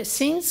 But it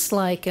seems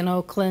like in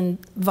Oakland,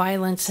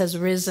 violence has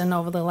risen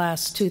over the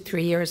last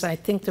 2-3 years. I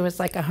think there was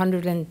like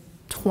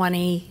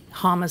 120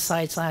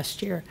 homicides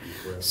last year.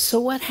 Right. So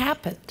what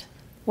happened?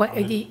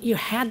 You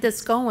had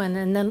this going,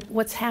 and then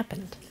what's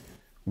happened?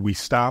 We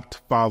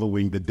stopped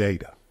following the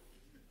data.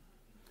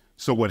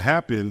 So what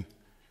happened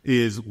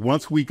is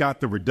once we got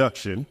the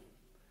reduction,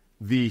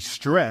 the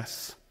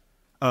stress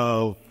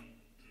of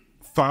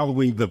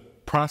following the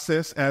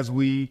process as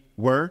we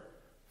were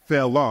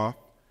fell off,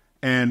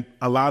 and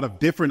a lot of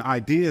different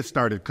ideas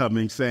started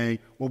coming saying,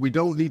 well, we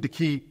don't need to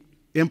keep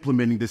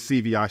implementing the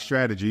CVI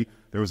strategy.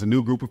 There was a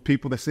new group of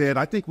people that said,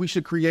 I think we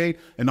should create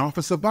an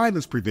Office of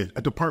Violence Prevention,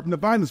 a Department of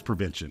Violence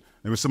Prevention.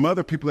 There were some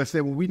other people that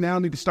said, well, we now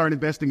need to start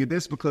investing in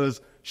this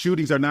because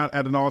shootings are not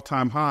at an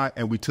all-time high,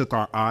 and we took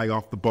our eye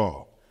off the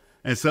ball.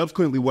 And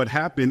subsequently, what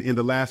happened in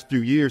the last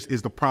few years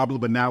is the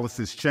problem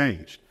analysis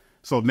changed.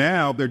 So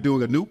now they're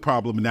doing a new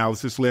problem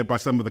analysis led by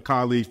some of the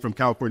colleagues from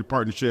California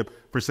Partnership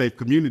for Safe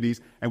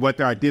Communities. And what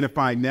they're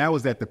identifying now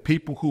is that the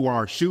people who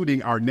are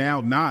shooting are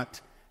now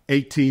not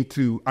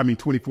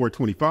 24,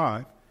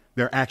 25.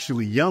 They're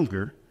actually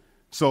younger.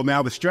 So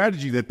now the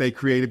strategy that they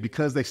created,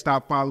 because they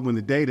stopped following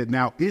the data,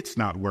 now it's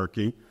not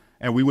working.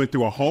 And we went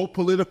through a whole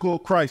political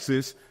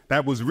crisis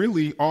that was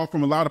really all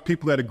from a lot of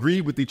people that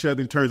agreed with each other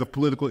in terms of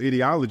political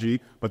ideology,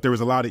 but there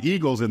was a lot of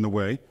egos in the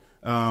way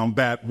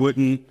that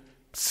wouldn't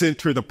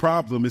center the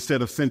problem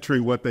instead of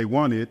centering what they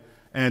wanted.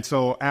 And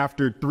so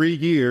after 3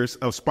 years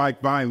of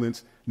spiked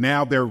violence,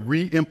 now they're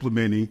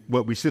re-implementing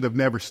what we should have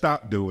never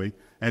stopped doing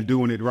and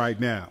doing it right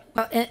now.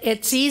 Well,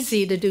 it's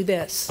easy to do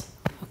this.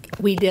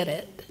 We did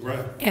it.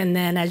 Right. And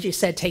then, as you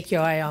said, take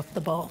your eye off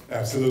the ball.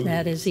 Absolutely.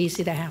 That is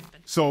easy to happen.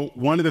 So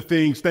one of the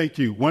things, thank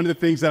you, one of the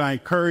things that I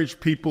encourage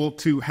people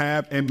to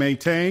have and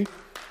maintain,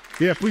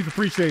 yeah, please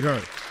appreciate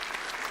her.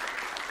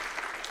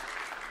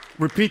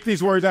 Repeat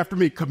these words after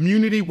me,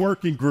 community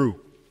working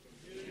group.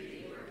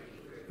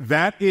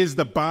 That is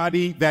the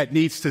body that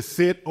needs to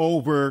sit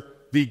over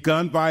the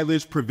gun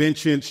violence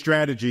prevention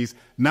strategies,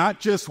 not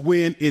just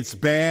when it's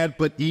bad,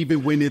 but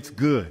even when it's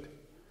good.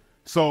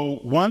 So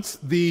once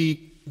the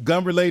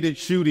gun-related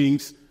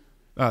shootings,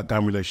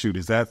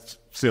 that's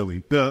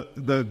silly.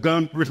 The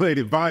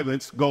gun-related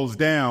violence goes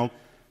down,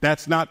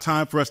 that's not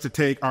time for us to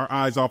take our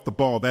eyes off the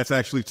ball. That's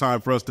actually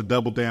time for us to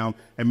double down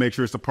and make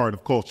sure it's a part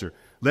of culture.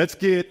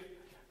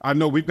 I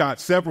know we've got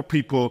several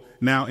people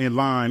now in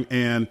line,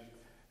 and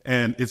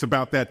it's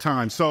about that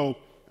time. So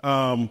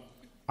I'm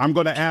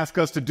going to ask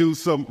us to do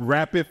some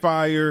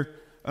rapid-fire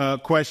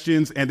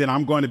questions, and then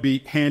I'm going to be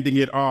handing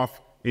it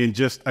off in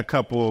just a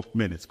couple of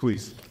minutes,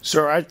 please.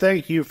 Sir, I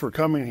thank you for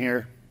coming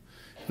here.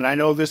 And I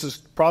know this is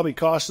probably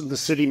costing the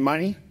city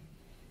money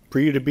for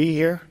you to be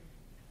here.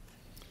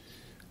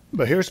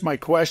 But here's my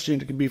question.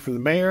 It could be for the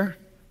mayor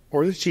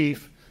or the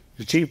chief.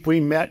 The chief,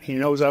 we met. He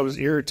knows I was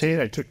irritated.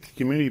 I took the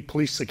Community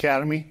Police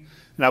Academy,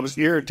 and I was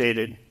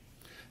irritated.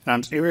 And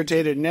I'm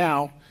irritated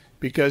now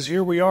because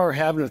here we are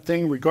having a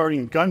thing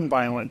regarding gun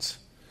violence.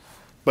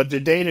 But the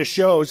data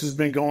shows it's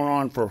been going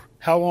on for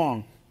how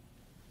long?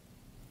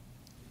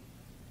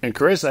 And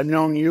Chris, I've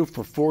known you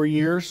for 4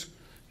 years.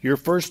 Your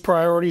first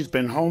priority has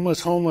been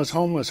homeless.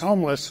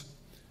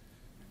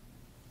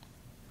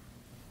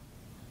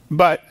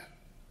 But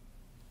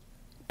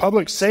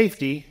public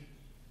safety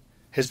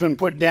has been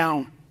put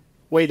down,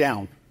 way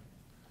down.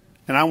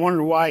 And I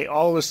wonder why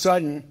all of a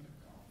sudden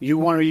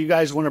you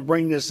guys want to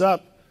bring this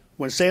up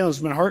when Salem's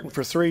been hurting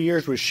for 3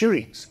 years with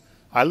shootings.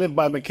 I live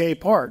by McKay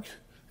Park.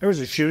 There was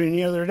a shooting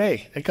the other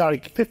day. They got a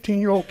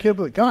 15-year-old kid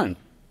with a gun.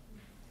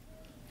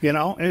 You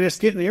know, and it's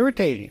getting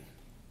irritating.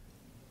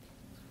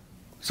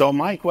 So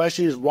my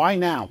question is, why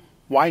now?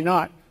 Why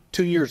not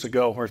 2 years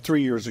ago or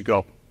 3 years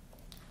ago?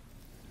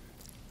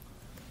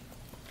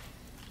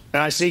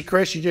 And I see,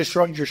 Chris, you just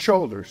shrugged your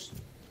shoulders.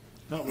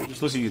 No, we're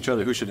just looking at each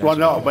other. Who should answer?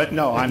 Well,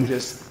 no, I'm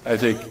just... I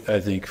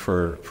think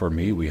for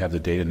me, we have the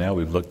data now.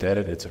 We've looked at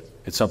it.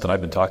 It's something I've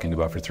been talking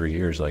about for 3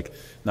 years. Like,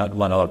 not a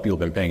lot of people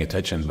have been paying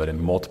attention, but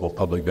in multiple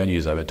public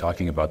venues, I've been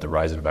talking about the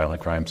rise in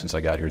violent crime since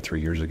I got here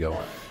 3 years ago.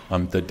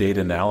 The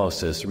data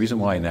analysis, the reason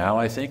why now,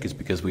 I think, is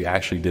because we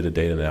actually did a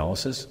data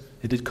analysis.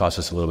 It did cost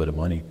us a little bit of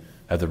money.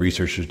 Had the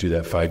researchers do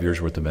that 5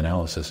 years worth of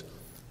analysis.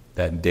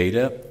 That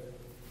data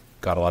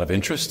got a lot of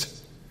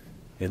interest.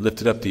 It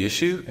lifted up the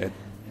issue, and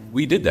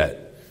we did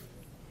that.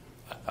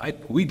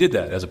 We did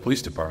that as a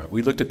police department.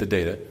 We looked at the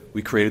data,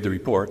 we created the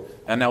report,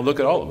 and now look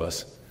at all of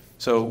us.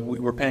 So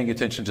we're paying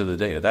attention to the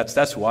data.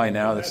 That's why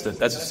now. That's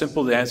a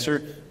simple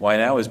answer. Why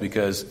now is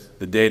because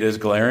the data is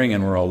glaring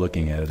and we're all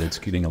looking at it. It's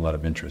getting a lot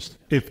of interest.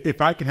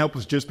 If I can help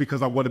us, just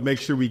because I want to make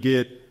sure we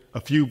get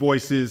a few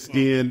voices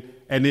in,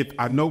 and if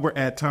I know we're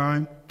at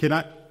time, can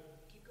I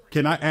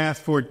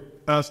ask for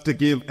us to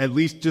give at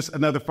least just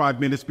another 5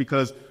 minutes,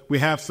 because we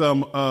have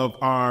some of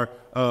our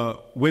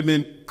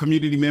women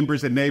community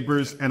members and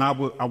neighbors, and I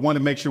want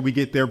to make sure we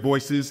get their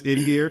voices in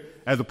here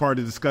as a part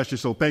of the discussion.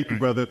 So thank you,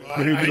 brother.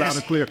 We're hearing you loud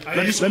and clear.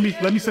 Let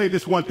me say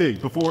this one thing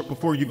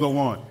before you go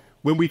on.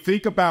 When we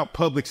think about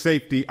public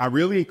safety, I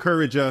really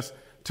encourage us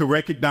to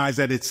recognize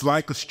that it's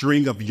like a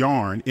string of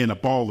yarn in a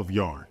ball of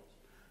yarn,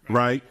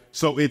 right?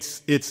 So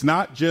it's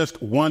not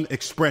just one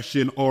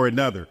expression or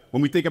another.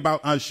 When we think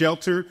about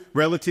unsheltered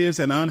relatives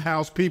and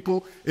unhoused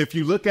people, if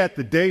you look at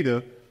the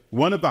data,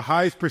 one of the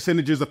highest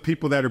percentages of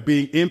people that are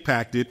being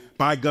impacted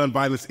by gun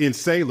violence in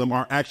Salem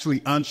are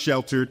actually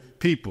unsheltered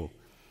people.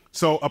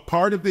 So a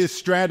part of this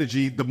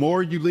strategy, the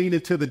more you lean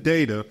into the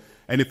data,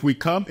 and if we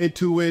come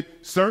into it,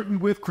 certain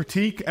with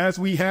critique as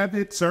we have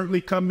it, certainly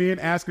come in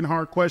asking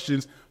hard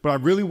questions, but I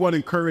really want to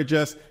encourage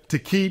us to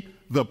keep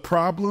the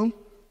problem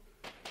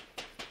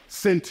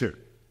centered.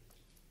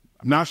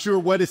 I'm not sure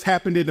what has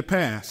happened in the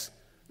past.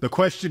 The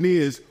question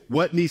is,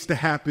 what needs to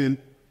happen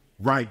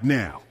right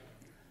now?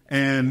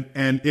 And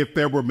if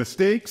there were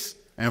mistakes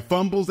and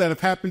fumbles that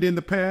have happened in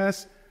the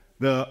past,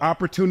 the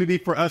opportunity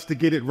for us to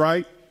get it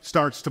right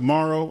starts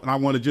tomorrow. And I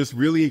want to just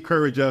really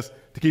encourage us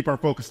to keep our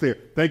focus there.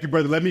 Thank you,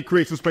 brother. Let me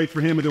create some space for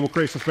him, and then we'll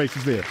create some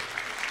spaces there.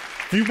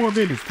 A few more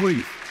minutes,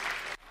 please.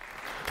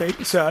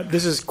 Okay, so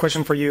this is a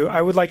question for you.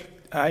 I would like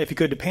if you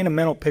could, to paint a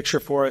mental picture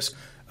for us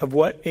of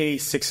what a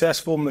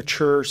successful,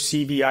 mature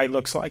CVI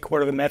looks like.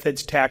 What are the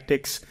methods,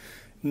 tactics,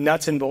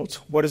 nuts and bolts?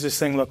 What does this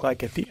thing look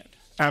like at the end?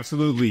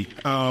 Absolutely.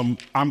 I'm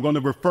going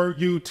to refer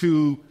you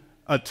to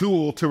a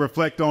tool to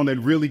reflect on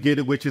and really get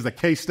it, which is a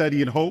case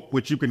study in Hope,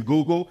 which you can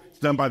Google. It's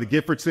done by the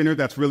Gifford Center.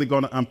 That's really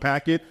going to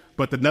unpack it.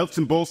 But the nuts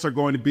and bolts are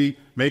going to be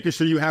making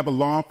sure you have a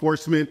law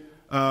enforcement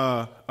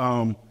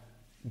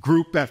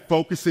group that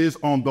focuses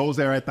on those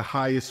that are at the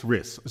highest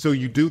risk. So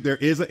there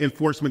is an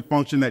enforcement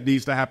function that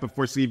needs to happen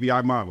for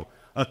CVI model.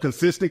 A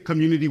consistent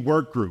community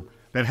work group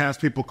that has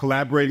people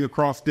collaborating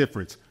across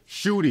difference,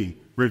 shooting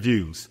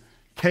reviews,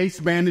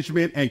 case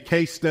management and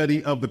case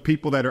study of the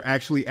people that are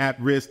actually at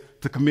risk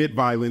to commit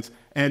violence,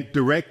 and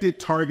directed,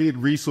 targeted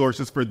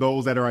resources for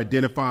those that are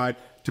identified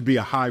to be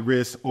a high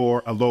risk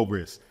or a low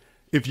risk.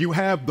 If you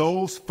have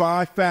those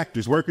 5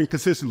 factors working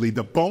consistently,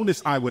 the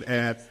bonus I would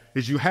add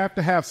is you have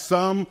to have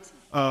some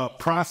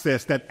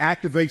process that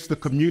activates the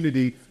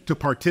community to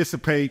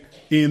participate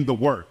in the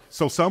work.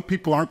 So some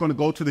people aren't going to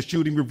go to the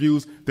shooting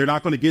reviews. They're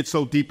not going to get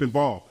so deep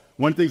involved.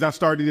 One of the things I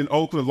started in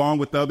Oakland along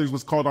with others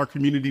was called our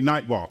community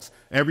night walks.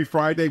 Every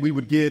Friday we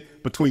would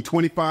get between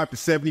 25 to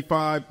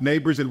 75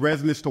 neighbors and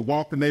residents to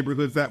walk the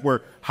neighborhoods that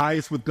were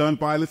highest with gun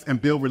violence and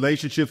build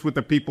relationships with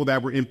the people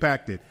that were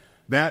impacted.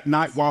 That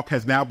night walk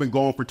has now been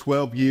going for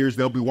 12 years.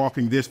 They'll be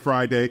walking this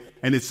Friday,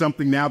 and it's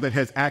something now that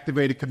has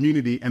activated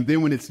community. And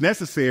then when it's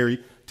necessary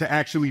to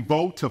actually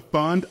vote to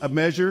fund a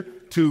measure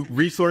to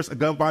resource a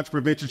gun violence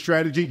prevention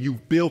strategy,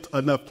 you've built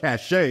enough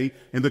cachet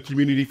in the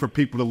community for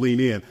people to lean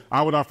in.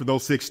 I would offer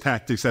those 6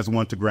 tactics as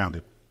one to ground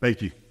it.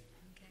 Thank you.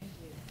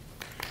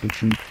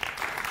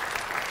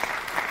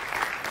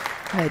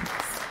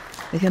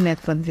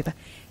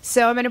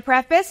 So I'm going to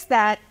preface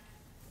that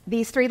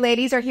these 3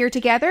 ladies are here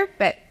together,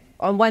 but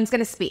one's going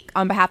to speak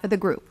on behalf of the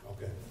group.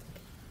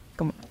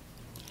 Okay.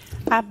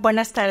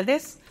 Buenas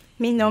tardes.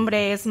 Mi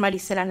nombre es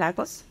Marisela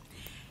Lagos.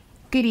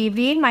 Good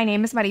evening. My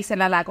name is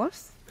Marisela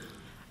Lagos.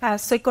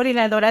 Soy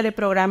coordinadora de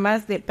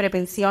programas de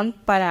prevención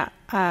para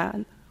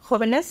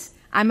jóvenes.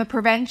 I'm a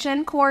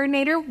prevention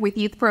coordinator with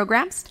youth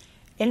programs.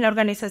 En la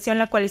organización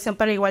La Coalición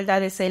para la Igualdad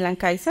de Salem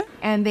Kaiser.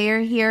 And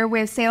they're here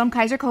with Salem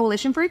Kaiser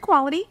Coalition for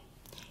Equality.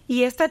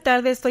 Y esta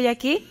tarde estoy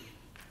aquí.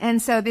 And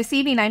so this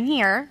evening I'm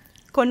here.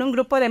 Con un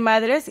grupo de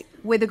madres.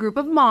 With a group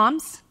of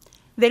moms.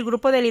 Del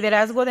grupo de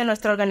liderazgo de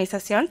nuestra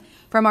organización.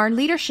 From our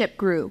leadership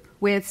group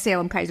with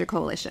Salem Kaiser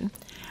Coalition.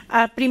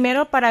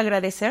 Primero para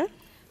agradecer.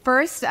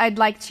 First, I'd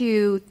like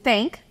to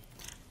thank.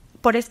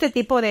 Por este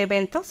tipo de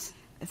eventos.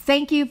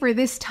 Thank you for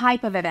this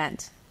type of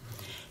event.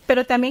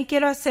 Pero también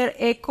quiero hacer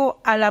eco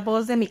a la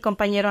voz de mi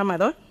compañero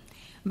Amador.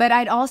 But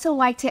I'd also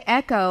like to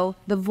echo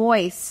the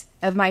voice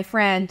of my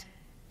friend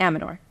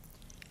Amador.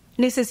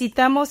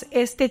 Necesitamos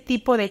este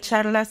tipo de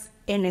charlas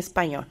en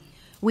español.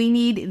 We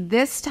need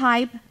this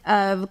type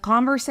of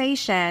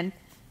conversation,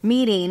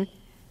 meeting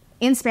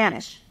in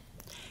Spanish.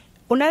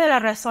 Una de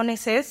las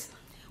razones es.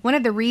 One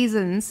of the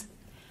reasons.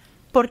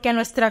 Porque a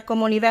nuestra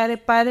comunidad de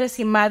padres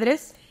y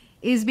madres.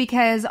 Is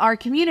because our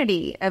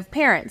community of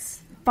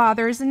parents,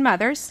 fathers and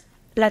mothers.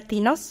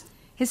 Latinos.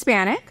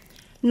 Hispanic.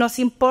 Nos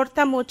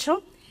importa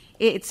mucho.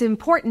 It's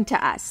important to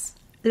us.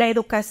 La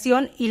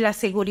educación y la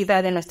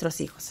seguridad de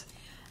nuestros hijos.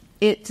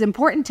 It's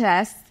important to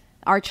us,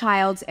 our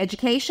child's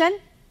education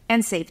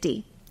and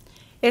safety.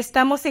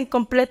 Estamos en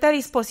completa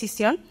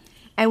disposición.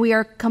 And we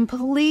are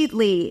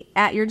completely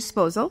at your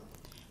disposal.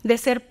 De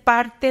ser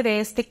parte de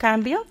este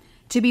cambio.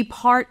 To be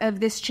part of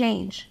this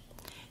change.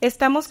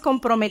 Estamos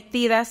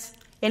comprometidas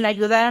en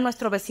ayudar a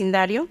nuestro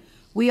vecindario.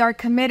 We are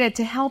committed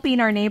to helping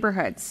our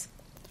neighborhoods.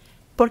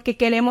 Porque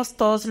queremos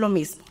todos lo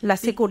mismo. La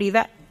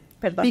seguridad.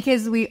 Perdón.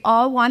 Because we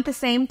all want the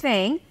same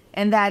thing,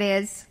 and that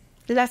is.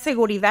 La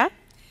seguridad.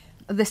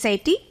 The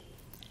safety.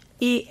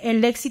 Y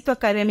el éxito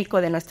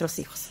académico de nuestros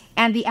hijos.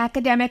 And the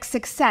academic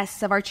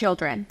success of our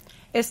children.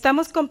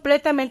 Estamos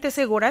completamente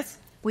seguras.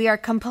 We are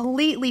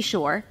completely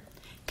sure.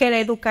 Que la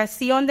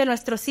educación de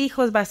nuestros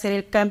hijos va a ser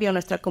el cambio en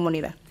nuestra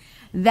comunidad.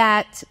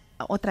 That,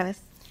 otra vez.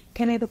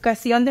 Que la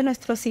educación de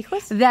nuestros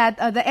hijos. That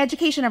the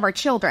education of our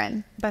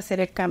children. Va a ser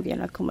el cambio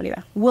en la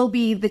comunidad. Will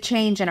be the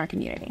change in our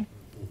community.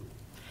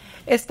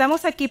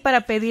 Estamos aquí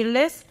para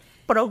pedirles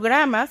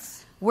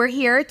programas. We're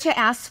here to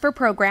ask for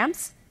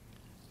programs.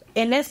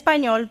 En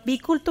español,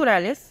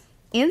 biculturales.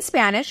 In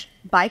Spanish,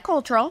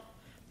 bicultural.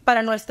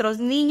 Para nuestros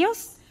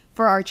niños.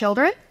 For our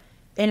children.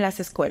 En las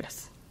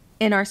escuelas.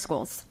 In our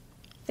schools.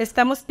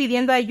 Estamos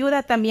pidiendo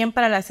ayuda también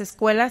para las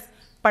escuelas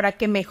para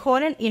que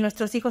mejoren y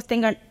nuestros hijos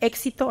tengan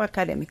éxito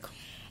académico.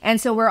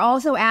 And so we're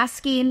also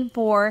asking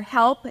for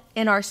help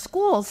in our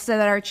schools so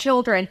that our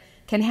children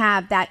can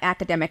have that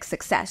academic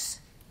success.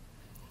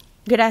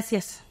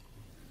 Gracias.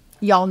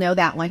 Y'all know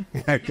that one.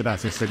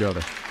 Gracias,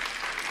 señora.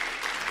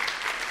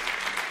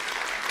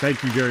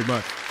 Thank you very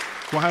much.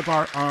 We'll have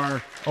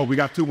we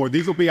got 2 more.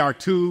 These will be our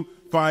 2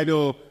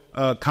 final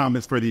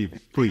comments for the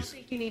evening. Please. I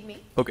think you need me.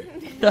 Okay.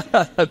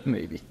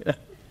 Maybe.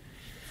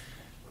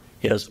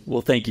 Yes,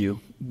 well, thank you,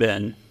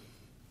 Ben,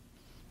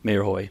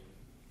 Mayor Hoy,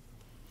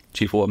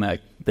 Chief Womack,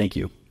 thank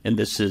you. and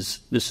this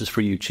is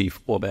for you, Chief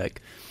Womack,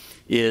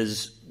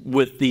 is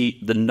with the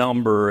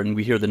number, and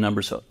we hear the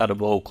numbers out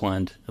of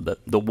Oakland,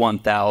 the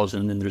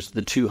 1,000, and there's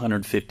the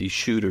 250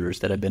 shooters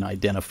that have been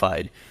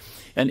identified.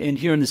 And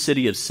here in the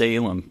city of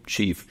Salem,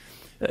 Chief,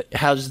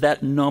 has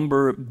that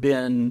number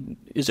been,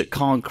 is it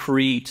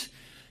concrete?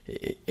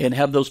 And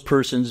have those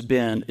persons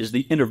been, is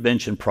the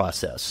intervention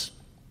process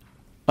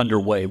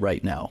underway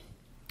right now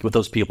with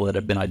those people that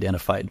have been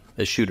identified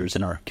as shooters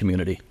in our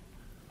community?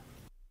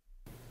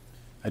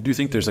 I do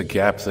think there's a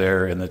gap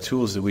there, and the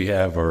tools that we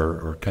have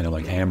are kind of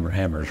like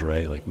hammers,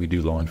 right? Like we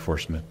do law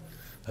enforcement.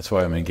 That's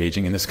why I'm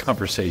engaging in this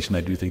conversation.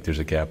 I do think there's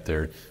a gap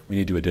there. We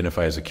need to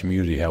identify as a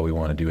community how we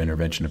want to do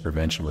intervention and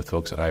prevention with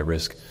folks at high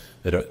risk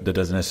that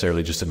doesn't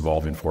necessarily just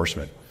involve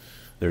enforcement.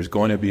 There's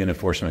going to be an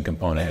enforcement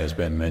component, as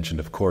Ben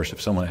mentioned. Of course,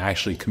 if someone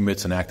actually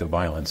commits an act of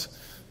violence,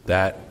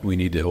 that we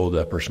need to hold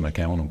that person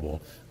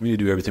accountable. We need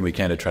to do everything we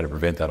can to try to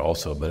prevent that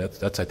also.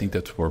 But I think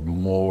that's where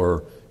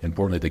more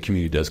importantly the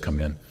community does come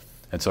in.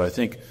 And so I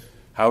think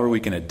however we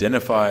can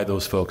identify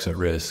those folks at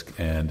risk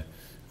and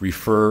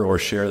refer or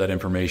share that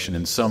information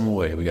in some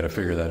way, we got to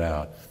figure that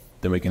out.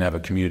 Then we can have a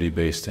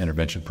community-based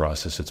intervention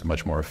process that's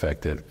much more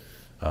effective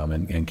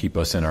and keep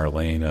us in our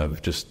lane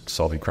of just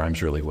solving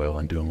crimes really well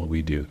and doing what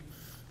we do.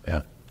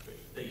 Yeah.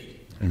 Thank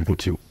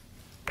you.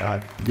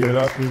 Thank you. Give it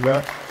up, you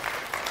got.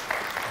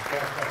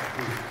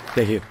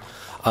 Thank you.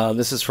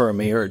 This is for our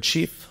mayor or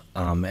chief.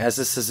 As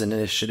this is an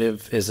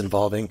initiative is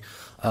involving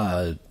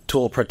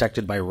tool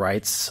protected by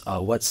rights,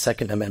 what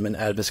Second Amendment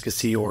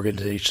advocacy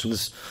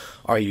organizations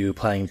are you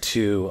planning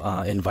to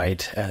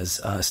invite as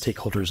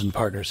stakeholders and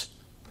partners?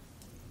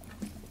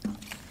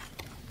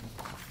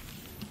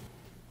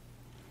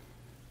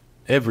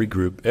 Every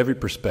group, every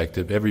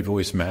perspective, every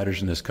voice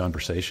matters in this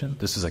conversation.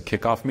 This is a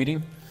kickoff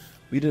meeting.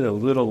 We did a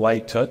little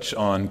light touch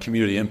on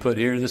community input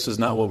here. This is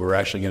not what we're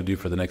actually going to do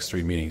for the next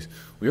 3 meetings.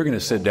 We're going to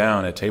sit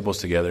down at tables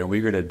together and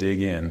we're going to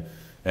dig in.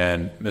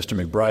 And Mr.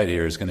 McBride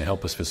here is going to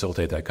help us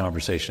facilitate that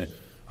conversation.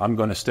 I'm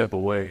going to step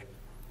away.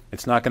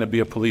 It's not going to be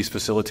a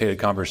police-facilitated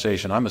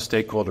conversation. I'm a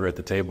stakeholder at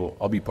the table.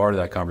 I'll be part of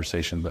that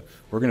conversation, but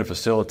we're going to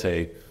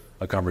facilitate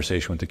a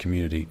conversation with the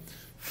community.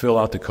 Fill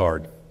out the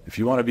card. If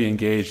you want to be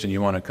engaged and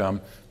you want to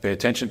come, pay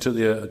attention to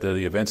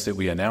the events that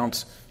we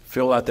announce.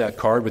 Fill out that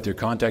card with your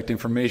contact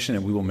information,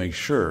 and we will make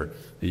sure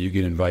that you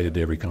get invited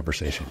to every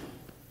conversation.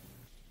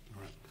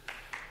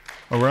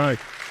 All right.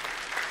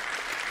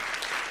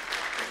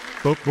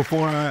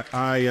 Before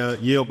I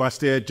yield my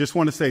stead, just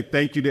want to say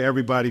thank you to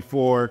everybody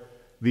for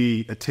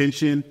the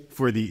attention,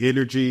 for the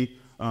energy.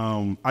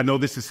 I know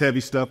this is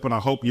heavy stuff, but I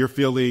hope you're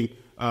feeling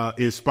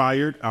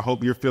inspired. I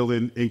hope you're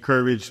feeling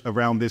encouraged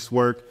around this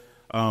work.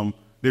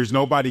 There's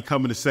nobody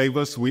coming to save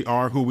us. We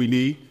are who we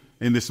need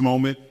in this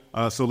moment.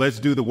 So let's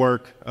do the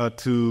work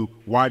to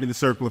widen the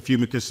circle of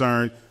human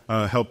concern,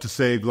 help to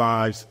save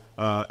lives,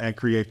 and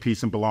create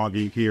peace and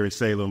belonging here in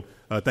Salem.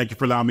 Thank you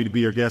for allowing me to be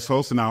your guest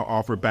host, and I'll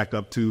offer it back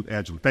up to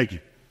Angela. Thank you.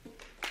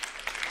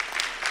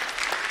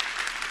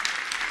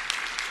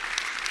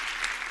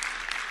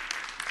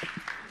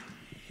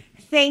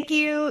 Thank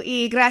you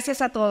y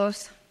gracias a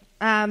todos.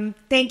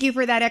 Thank you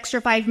for that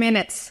extra 5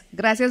 minutes.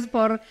 Gracias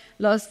por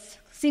los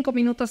 5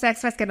 minutos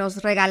extras que nos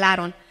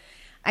regalaron.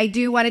 I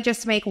do want to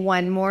just make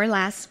one more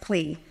last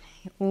plea.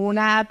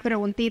 Una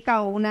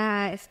preguntita o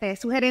una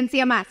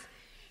sugerencia más.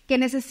 Que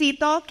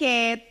necesito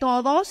que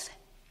todos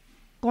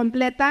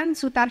completan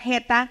su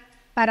tarjeta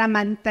para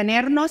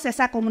mantenernos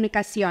esa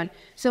comunicación.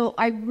 So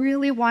I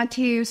really want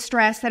to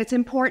stress that it's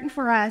important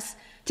for us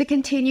to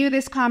continue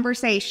this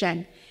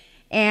conversation.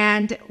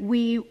 And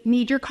we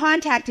need your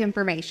contact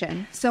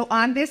information. So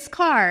on this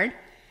card,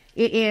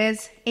 it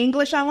is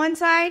English on one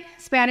side,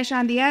 Spanish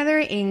on the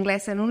other,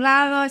 Inglés en un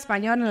lado,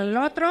 Español en el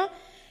otro.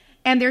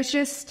 And there's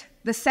just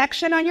the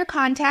section on your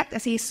contact,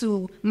 así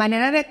su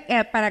manera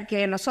de, para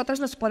que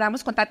nosotros nos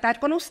podamos contactar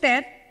con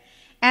usted.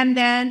 And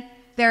then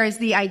there is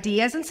the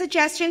ideas and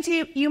suggestions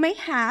you may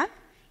have,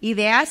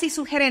 ideas y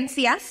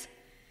sugerencias.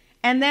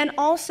 And then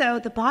also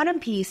the bottom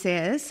piece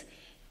is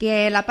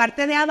que la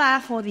parte de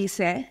abajo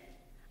dice,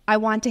 I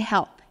want to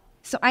help.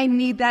 So I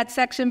need that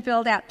section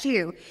filled out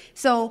too.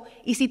 So,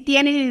 y si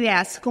tienen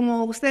ideas,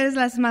 como ustedes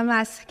las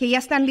mamás, que ya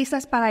están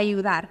listas para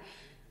ayudar,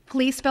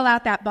 please fill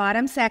out that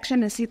bottom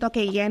section. Necesito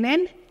que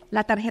llenen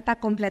la tarjeta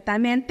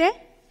completamente.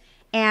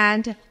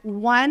 And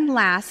one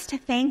last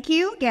thank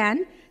you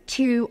again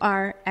to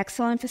our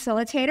excellent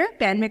facilitator,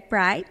 Ben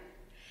McBride.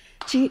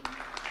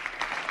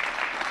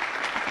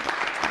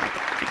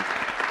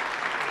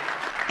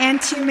 And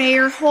to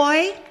Mayor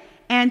Hoy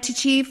and to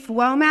Chief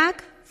Womack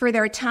for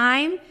their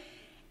time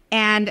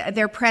and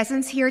their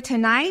presence here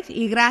tonight.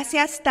 Y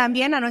gracias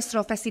también a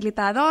nuestro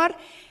facilitador,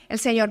 el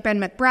señor Ben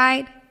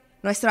McBride,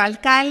 nuestro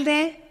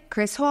alcalde,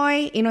 Chris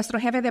Hoy, y nuestro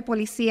jefe de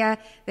policía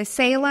de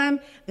Salem.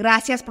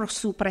 Gracias por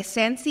su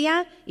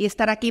presencia y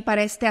estar aquí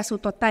para este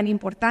asunto tan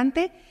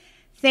importante.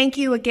 Thank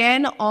you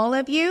again, all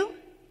of you.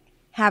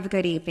 Have a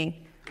good evening.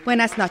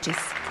 Buenas noches.